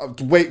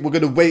 We're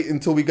gonna wait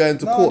until we go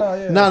into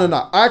court.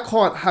 No. I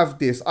can't have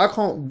this. I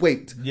can't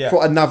wait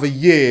for another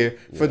year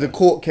for the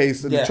court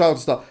case and the trial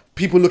to start.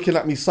 People looking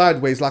at me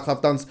sideways like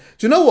I've done. Do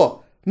you know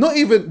what? Not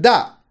even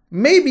that.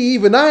 Maybe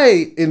even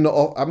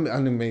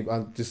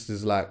this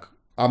is like,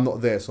 I'm not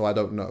there, so I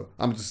don't know.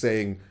 I'm just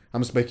saying.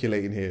 I'm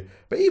speculating here.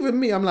 But even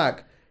me, I'm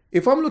like,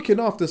 if I'm looking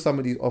after some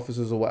of these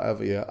officers or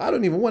whatever, I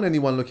don't even want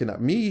anyone looking at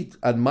me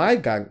and my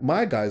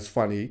guys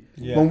funny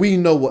when we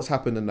know what's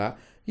happened in that.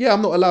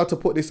 I'm not allowed to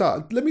put this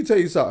out. Let me tell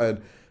you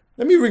something.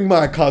 Let me ring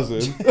my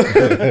cousin,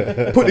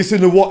 put this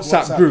in the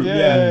WhatsApp group.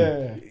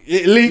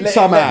 It leaked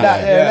somehow.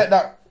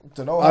 I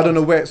don't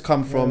know where it's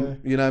come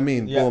from. You know what I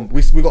mean? Boom.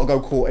 We got to go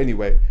court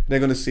anyway. They're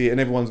going to see it and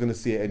everyone's going to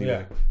see it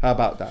anyway. How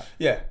about that?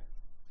 Yeah.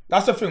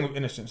 That's the thing with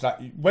innocence. Like,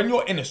 when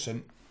you're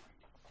innocent,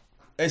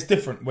 it's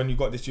different. When you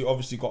got this, you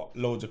obviously got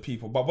loads of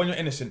people. But when you're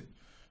innocent,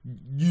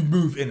 you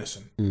move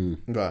innocent. Right. You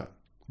know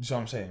what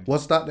I'm saying?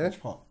 What's that there?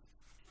 From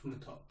the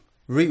top.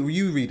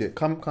 You read it.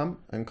 Come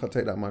and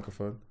take that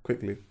microphone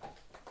quickly.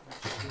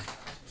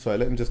 Sorry,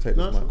 let him just take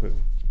this mic quick.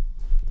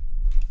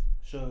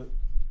 So,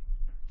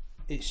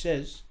 it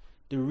says,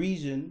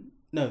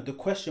 the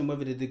question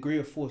whether the degree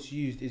of force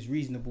used is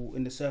reasonable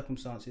in the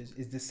circumstances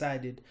is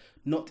decided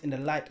not in the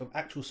light of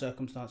actual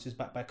circumstances,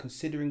 but by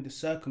considering the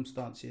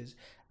circumstances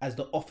as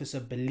the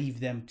officer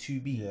believed them to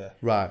be.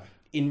 Right.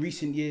 In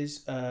recent years,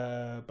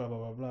 blah, blah,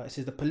 blah, blah. It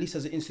says the police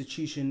as an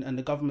institution and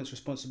the government's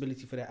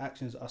responsibility for their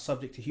actions are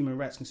subject to human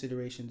rights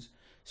considerations,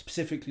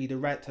 specifically the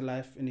right to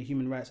life in the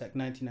Human Rights Act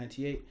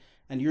 1998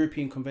 and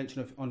European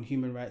Convention on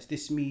Human Rights.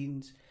 This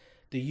means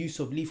the use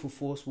of lethal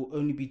force will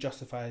only be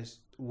justified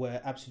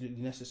where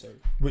absolutely necessary.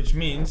 Which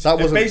means,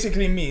 it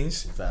basically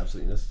means, it's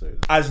absolutely necessary.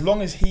 As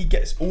long as he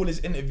gets all his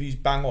interviews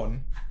bang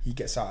on, he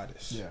gets out of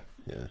this.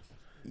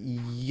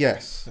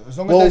 Yes. As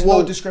long as there's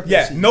no discrepancy.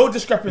 Yeah, no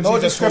discrepancy. No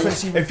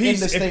discrepancy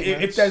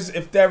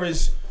if there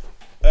is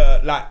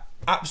like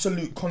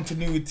absolute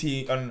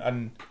continuity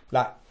and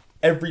like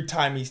every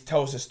time he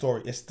tells a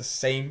story, it's the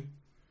same,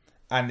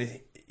 and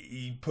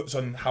he puts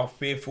on how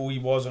fearful he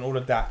was and all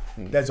of that.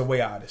 There's a way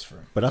out of this for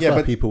him. But that's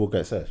why people will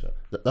get searched.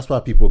 That's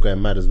why people were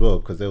going mad as well,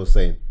 because they were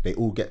saying they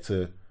all get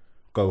to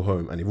go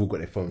home and they've all got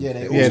their phones.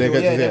 They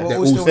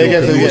all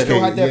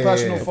still had their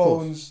personal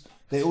phones.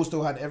 They all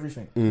still had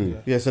everything.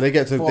 So they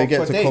get to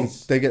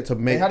make. They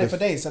had it for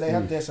days, so they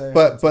had this.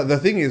 But the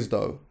thing is,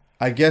 though,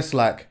 I guess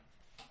like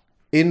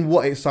in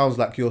what it sounds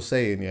like you're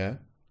saying,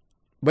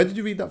 where did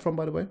you read that from,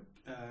 by the way?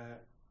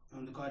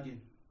 On The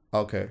Guardian.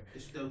 Okay.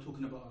 They were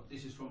talking about,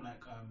 this is from like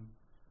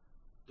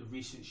the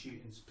recent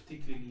shootings,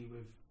 particularly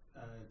with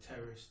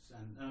terrorists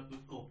and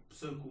or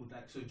so-called,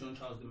 like, so John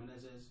Charles de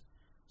Menezes.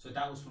 So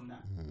that was from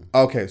that.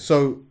 Okay,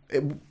 so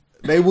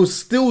they will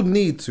still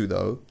need to,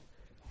 though,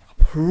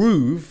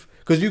 prove,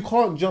 because you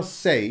can't just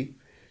say,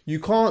 you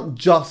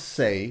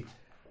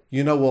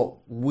know what,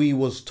 we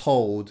was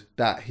told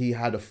that he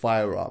had a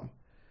firearm.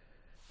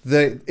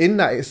 In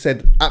that it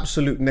said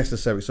absolute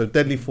necessary, so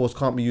deadly force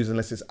can't be used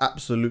unless it's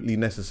absolutely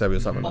necessary or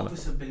something like that.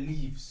 Officer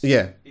believes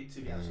it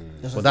to be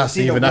absolute. Well, that's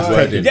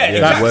wording. Yeah,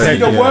 exactly.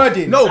 The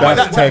wording. No, but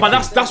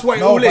that's what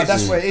it all is.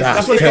 That's what it is.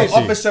 That's what the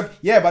officer.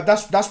 Yeah, but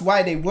that's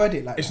why they word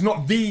it like. It's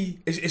not the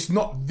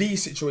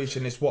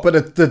situation. It's what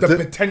but the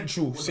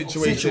potential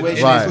situation in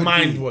his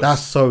mind was.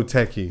 That's so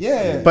techie.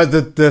 Yeah.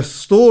 But the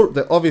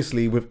story,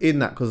 obviously within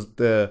that, because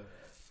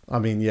I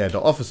mean, yeah, the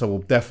officer will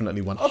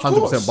definitely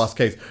 100% bust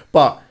case.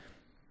 But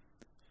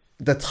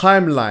the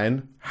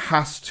timeline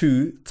has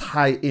to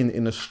tie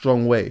in a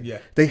strong way. Yeah.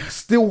 They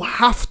still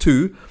have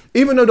to,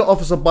 even though the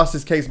officer busts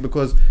his case,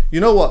 because you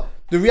know what?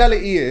 The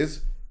reality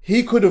is,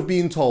 he could have just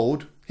been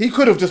told,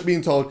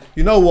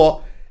 you know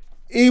what?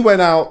 He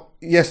went out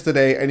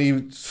yesterday and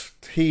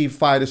he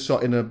fired a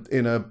shot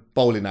in a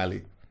bowling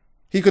alley.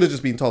 He could have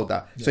just been told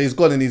that. Yeah. So he's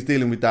gone and he's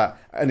dealing with that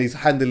and he's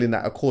handling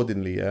that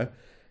accordingly, yeah?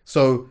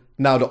 So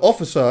now the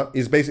officer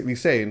is basically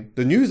saying,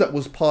 the news that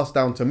was passed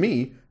down to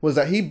me was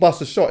that he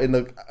bust a shot in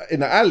the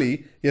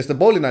alley, the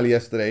bowling alley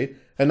yesterday,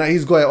 and that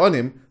he's got it on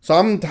him. So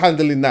I'm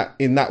handling that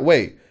in that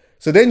way.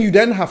 So then you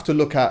have to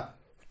look at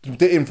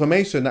the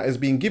information that is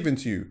being given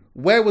to you.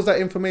 Where was that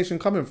information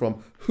coming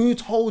from? Who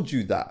told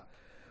you that?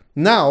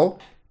 Now,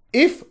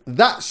 if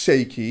that's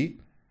shaky,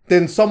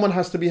 then someone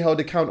has to be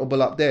held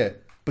accountable up there.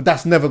 But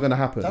that's never going to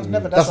happen. That's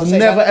never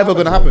ever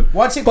going to happen.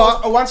 What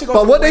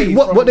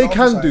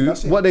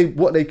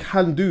they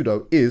can do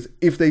though is,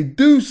 if they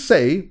do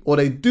say, or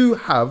they do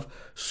have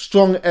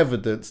strong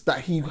evidence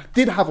that he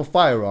did have a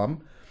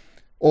firearm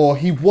or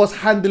he was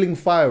handling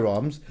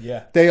firearms,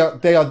 they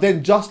are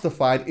then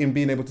justified in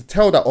being able to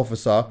tell that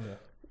officer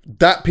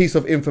that piece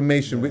of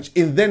information, which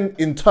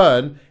in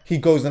turn he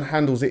goes and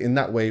handles it in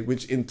that way,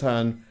 which in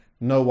turn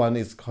no one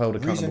is held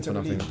accountable for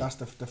nothing. That's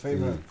the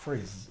favourite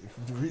phrase.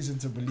 The reason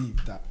to believe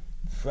that.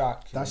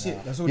 That's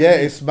it. That's all. Yeah,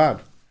 it's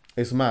mad.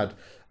 It's mad.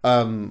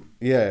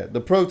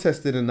 The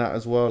protesting and that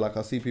as well. Like,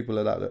 I see people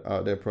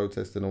out there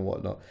protesting and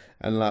whatnot.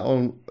 And like,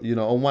 on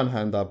one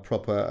hand, I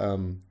proper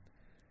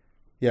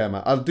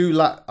man. I do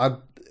like.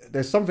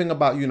 There's something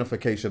about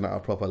unification that I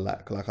proper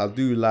like. Like, I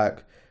do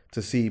like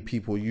to see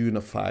people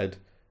unified,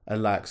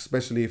 and like,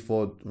 especially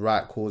for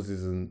right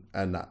causes and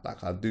that.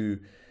 Like, I do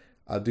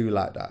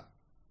like that.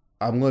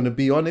 I'm going to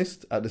be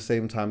honest at the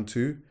same time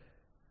too.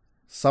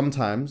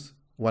 Sometimes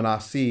when I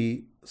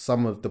see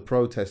some of the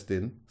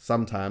protesting,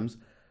 sometimes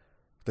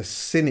the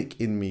cynic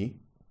in me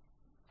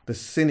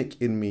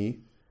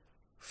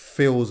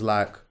feels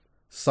like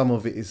some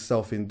of it is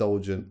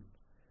self-indulgent.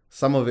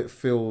 Some of it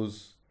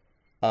feels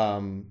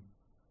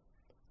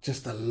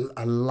just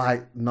a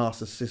light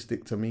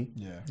narcissistic to me.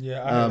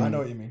 Yeah, I know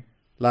what you mean.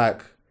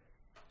 Like,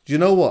 do you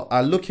know what?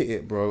 I look at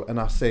it, bro, and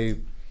I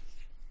say,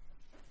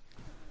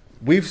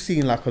 we've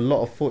seen like a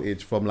lot of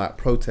footage from like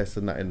protests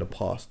and that in the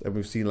past, and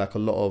we've seen like a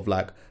lot of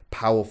like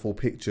powerful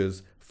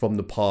pictures from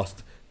the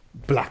past,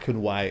 black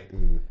and white.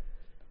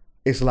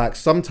 It's like,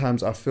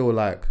 sometimes I feel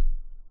like,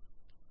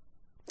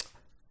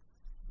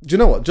 do you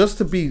know what? Just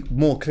to be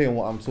more clear on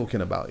what I'm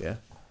talking about, yeah.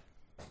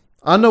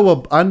 We've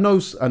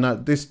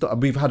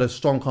had a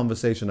strong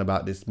conversation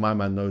about this. My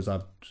man knows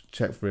I've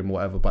checked for him,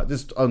 whatever. But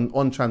just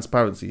on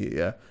transparency,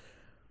 yeah.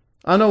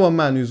 I know a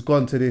man who's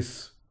gone to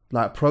this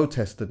like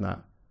protest and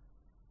that.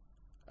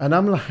 And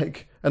I'm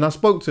like, and I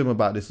spoke to him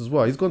about this as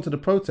well. He's gone to the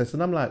protest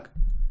and I'm like,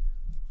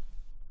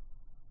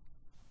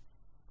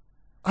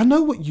 I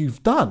know what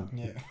you've done.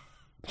 Yeah.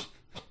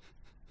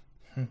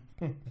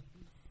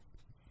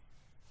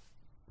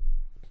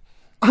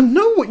 I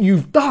know what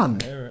you've done.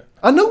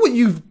 I know what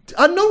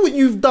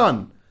you've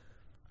done.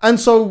 And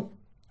so,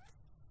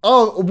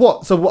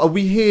 what? So what, are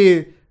we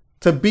here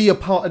to be a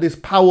part of this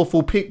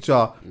powerful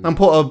picture and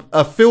put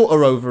a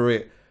filter over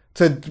it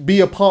to be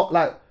a part,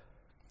 like,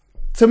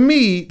 to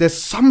me,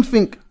 there's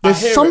something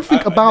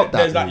about that.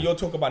 There's like, you're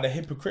talking about the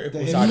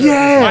hypocritical side.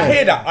 Yeah. I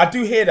hear that. I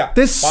do hear that.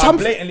 There's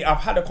something. Blatantly,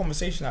 I've had a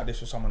conversation like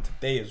this with someone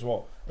today as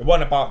well. It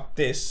wasn't about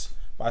this,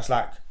 but it's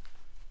like,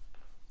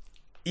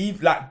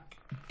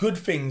 good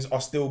things are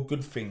still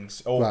good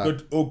things, or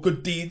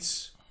good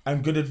deeds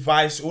and good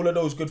advice. All of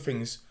those good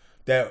things,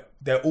 they're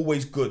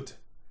always good,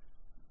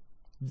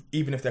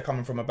 even if they're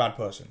coming from a bad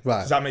person. Right.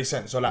 Does that make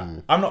sense? So like,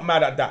 I'm not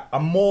mad at that. I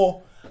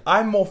more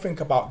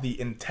think about the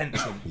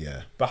intention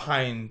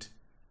behind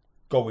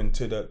going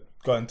to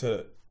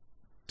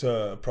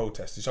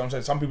protest. You know what I'm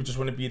saying? Some people just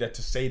want to be there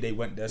to say they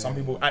went there. Some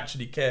people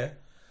actually care.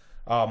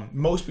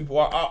 Most people,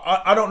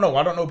 I don't know.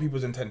 I don't know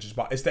people's intentions,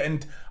 but it's the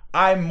end.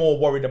 I'm more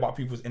worried about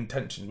people's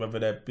intentions, whether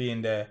they're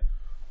being there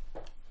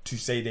to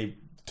say they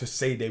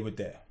were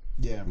there.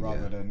 Yeah,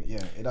 rather than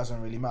it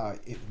doesn't really matter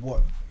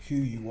who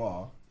you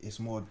are. It's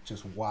more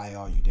just, why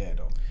are you there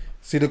though?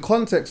 See, the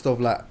context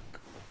of like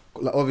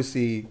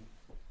obviously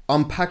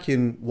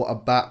unpacking what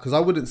about, because I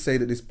wouldn't say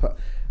that this.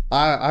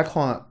 I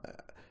can't,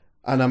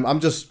 and I'm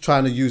just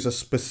trying to use a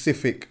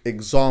specific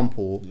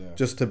example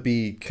just to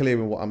be clear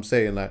in what I'm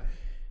saying. Like,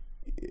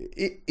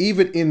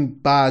 even in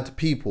bad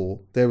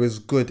people, there is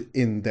good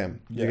in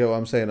them. You get what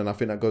I'm saying? And I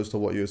think that goes to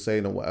what you were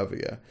saying or whatever,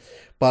 yeah.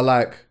 But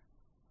like,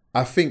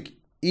 I think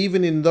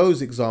even in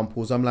those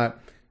examples, I'm like,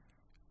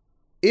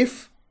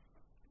 if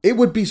it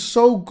would be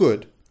so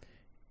good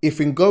if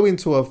in going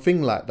to a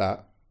thing like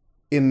that,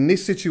 in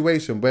this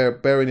situation,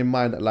 bearing in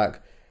mind that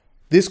like,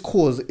 this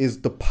cause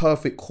is the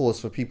perfect cause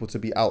for people to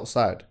be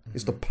outside. Mm-hmm.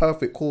 It's the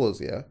perfect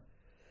cause, yeah.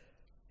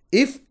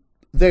 If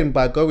then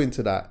by going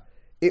to that,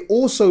 it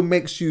also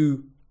makes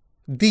you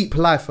deep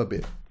life a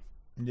bit.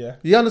 Yeah.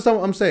 You understand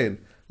what I'm saying?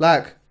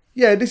 Like,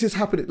 yeah, this is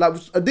happening. Like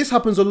this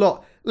happens a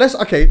lot.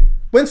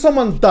 When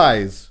someone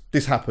dies,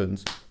 this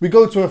happens. We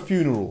go to a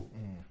funeral.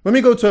 When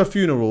we go to a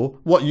funeral,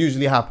 what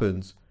usually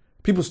happens?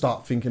 People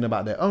start thinking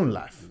about their own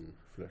life.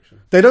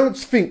 They don't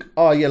think,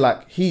 oh yeah,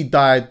 like he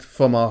died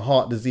from a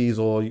heart disease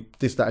or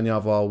this, that, and the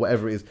other, or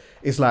whatever it is.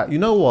 It's like, you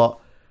know what?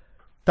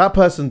 That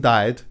person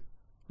died.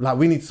 Like,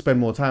 we need to spend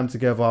more time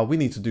together. We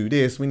need to do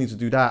this. We need to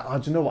do that. Oh,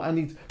 do you know what?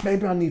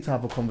 Maybe I need to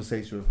have a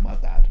conversation with my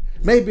dad.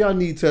 Maybe I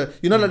need to,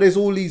 like there's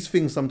all these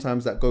things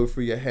sometimes that go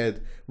through your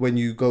head when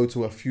you go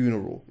to a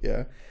funeral.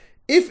 Yeah.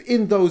 If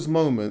in those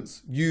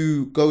moments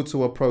you go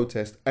to a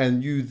protest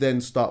and you then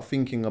start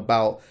thinking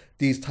about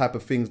these type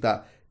of things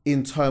that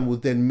in turn will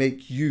then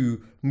make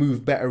you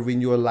move better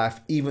in your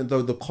life, even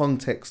though the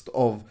context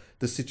of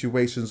the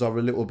situations are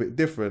a little bit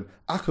different,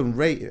 I can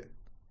rate it.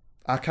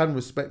 I can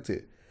respect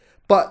it.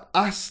 But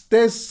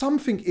there's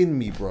something in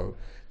me, bro,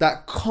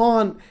 that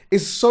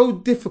it's so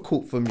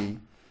difficult for me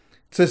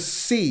to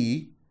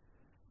see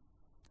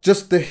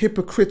just the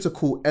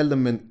hypocritical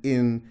element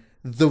in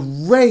the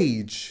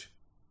rage,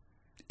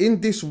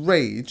 in this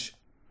rage.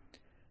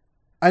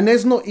 And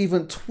there's not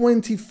even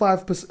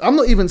 25%. I'm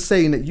not even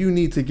saying that you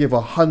need to give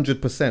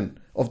 100%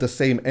 of the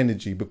same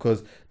energy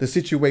because the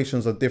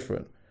situations are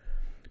different.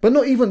 But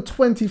not even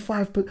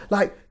 25%.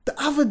 Like the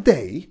other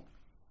day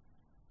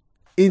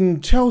in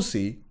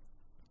Chelsea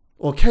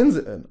or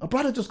Kensington, a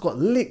brother just got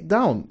licked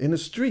down in the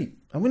street.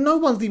 And no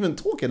one's even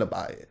talking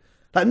about it.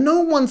 Like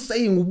no one's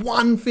saying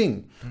one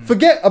thing.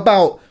 Forget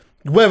about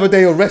whether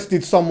they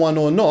arrested someone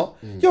or not.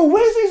 Yo,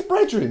 where's his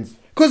brethren?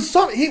 Because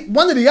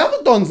one of the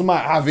other dons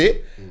might have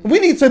it. We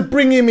need to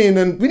bring him in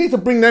and we need to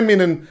bring them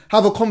in and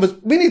have a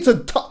conversation. We need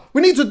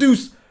to do,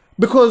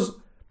 because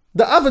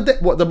the other day,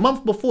 the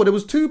month before, there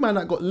was 2 men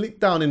that got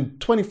licked down in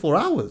 24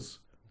 hours.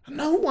 And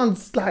no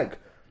one's like,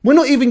 we're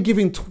not even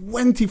giving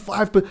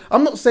 25, but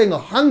I'm not saying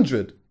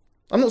 100.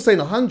 I'm not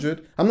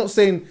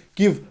saying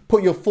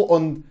put your foot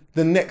on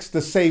the next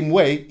the same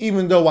way,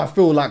 even though I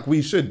feel like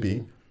we should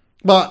be.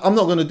 But I'm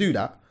not going to do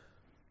that.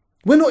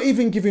 We're not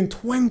even giving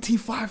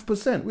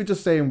 25%. We're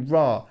just saying,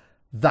 rah,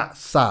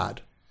 that's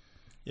sad.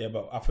 Yeah,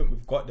 but I think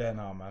we've got there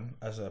now, man.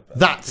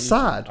 That's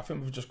sad. I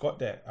think we've just got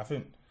there.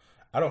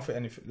 I don't think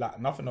anything, like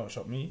nothing don't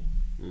shock me.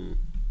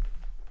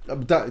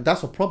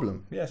 That's a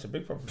problem. Yeah, it's a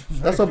big problem.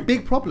 That's a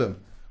big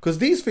problem. Because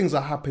these things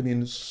are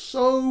happening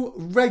so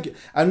regular.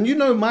 And you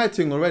know my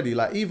thing already.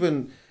 Like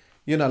even,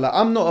 like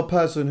I'm not a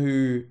person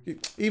who,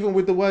 even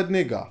with the word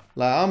nigger,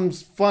 like I'm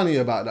funny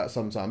about that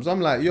sometimes.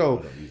 I'm like,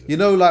 yo,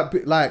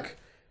 like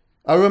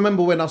I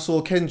remember when I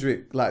saw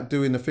Kendrick like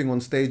doing the thing on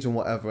stage and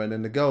whatever, and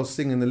then the girl's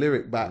singing the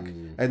lyric back,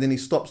 and then he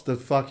stops the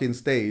fucking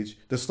stage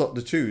to stop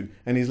the tune,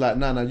 and he's like,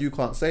 no, you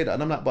can't say that.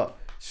 And I'm like, but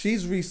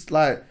she's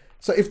like,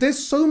 so if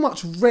there's so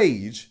much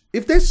rage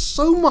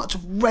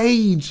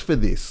for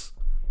this,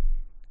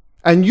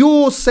 and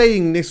you're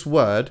saying this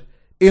word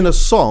in a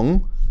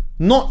song,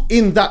 not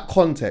in that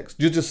context,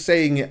 you're just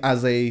saying it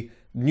as a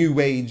new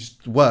age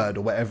word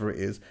or whatever it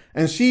is,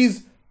 and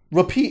she's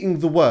repeating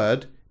the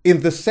word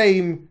in the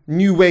same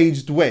new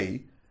aged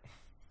way,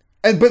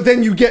 but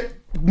then you get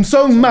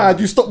so mad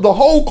you stop the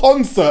whole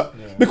concert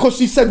because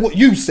she said what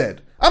you said.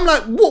 I'm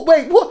like, what?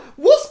 Wait,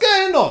 what's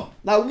going on?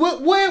 Like,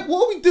 what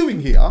are we doing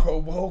here? Bro,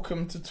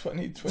 welcome to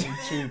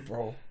 2022,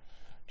 bro.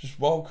 Just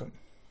welcome.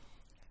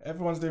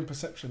 Everyone's doing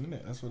perception, isn't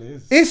it? That's what it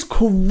is. It's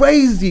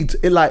crazy.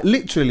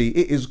 Literally,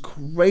 it is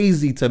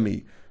crazy to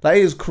me. Like,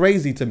 it is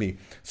crazy to me.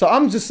 So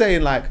I'm just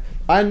saying, like,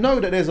 I know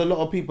that there's a lot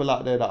of people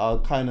out there that are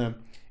kind of,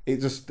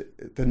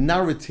 the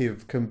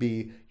narrative can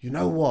be, you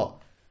know what?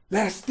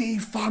 Let's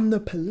defund the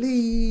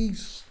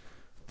police.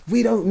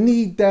 We don't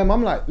need them.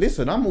 I'm like,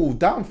 listen, I'm all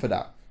down for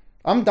that.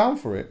 I'm down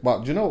for it.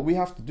 But do you know what we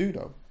have to do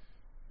though?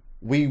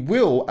 We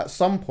will at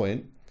some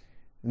point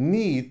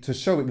need to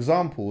show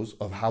examples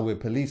of how we're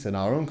policing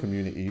our own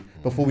community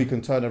before we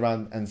can turn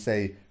around and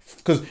say,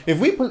 because if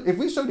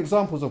we showed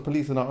examples of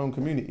policing our own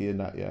community in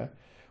that, yeah,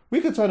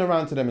 we could turn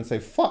around to them and say,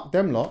 fuck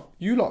them lot.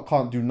 You lot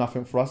can't do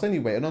nothing for us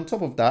anyway. And on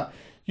top of that,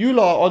 you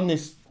lot are on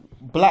this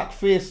black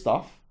fear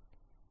stuff.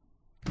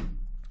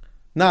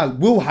 Now,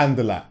 we'll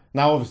handle that.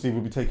 Now, obviously,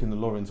 we'll be taking the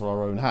law into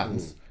our own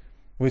hands,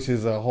 which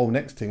is a whole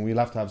next thing. We'll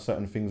have to have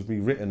certain things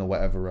rewritten or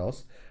whatever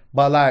else.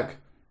 But like,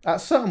 at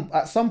some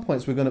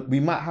points, we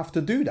might have to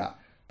do that.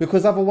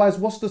 Because otherwise,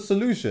 what's the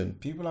solution?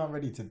 People aren't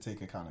ready to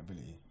take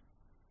accountability.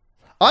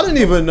 I don't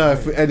even know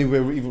if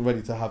we're even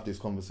ready to have this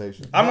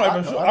conversation. I'm not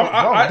even sure.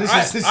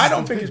 I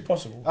don't think it's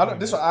possible.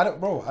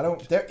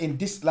 They're in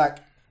this, like,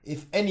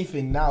 if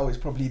anything, now is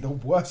probably the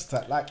worst.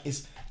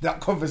 That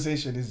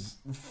conversation is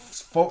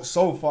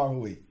so far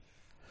away.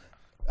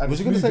 And was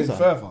you going to say something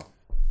further?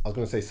 I was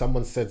going to say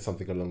someone said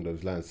something along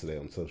those lines today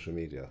on social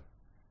media.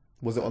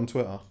 Was it on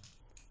Twitter?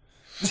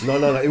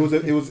 No. It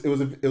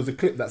was a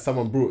clip that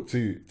someone brought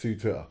to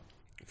Twitter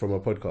from a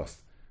podcast.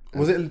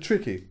 Was it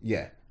tricky?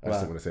 Yeah,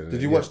 that's what I said.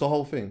 Did you watch the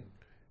whole thing?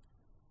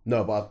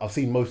 No, but I've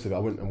seen most of it. I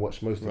went and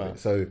watched most of it.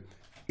 So,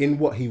 in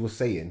what he was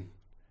saying,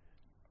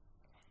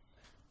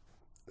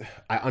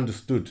 I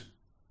understood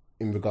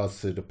in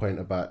regards to the point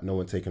about no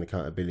one taking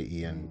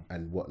accountability and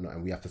whatnot,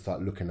 and we have to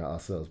start looking at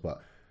ourselves,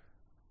 but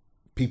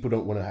people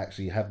don't want to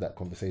actually have that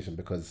conversation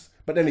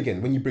but then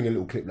again, when you bring a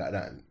little clip like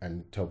that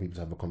and tell people to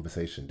have a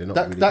conversation, they're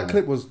not that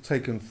clip was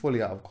taken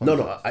fully out of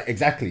context. No,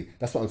 exactly.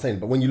 That's what I'm saying.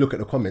 But when you look at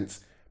the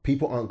comments,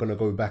 people aren't going to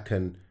go back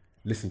and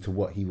listen to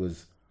what he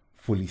was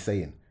fully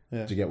saying.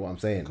 Yeah. Do you get what I'm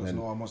saying?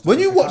 When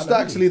you watched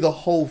actually the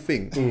whole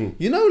thing,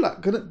 you know,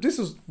 like, this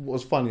is what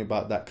was funny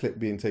about that clip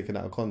being taken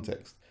out of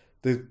context.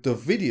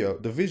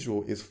 The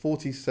visual is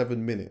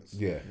 47 minutes.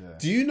 Yeah.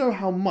 Do you know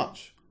how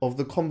much of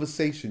the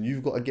conversation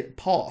you've got to get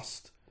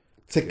past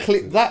to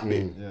clip that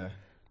bit? Yeah.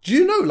 Do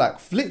you know,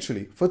 like,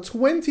 literally, for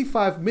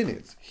 25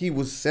 minutes, he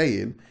was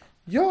saying,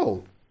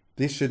 yo,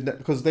 this should...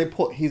 Because they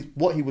put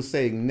what he was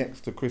saying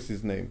next to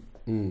Chris's name.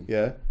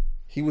 Yeah?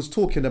 He was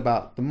talking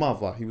about the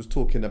mother. He was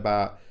talking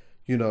about,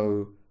 you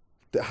know,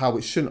 how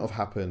it shouldn't have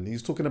happened.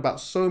 He's talking about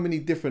so many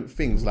different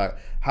things, like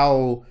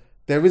how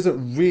there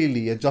isn't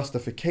really a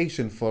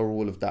justification for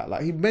all of that.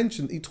 Like,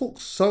 he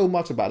talked so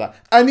much about that.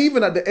 And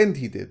even at the end,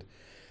 he did.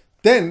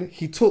 Then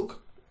he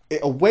took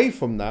it away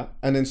from that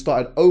and then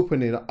started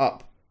opening it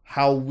up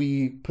how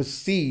we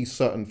perceive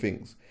certain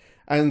things.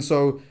 And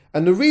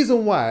the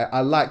reason why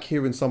I like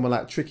hearing someone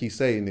like Tricky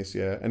saying this,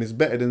 yeah, and it's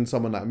better than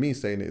someone like me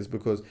saying it, is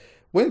because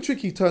when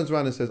Tricky turns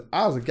around and says,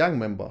 I was a gang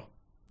member,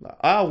 like,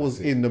 I was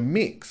in the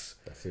mix.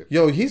 That's it.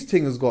 Yo, his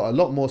thing has got a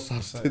lot more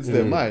substance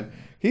than mine.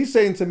 He's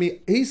saying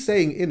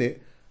in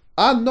it,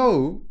 I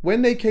know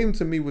when they came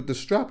to me with the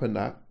strap and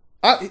that,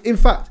 in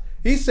fact,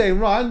 he's saying,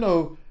 right, I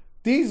know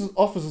these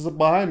officers are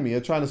behind me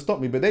are trying to stop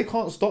me, but they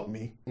can't stop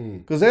me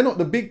because they're not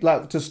the big,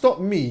 like, to stop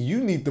me,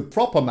 you need the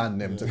proper man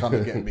them to come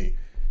and get me.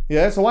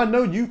 Yeah, so I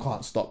know you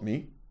can't stop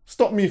me.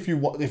 Stop me if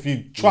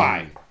you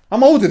try.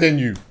 I'm older than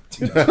you.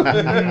 You know what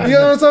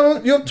I'm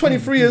saying? You're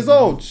 23 years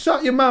old.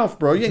 Shut your mouth,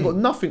 bro. You ain't got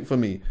nothing for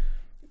me.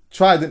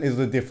 Trident is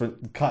a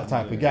different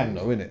type of gang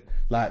though, innit?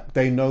 Like,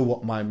 they know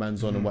what my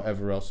man's on and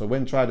whatever else. So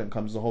when Trident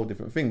comes, it's a whole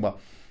different thing. But,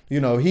 you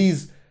know,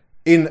 he's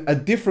in a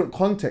different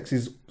context.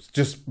 He's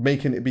just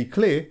making it be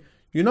clear,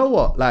 you know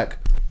what? Like,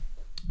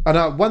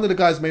 and one of the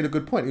guys made a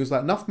good point. He was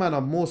like, enough man are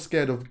more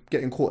scared of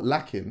getting caught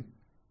lacking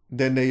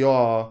than they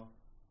are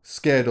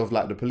scared of,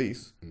 like, the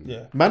police.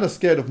 Yeah. Man are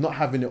scared of not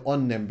having it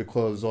on them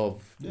because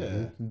of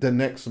the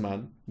next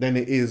man than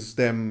it is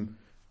them,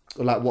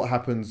 like, what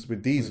happens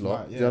with these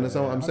lot. Do you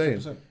understand what I'm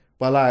 100%. Saying?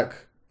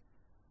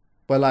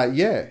 But like,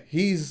 yeah,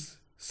 he's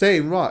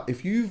saying, right,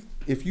 if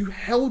you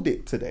held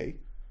it today,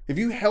 if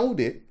you held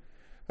it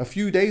a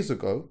few days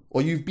ago,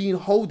 or you've been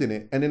holding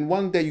it, and then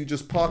one day you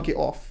just park it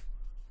off,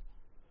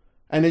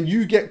 and then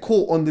you get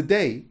caught on the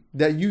day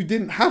that you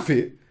didn't have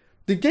it,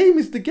 the game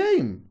is the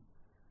game.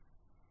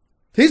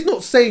 He's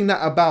not saying that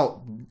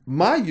about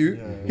my youth.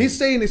 He's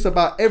saying it's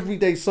about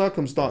everyday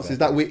circumstances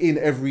that we're in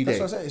every day.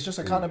 That's what I say. It's just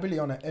accountability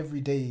on an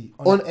everyday,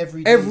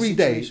 every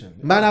day.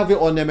 Man have it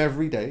on them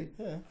every day.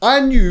 Yeah. I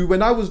knew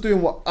when I was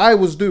doing what I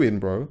was doing,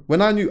 bro.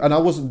 When I knew, and I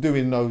wasn't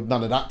doing none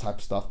of that type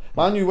of stuff.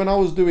 But I knew when I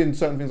was doing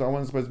certain things that I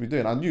wasn't supposed to be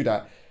doing, I knew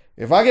that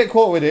if I get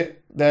caught with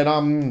it, then I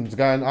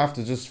have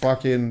to just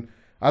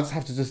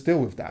deal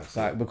with that,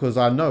 like, because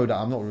I know that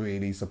I'm not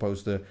really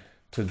supposed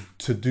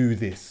to do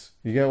this.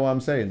 You get what I'm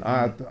saying?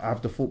 I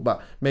have to thought,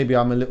 but maybe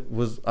I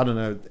don't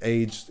know,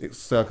 age,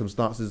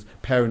 circumstances,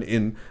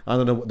 parenting. I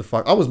don't know what the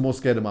fuck. I was more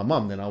scared of my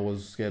mum than I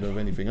was scared of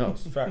anything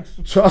else. Facts.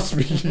 Trust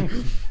me.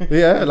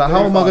 Yeah, like,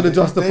 how am I going to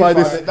justify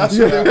this? That's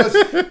what it was.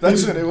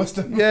 That's what it was.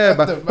 Yeah,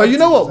 but you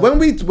know what? When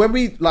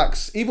we like,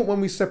 even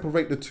when we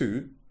separate the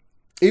two,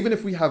 even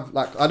if we have,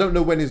 like, I don't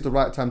know when is the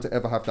right time to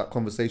ever have that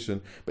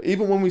conversation, but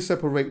even when we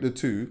separate the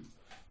two,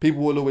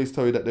 people will always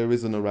tell you that there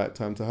isn't a right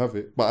time to have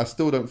it. But I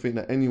still don't think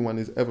that anyone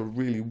is ever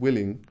really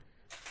willing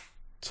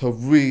to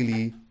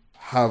really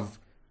have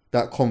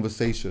that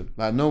conversation.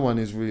 Like, no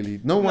one's really,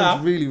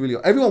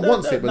 everyone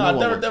wants it, but no one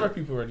wants it. There are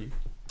people ready.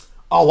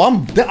 Oh,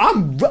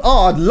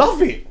 I'd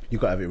love it. You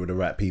got to have it with the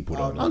right people,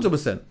 though.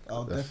 100%.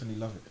 I'll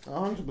definitely love it.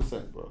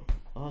 100%, bro.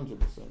 100%.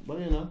 But,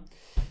 you know.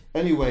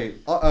 Anyway,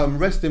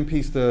 rest in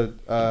peace to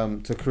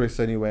Chris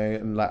anyway.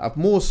 And, like,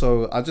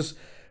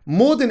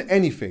 more than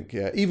anything,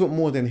 yeah, even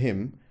more than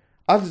him,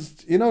 I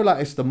just, you know, like,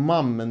 it's the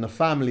mum and the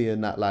family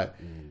and that, like,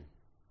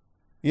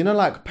 you know,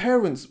 like,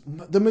 parents,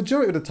 the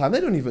majority of the time,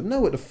 they don't even know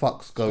what the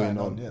fuck's going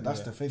on. Yeah,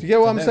 that's the thing. Do you get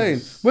what I'm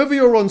saying? Whether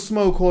you're on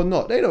smoke or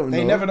not, they don't know.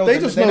 They never know. They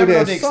just know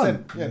their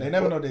son. Yeah, they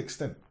never know the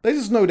extent. They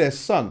just know their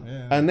son.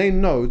 Yeah. And they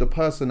know the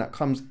person that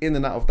comes in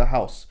and out of the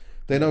house.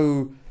 They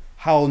know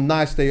how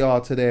nice they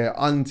are to their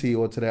auntie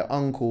or to their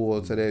uncle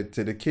or to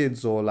the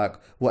kids or, like,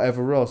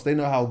 whatever else. They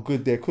know how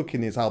good their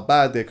cooking is, how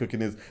bad their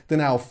cooking is. They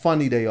know how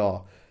funny they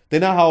are. They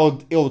know how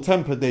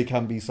ill-tempered they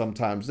can be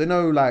sometimes. They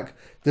know, like,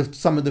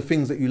 some of the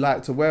things that you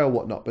like to wear or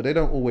whatnot, but they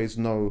don't always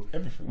know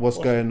what's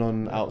going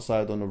on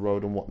outside on the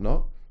road and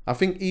whatnot. I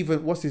think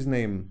even, what's his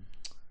name?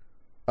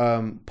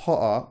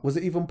 Potter. Was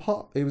it even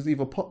Potter? It was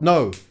either Potter.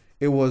 No,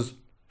 it was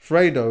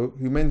Fredo,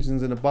 who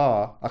mentions in a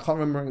bar, I can't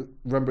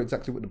remember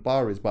exactly what the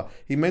bar is, but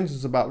he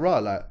mentions about,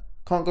 like,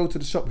 can't go to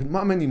the shop with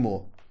mum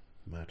anymore.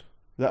 Mad.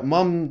 That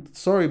mum,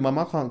 sorry mum,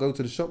 I can't go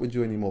to the shop with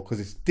you anymore because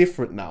it's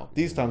different now.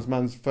 These times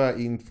man's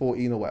 13,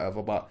 14 or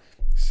whatever, but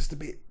it's just a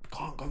bit,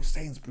 can't go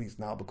Sainsbury's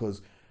now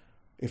because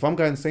if I'm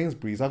going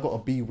Sainsbury's, I got to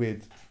be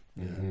with,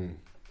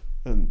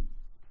 and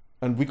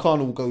we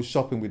can't all go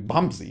shopping with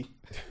Mumsy.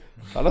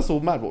 Like, that's all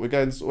mad. What we're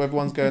going, so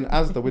everyone's going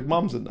Asda with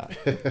mums and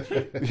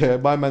that. Yeah,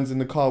 my man's in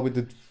the car with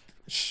the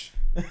shh.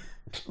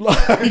 Like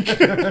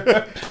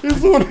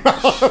it's all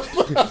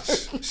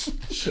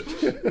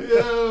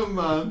yeah,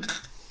 man.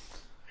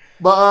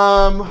 But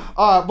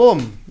alright,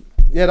 boom.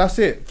 Yeah, that's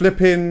it.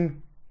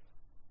 Flipping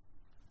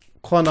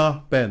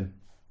Conor Ben.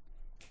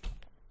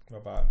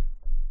 Not bad.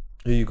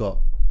 Who you got?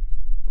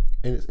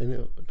 Ain't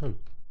it done?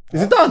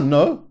 Is it done?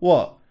 No?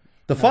 What?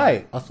 The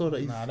fight? I saw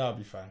that. Nah, that'll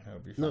be fine. It'll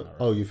be fine. No.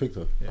 Oh, you think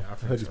so? Yeah, I think heard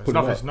so. he's It's putting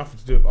nothing, it it's nothing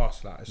to do with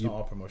us. Like, it's not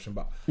our promotion,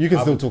 but You can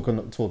still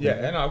talk.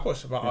 yeah, no, of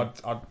course.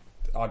 But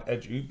I'd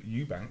edge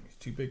Eubank. It's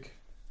too big.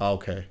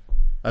 Okay.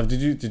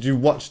 Did you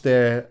watch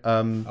their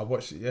I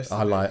watched it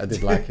yesterday. I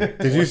did like it.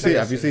 Did you see it?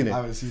 Have you seen it? I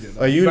haven't seen it.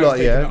 Are you Eubank's lot,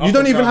 taking yeah? it You up don't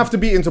and even down. have to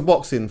be into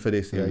boxing for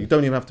this, yeah? You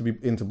don't even have to be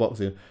into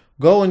boxing.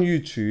 Go on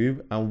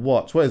YouTube and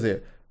watch, what is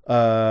it?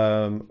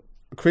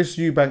 Chris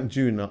Eubank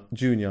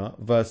Jr.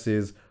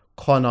 versus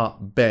Conor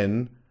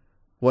Ben.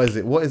 What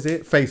is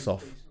it? Face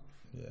Off.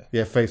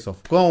 Yeah, Face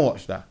Off. Go and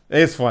watch that.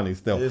 It's funny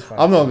still. It is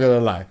funny. I'm not gonna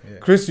lie. Yeah.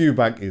 Chris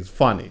Eubank is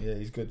funny. Yeah,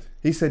 he's good.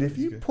 He said if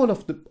you pull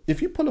off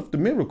the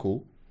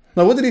miracle.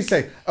 Now what did he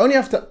say? Only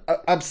have to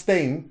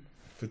abstain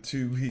For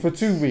 2 weeks. for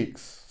 2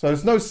 weeks. So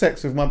there's no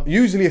sex with my.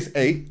 Usually it's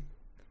 8.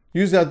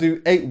 Usually I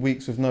do 8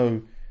 weeks with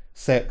no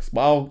sex,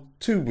 but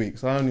 2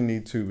 weeks. I only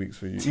need 2 weeks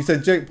for you. He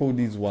said Jake Paul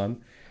needs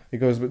 1. He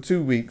goes, but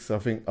 2 weeks. I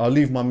think I'll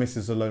leave my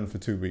missus alone for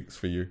 2 weeks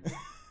for you.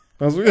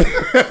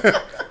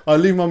 I'll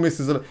leave my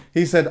missus alone.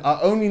 He said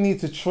I only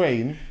need to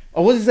train.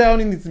 Or what did he say? I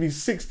only need to be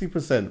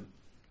 60%.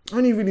 I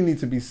only really need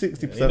to be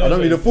 60%. I don't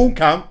need a full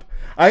camp.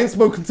 I ain't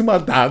spoken to my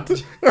dad.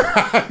 He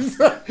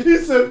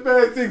said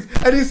bad things.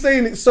 And he's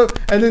saying it so...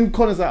 And then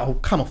Conor's like, oh,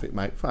 come off it,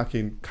 mate.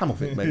 Fucking come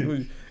off it,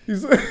 mate.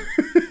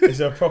 It's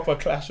a proper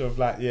clash of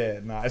like,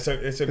 it's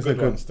a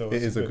good one still.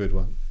 It is a good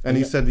one. And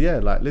he said, yeah,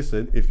 like,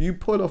 listen, if you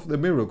pull off the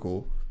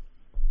miracle,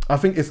 I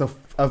think it's a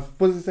what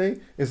does it say?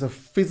 It's a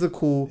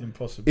physical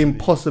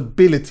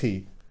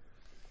impossibility.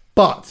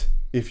 But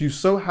if you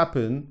so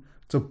happen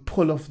to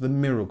pull off the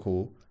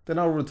miracle, then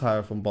I'll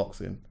retire from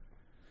boxing.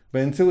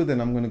 But until then,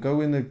 I'm going to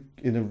go in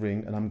the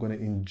ring and I'm going to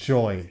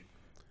enjoy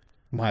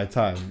my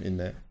time in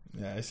there.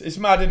 Yeah, it's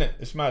mad, isn't it?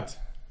 It's mad.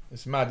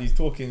 It's mad. He's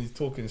talking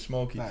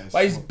smoky.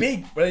 But he's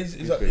big, but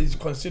he's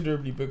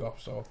considerably bigger.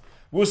 So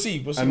we'll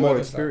see. And more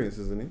experience,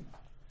 isn't he?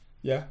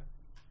 Yeah.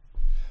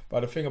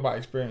 But the thing about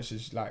experience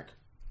is like,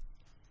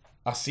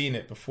 I've seen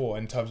it before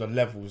in terms of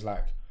levels.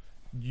 Like,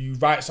 you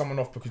write someone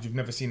off because you've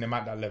never seen them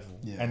at that level,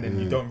 and then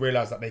you don't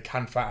realise that they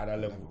can fight at that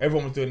level.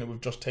 Everyone was doing it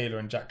with Josh Taylor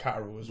and Jack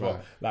Catterall as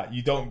well. Like,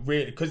 you don't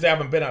really, because they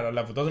haven't been at that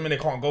level doesn't mean they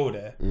can't go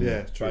there. Yeah,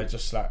 it's true. Right?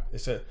 Just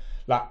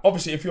like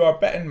obviously if you're a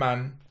betting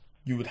man,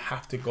 you would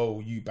have to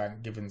go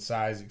Eubank given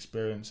size,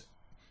 experience,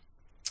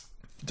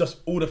 just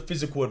all the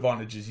physical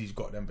advantages he's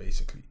got. Then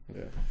basically,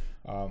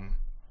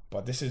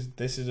 but this is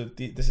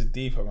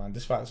deeper, man.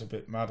 This fight's a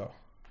bit madder.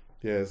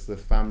 Yeah, it's the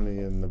family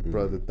and the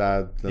brother,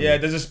 dad. Yeah,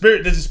 there's a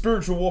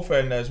spiritual warfare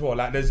in there as well.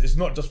 Like, it's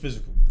not just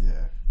physical.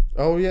 Yeah.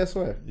 Oh yeah, I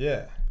swear.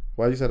 Yeah.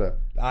 Why you say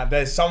that?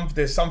 There's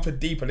something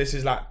deeper. This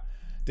is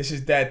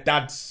their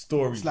dad's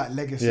story. It's like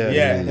legacy.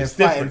 Yeah, They're it's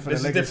fighting different. for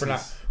This the is different.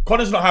 Like, legacies.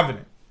 Conor's not having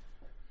it.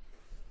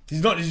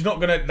 He's not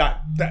gonna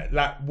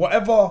like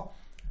whatever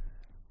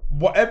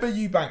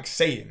Eubank's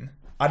saying.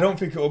 I don't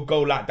think it will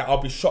go like that.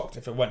 I'll be shocked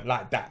if it went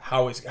like that.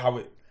 How he's.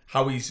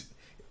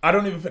 I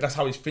don't even think that's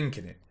how he's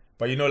thinking it.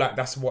 But you know, like,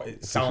 that's what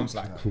it sounds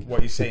like.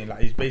 What he's saying, like,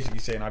 he's basically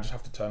saying, I just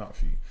have to turn up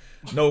for you.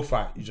 No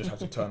fight, you just have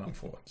to turn up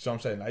for. So I'm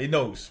saying, like, he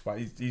knows, but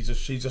he's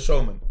a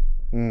showman.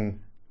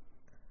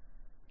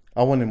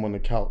 I want him on the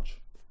couch.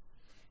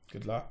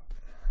 Good luck.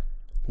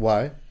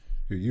 Why?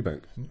 Who,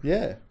 Eubank?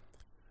 Yeah.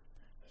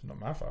 It's not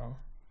my fault.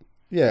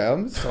 Yeah,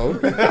 I'm so. You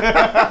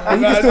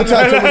can still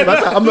chat to him.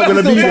 I'm not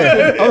gonna be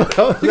there. You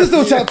can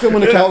still chat to him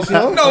on the couch, you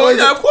know? No,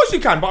 yeah, of course you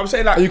can, but I'm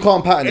saying, like, you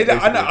can't pattern it.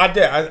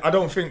 I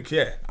don't think.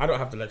 Yeah, I don't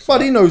have the legs. But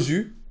he knows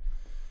you.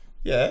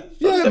 Yeah.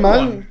 Yeah,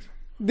 man.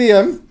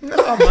 DM.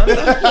 No, man.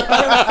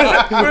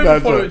 We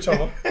don't follow each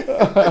other.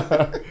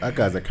 That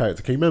guy's a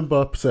character. Can you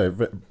remember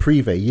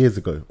Privé years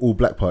ago, All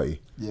Black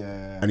Party?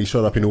 Yeah. And he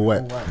showed up in all white.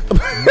 And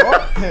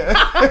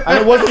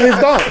it wasn't his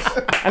dance.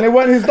 And it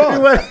weren't his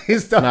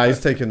dance. Nah,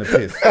 he's taking the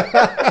piss.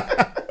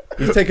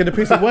 He's taking the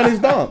piss. It weren't his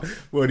dance.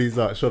 When he's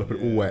showed up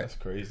in all white. That's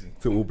crazy.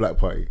 To All Black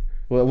Party.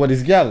 What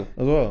his gal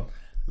as well?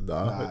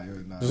 Nah.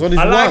 Just on his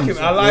I like ones.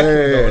 him. I like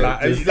him though.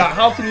 Like,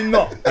 how can you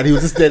not? And he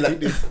was just there like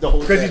this the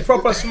whole Because he's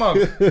proper smug.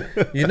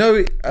 You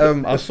know,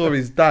 I saw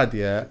his dad,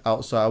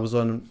 outside. I was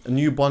on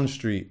New Bond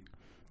Street,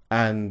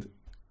 and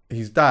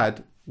his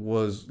dad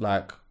was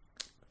like,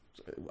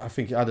 I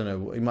don't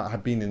know, he might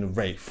have been in a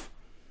rave.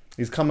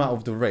 He's come out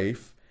of the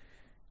rave.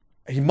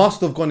 He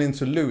must have gone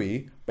into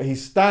Louis, but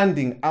he's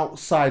standing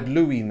outside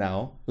Louis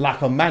now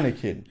like a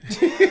mannequin.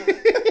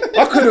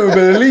 I couldn't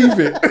believe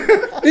it.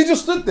 He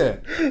just stood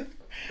there.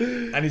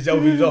 And his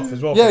LV's off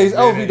as well. Yeah, his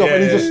LV'd off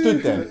and he just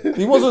stood there.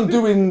 He wasn't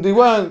doing, he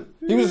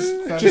was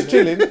just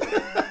chilling.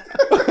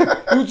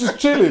 He was just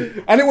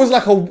chilling. And it was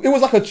like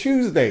a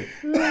Tuesday.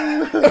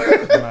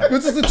 It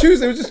was just a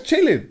Tuesday, it was just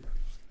chilling.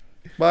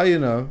 But you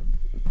know,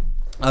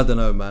 I don't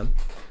know, man.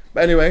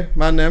 But anyway,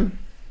 man, them.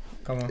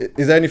 Come on.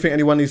 Is there anything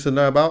anyone needs to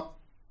know about?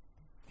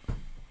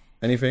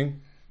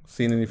 Anything?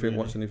 Seen anything?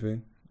 Watched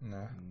anything?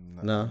 No.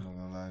 No. I'm not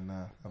gonna lie,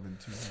 nah. I've been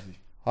too busy.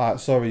 Alright,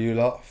 sorry you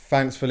lot.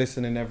 Thanks for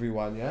listening,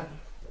 everyone, yeah?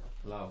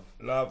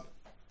 Love.